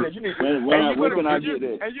 When can I get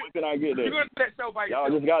that? When can I get that? You're going to that show by y'all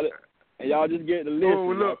just got it. And y'all just get the list.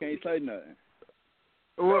 Y'all can't say nothing.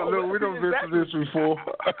 Well, look, we don't listen to this before.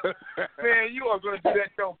 Man, you are going to do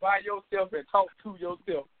that show by yourself and talk to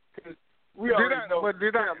yourself. We already know.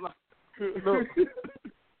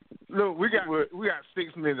 Look, we got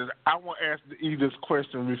 6 minutes. I want to ask you this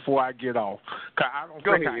question before I get off. Cause I don't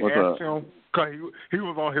think I asked him because he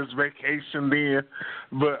was on his vacation then.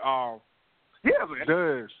 But man.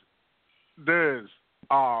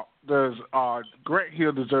 Does Grant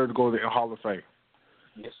Hill deserve to go to the Hall of Fame?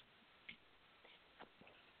 Yes.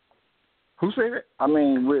 Who said it? I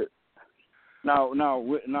mean,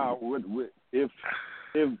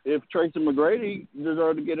 if Tracy McGrady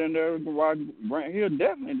deserved to get in there, Grant Hill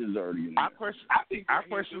definitely deserved to get in there. I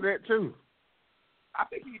question that too. I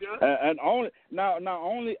think he does. And I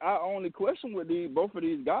only question with both of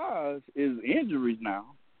these guys is injuries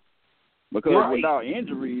now, because without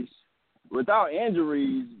injuries,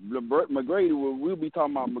 McGrady we'll be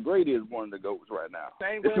talking about McGrady as one of the GOATs right now.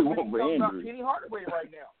 Same way we're talking about Penny Hardaway right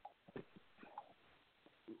now.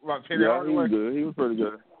 Penny Hardaway? He was good. He was pretty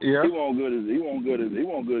good. Yeah. He wasn't good as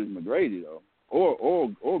McGrady though,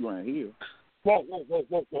 or Grant Hill. Whoa.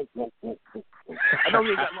 I know we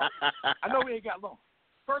ain't got long.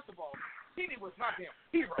 First of all, Penny was my damn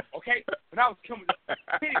hero, okay? When I was coming up,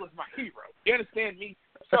 Penny was my hero. You understand me?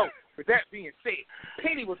 So, with that being said,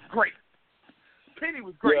 Penny was great. Yeah, he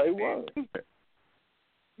was.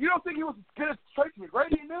 You don't think he was as good as Tracy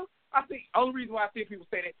McGrady now? I think the only reason why I think people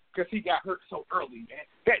say that because he got hurt so early, man.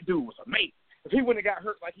 That dude was amazing. If he wouldn't have got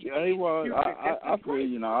hurt like he he was. I feel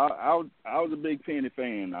you. I was a big Penny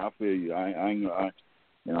fan. I feel you. I ain't gonna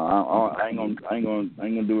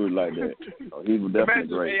do it like that. So he was definitely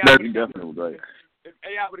great. He definitely was great. If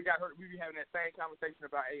AI would have got hurt, we'd be having that same conversation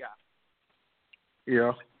about AI.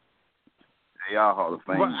 Yeah. AI Hall of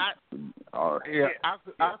Fame.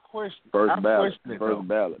 I question. First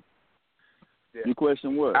ballot. Yeah. You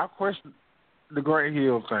question what? I question the Grant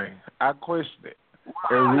Hill thing. I question it.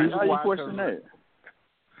 How you question that?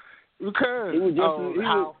 Because he was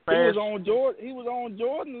on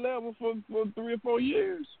Jordan level for 3 or 4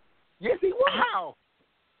 years. Yes, he was.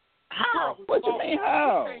 How? What you mean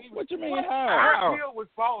how? Grant Hill was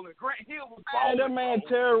balling. Man, that man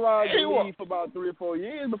terrorized the league for about 3 or 4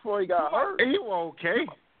 years before he got hurt. He was okay.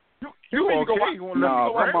 You okay?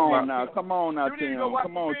 Come on now, Tim.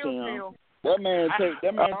 Come on, Tim. That man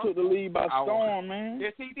took the lead by storm, man.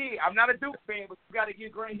 Yes, he did. I'm not a Duke fan, but you got to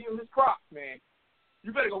give Grant Hill his props, man.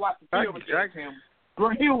 You better go watch the film against him.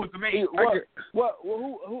 Grant Hill was the man. Who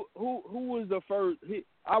was the first?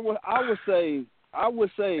 I would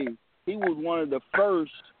say he was one of the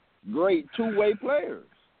first great two-way players.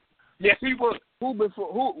 Yes, he was. Who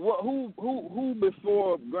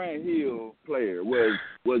before Grant Hill player was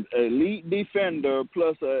elite defender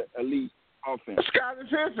plus a elite offense? Scottie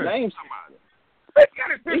Pippen. Name somebody. He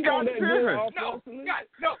got that good offensively.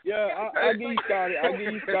 No. Yeah, I give you Scottie.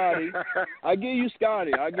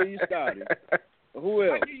 Who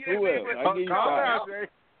else? I give you Scottie.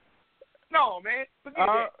 No, man. Forget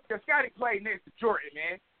that. Because Scottie played next to Jordan,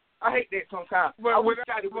 man. I hate that sometimes. But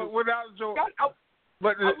without Jordan.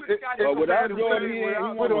 Without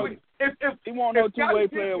Jordan, he won't no two-way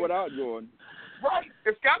player without Jordan. Right.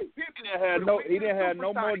 If Scottie Pippen he didn't have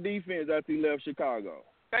no more defense after he left Chicago.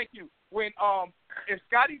 Thank you. When if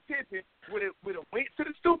Scottie Pippen would have went to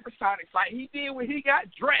the Supersonics like he did when he got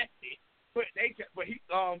drafted, but he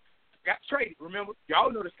got traded. Remember,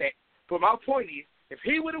 y'all know the stat. But my point is, if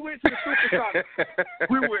he would have went to the Supersonics,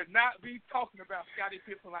 we would not be talking about Scottie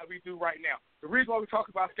Pippen like we do right now. The reason why we talk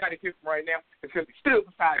about Scottie Pippen right now is because he's still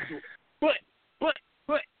beside you. But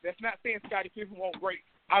that's not saying Scottie Pippen won't great.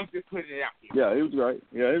 I'm just putting it out here. Yeah, he was great.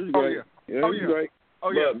 He was great.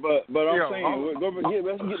 Oh yeah. But I'm saying,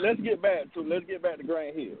 let's get back to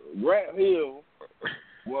Grant Hill. Grant Hill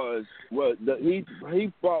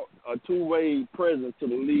he brought a two-way presence to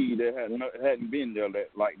the league that hadn't been there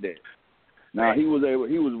like that. Now he was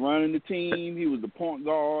running the team. He was the point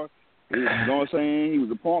guard. You know what I'm saying? He was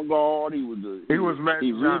the point guard. He rebound.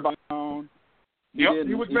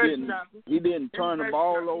 He didn't turn the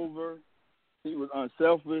ball over. He was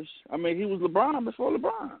unselfish. I mean, he was LeBron before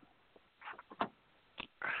LeBron.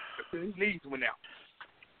 His knees went out.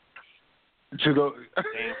 His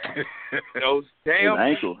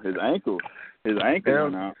ankle went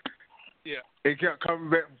out. Yeah. He kept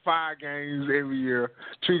coming back for 5 games every year.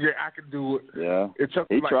 2 games, I could do it. Yeah. It took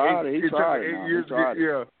He tried 8 years to get.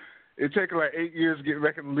 Yeah. It took like 8 years to get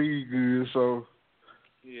back in the league. Good, so.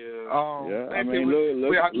 Yeah. I mean,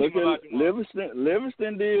 look at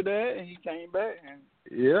Livingston did that, and he came back.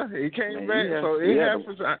 Yeah, he came back. So it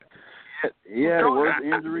happens. He had the worst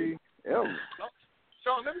injury ever.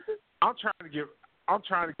 Sean Livingston? I'm trying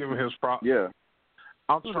to give him his props. Yeah.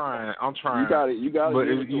 I'm trying. You got to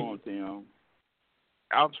give it to him, Tim.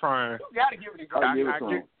 I'm trying. You got to give it to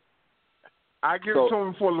him. I give it to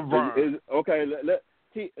him for LeBron.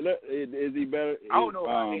 Is he better? I don't know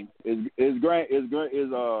about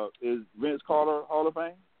that. Is Vince Carter Hall of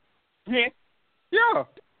Fame? Yeah.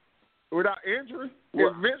 Without injury.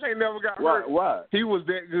 If Vince ain't never got hurt, why? He was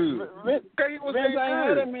that good. Vince ain't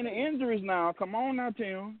had that many injuries now. Come on now,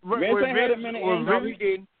 Tim. Vince ain't had that many injuries. He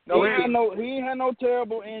ain't had no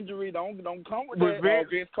terrible injury. Don't come with that.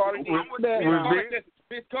 Vince Carter didn't come with that.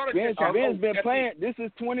 Vince been playing. This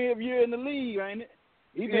is 20th year in the league, ain't it?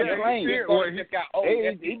 He been playing.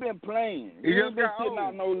 He been playing. He ain't been sitting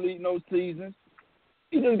out no seasons.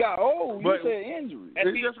 He just got old. You said injury.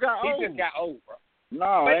 He just got old, bro.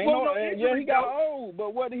 No, he got old.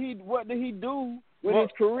 But what did he do with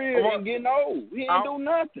his career and getting old? He didn't do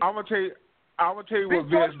nothing. I'm gonna tell you what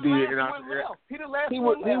Vince did. He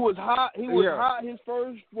was hot. He was hot his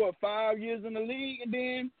first 5 years in the league, and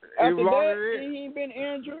then after that he ain't been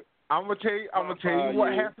injured. I'm gonna tell you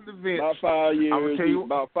what happened to Vince. About 5 years. I'm gonna tell you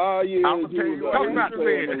about 5 years. I'm gonna tell you what happened to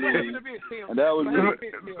Vince. And that was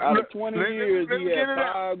out of 20 years. He had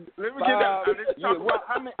 5. Let me get that.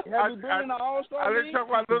 Have you been in the All-Star League? Let's talk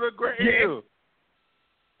about Little Grant Hill.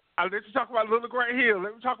 Let's talk about Little Grant Hill.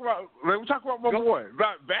 Let me talk about my boy.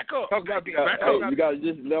 Back up. You gotta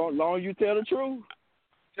just long as you tell the truth.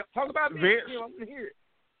 Talk about Vince. I want to hear it.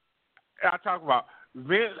 I talk about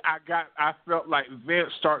Vince. I felt like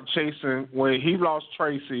Vince started chasing when he lost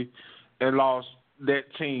Tracy and lost that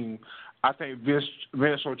team. I think Vince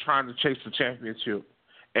was trying to chase the championship,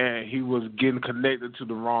 and he was getting connected to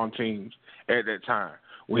the wrong teams at that time.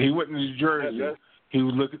 When he went to New Jersey, he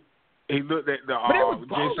looked at the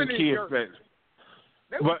Jason Kidd.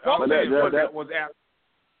 But that was after.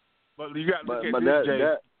 But you got to look at this,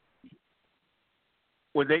 Jay.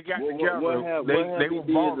 When they got together, they were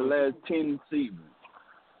ballers. The last 10 seasons.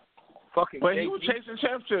 But he was chasing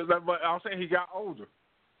championships. But I'm saying he got older.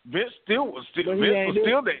 Vince was still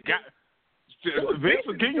that guy. Vince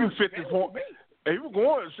would give you 50 points. He was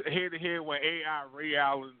going head to head with A.I. Ray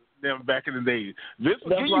Allen them back in the days. Vince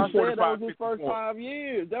would give you 45. That was his first 5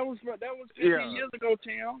 years. That was 15 years ago,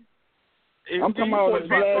 Tim. I'm talking about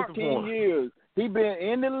the last 10 years. He been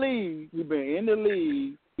in the league. He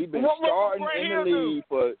been starting in the league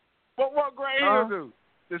for. What Grant Hill do?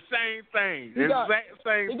 The same thing. He got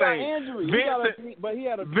injury. But he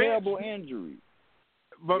had a terrible injury.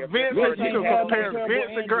 But Vince, you can compare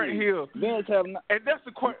Vince and Grant Hill. Vince have not, and that's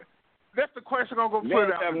the question I'm gonna put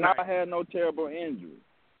Vince out. Have tonight. not had no terrible injury.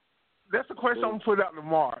 That's the question I'm gonna put out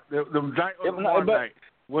tomorrow. The night of tomorrow night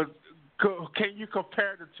was. Can you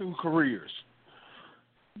compare the two careers?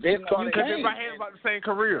 Because they had about the same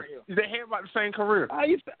career. They had about the same career. How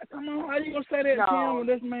you gonna say that, Tim? When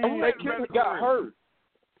this man got hurt.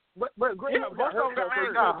 But Grant got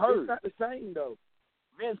hurt. It's not the same though.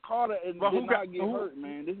 Vince Carter did not get hurt,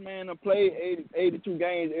 man. This man played 82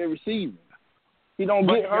 games every season. He don't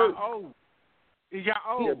get hurt. He got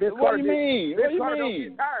old. Yeah, what do you mean? Vince Carter don't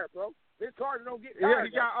get tired, bro. Vince Carter don't get tired. Yeah,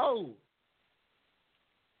 he got old.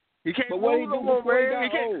 He can't move no more,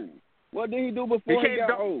 man. He old. What did he do before he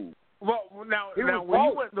got old? Well, now when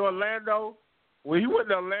he went to Orlando, with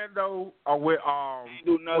Orlando.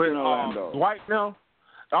 Dwight now,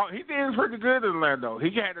 he did pretty good in Orlando. He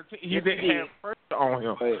didn't have pressure on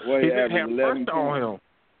him. He didn't have pressure on him.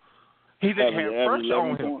 He didn't have pressure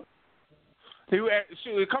on him. He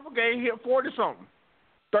a couple games he hit 40-something,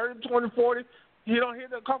 30, 20, 40. He don't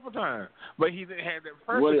hit it a couple times, but he didn't have that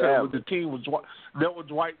pressure because the team was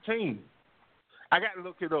Dwight team. I got to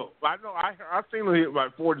look it up. I know I seen him hit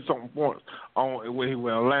about 40-something points when he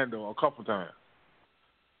went to Orlando a couple times.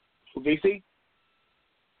 VC?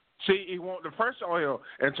 See, he wanted the pressure on him.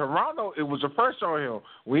 In Toronto, it was the pressure on him.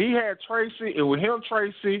 When he had Tracy, it was him,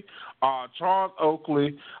 Tracy, Charles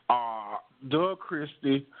Oakley, Doug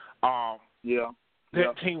Christie. That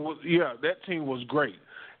team was great.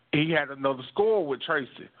 He had another score with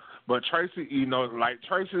Tracy. But Tracy, like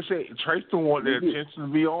Tracy said, Tracy wanted the attention to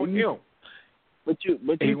be on him. But you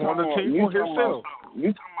wanted the team for himself.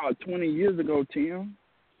 You talking about 20 years ago, Tim?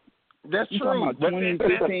 That's you true. Talking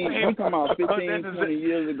about 15, you talking about 15, 20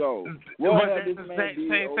 years ago. But that's the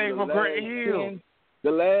same thing for Grant Hill.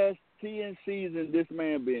 The last 10 seasons, this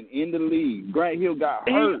man been in the league. Grant Hill got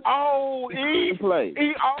hurt. He old. He play.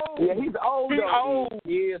 He old. Yeah, he's old. He old.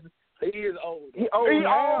 He is old. He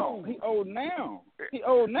old now. He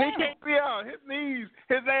can't be on his knees.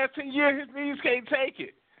 His last 10 years, his knees can't take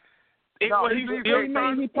it. He played every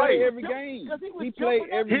game. He played every game.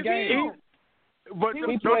 But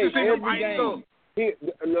he played every game.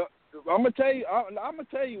 I'm gonna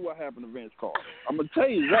tell you what happened to Vince Carter. I'm gonna tell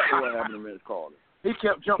you exactly what happened to Vince Carter. He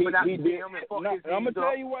kept jumping out. I'm gonna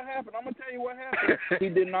tell you what happened. He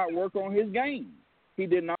did not work on his game. He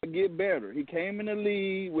did not get better. He came in the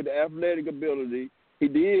league with the athletic ability. He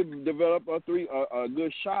did develop a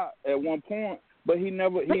good shot at one point, but he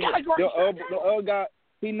never. The other guy.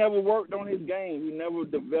 He never worked on his game. He never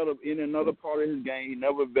developed in another part of his game. He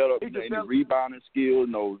never developed any rebounding skills,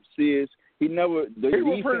 no assists. He never. He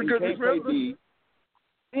was pretty good defender. He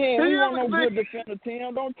wasn't no good defender,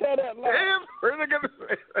 Tim. Don't tell that lie. He was pretty good.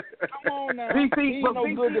 Come on now. He ain't no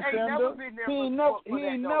good defender. He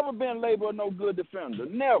ain't never been labeled no good defender.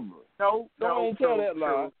 Never. No. Don't tell that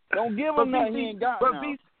lie. Don't give him nothing he ain't got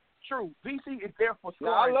now. True. VC is there for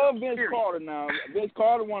scoring. I love Vince Carter now. Vince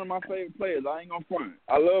Carter, one of my favorite players. I ain't gonna front.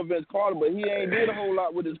 I love Vince Carter, but he ain't did a whole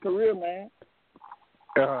lot with his career, man.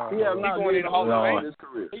 He has not going in the Hall of Fame. His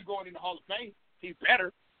career. He's going in the Hall of Fame. He's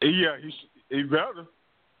better. Yeah, he's better.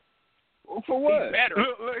 For what? He's better.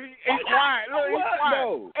 Look, he's quiet. Look, he's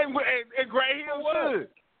quiet. And Grant Hill should.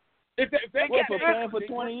 If playing for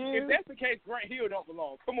 20 years? If that's the case, Grant Hill don't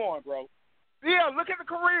belong. Come on, bro. Yeah, look at the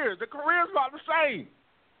careers. The careers about the same.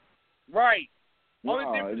 Right. No,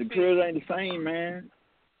 the careers ain't the same, man.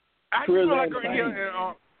 I feel like Grant Hill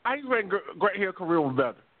Grant Hill career was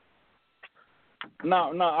better.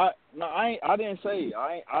 No, I didn't say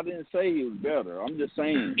I didn't say he was better. I'm just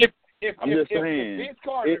saying. If Vince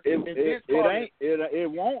Carter, it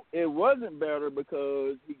wasn't better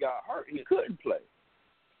because he got hurt. He couldn't play.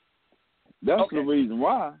 That's the reason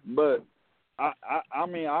why. But I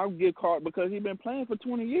mean, I'll get caught because he's been playing for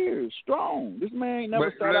 20 years strong. This man ain't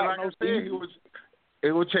never started out no season. He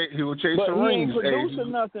will chase the rings. But he ain't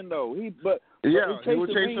producing nothing though. He was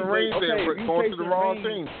chasing rings and going to the wrong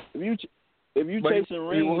team. If you chasing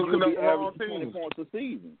rings, you'll be averaging 20 points a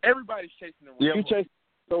season. Everybody's chasing the rings. Yeah.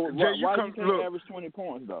 So why you can't average 20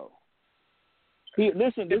 points though?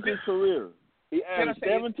 Listen, this is his career. He averaged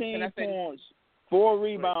 17 points, 4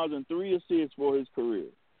 rebounds, and 3 assists for his career.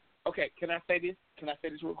 Okay, can I say this?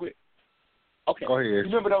 Real quick? Okay. Go ahead.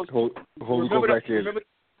 Remember those?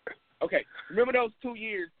 Okay. Remember those 2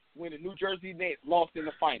 years when the New Jersey Nets lost in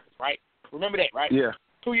the finals, right? Remember that, right? Yeah.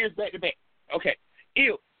 2 years back to back. Okay.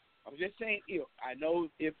 I'm just saying I know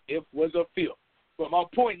if was a field. But my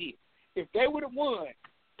point is, if they would have won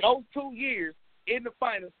those 2 years in the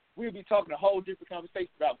finals, we'd be talking a whole different conversation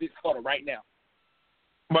about Vince Carter right now.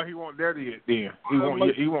 But he won't there yet then. He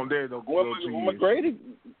won't there though. McGrady.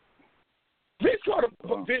 Vince Carter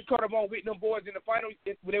won't beat them boys in the finals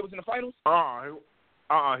when they was in the finals?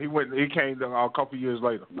 He went. He came a couple years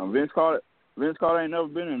later. No, Vince Carter ain't never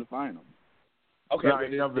been in the finals. Okay, no,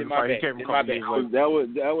 he never been in the finals. He came a couple years later.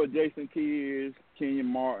 That was Jason Keys, Kenyon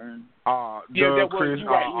Martin. Chris.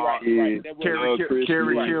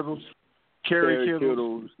 Kerry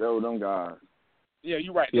Kittles. That were them guys. Yeah,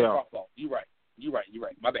 you're right. Yeah. You're right.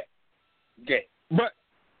 My bad. Okay. But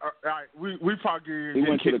all right, we probably he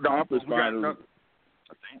went to the conference finals.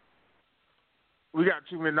 We got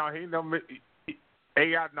 2 minutes now. He never.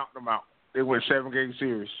 AI knocked them out. They went 7-game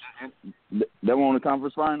series. They won the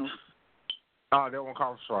conference finals. They won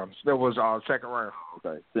conference finals. That was second round.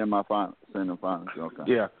 Okay, semifinals. Okay.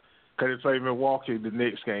 Yeah, because they played Milwaukee the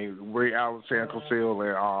next game. Ray Allen, San Cassell,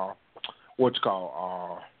 and what's it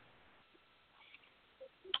called?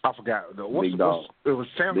 I forgot. It was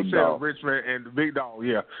San Cassell, Richmond, and the Big Dog.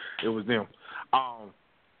 Yeah, it was them. I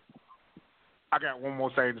got one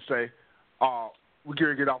more thing to say. We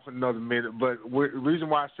can't get off in another minute, but the reason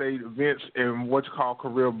why I say Vince and what's called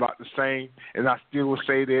career about the same, and I still will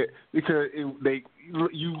say that because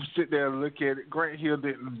you sit there and look at it. Grant Hill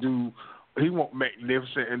he wasn't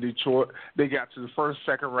magnificent in Detroit. They got to the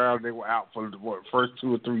second round. They were out for the first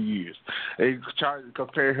 2 or 3 years. They tried to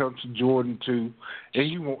compare him to Jordan too, and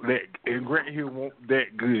he wasn't that. And Grant Hill wasn't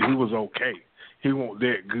that good. He was okay. He wasn't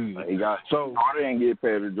that good. So Jordan didn't get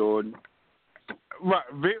paired to Jordan. Right,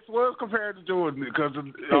 Vince was compared to Jordan because of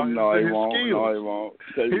his skills. No, he won't.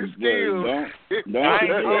 His skills. He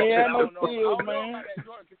had no skills, man.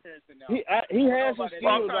 He has some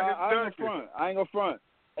skills. I ain't gonna front.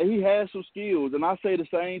 He has some skills, and I say the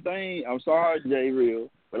same thing. I'm sorry, J.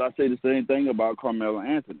 Real, but I say the same thing about Carmelo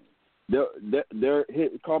Anthony.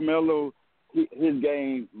 Carmelo, his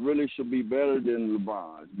game really should be better than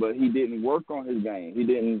LeBron's, but he didn't work on his game. He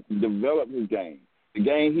didn't develop his game. The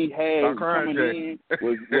game he had coming in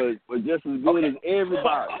was just as good as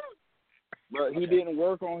everybody. But he didn't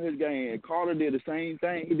work on his game. And Carter did the same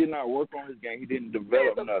thing. He did not work on his game. He didn't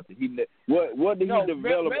develop nothing. What did he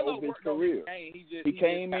develop over his career? He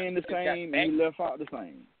came in the same and he left out the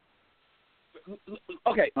same.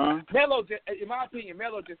 Okay. Melo, in my opinion,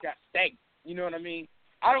 Melo just got stagnant. You know what I mean?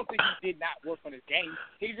 I don't think he did not work on his game.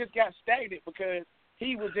 He just got stagnant because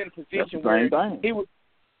he was in a position where he was.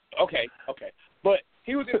 Okay. But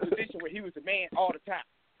he was in a position where he was the man all the time.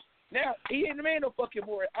 Now, he ain't the man no fucking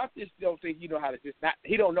more. I just don't think he don't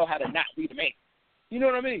know how to not be the man. You know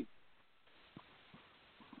what I mean?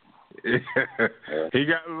 He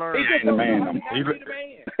got to learn. He ain't the man no more.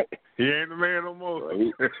 He ain't the man no more.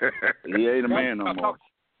 He ain't the man no more.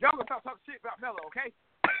 Y'all gonna talk shit about Melo, okay?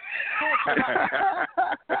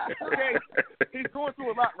 Okay, he's going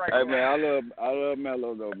through a lot right now. Hey man, I love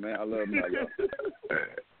Melo though, man. I love Melo.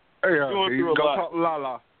 Hey, go talk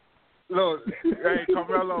Lala. Look, hey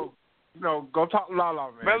Carmelo, go talk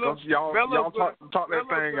Lala, man. Y'all talk that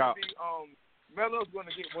thing out. Melo's going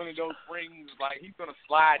to get one of those rings, like he's going to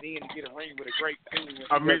slide in and get a ring with a great team. He's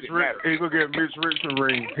going to get a Mitch Richmond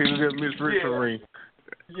ring. Ring.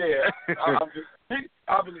 Yeah, I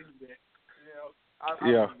believe that. I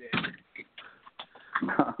believe that.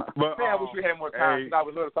 But, I wish we had more time because I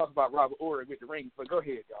would love to talk about Robert Ory with the rings, but go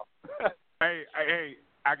ahead, y'all. Hey,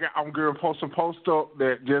 I'm going to post a post up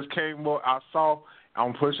that just came up. I saw.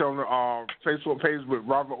 I'm pushing on the Facebook page with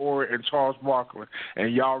Robert Ory and Charles Barkley,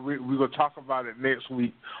 and y'all we're gonna talk about it next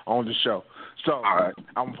week on the show. So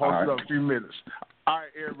I'm posting up a few minutes. All right,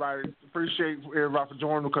 everybody. Appreciate everybody for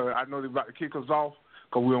joining because I know they're about to kick us off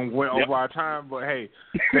because we went over our time. But hey,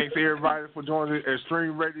 thanks everybody for joining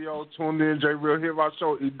Extreme Radio. Tune in, J Real Hip Hop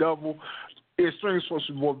Show, E-Double, Extreme Sports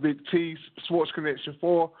with boy Big T, Sports Connection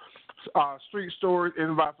 4, Street Story.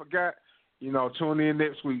 Anybody forgot? Tune in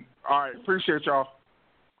next week. All right, appreciate y'all.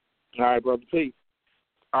 All right, brother. Peace.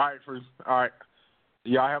 All right, Free. All right.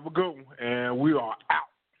 Y'all have a good one, and we are out.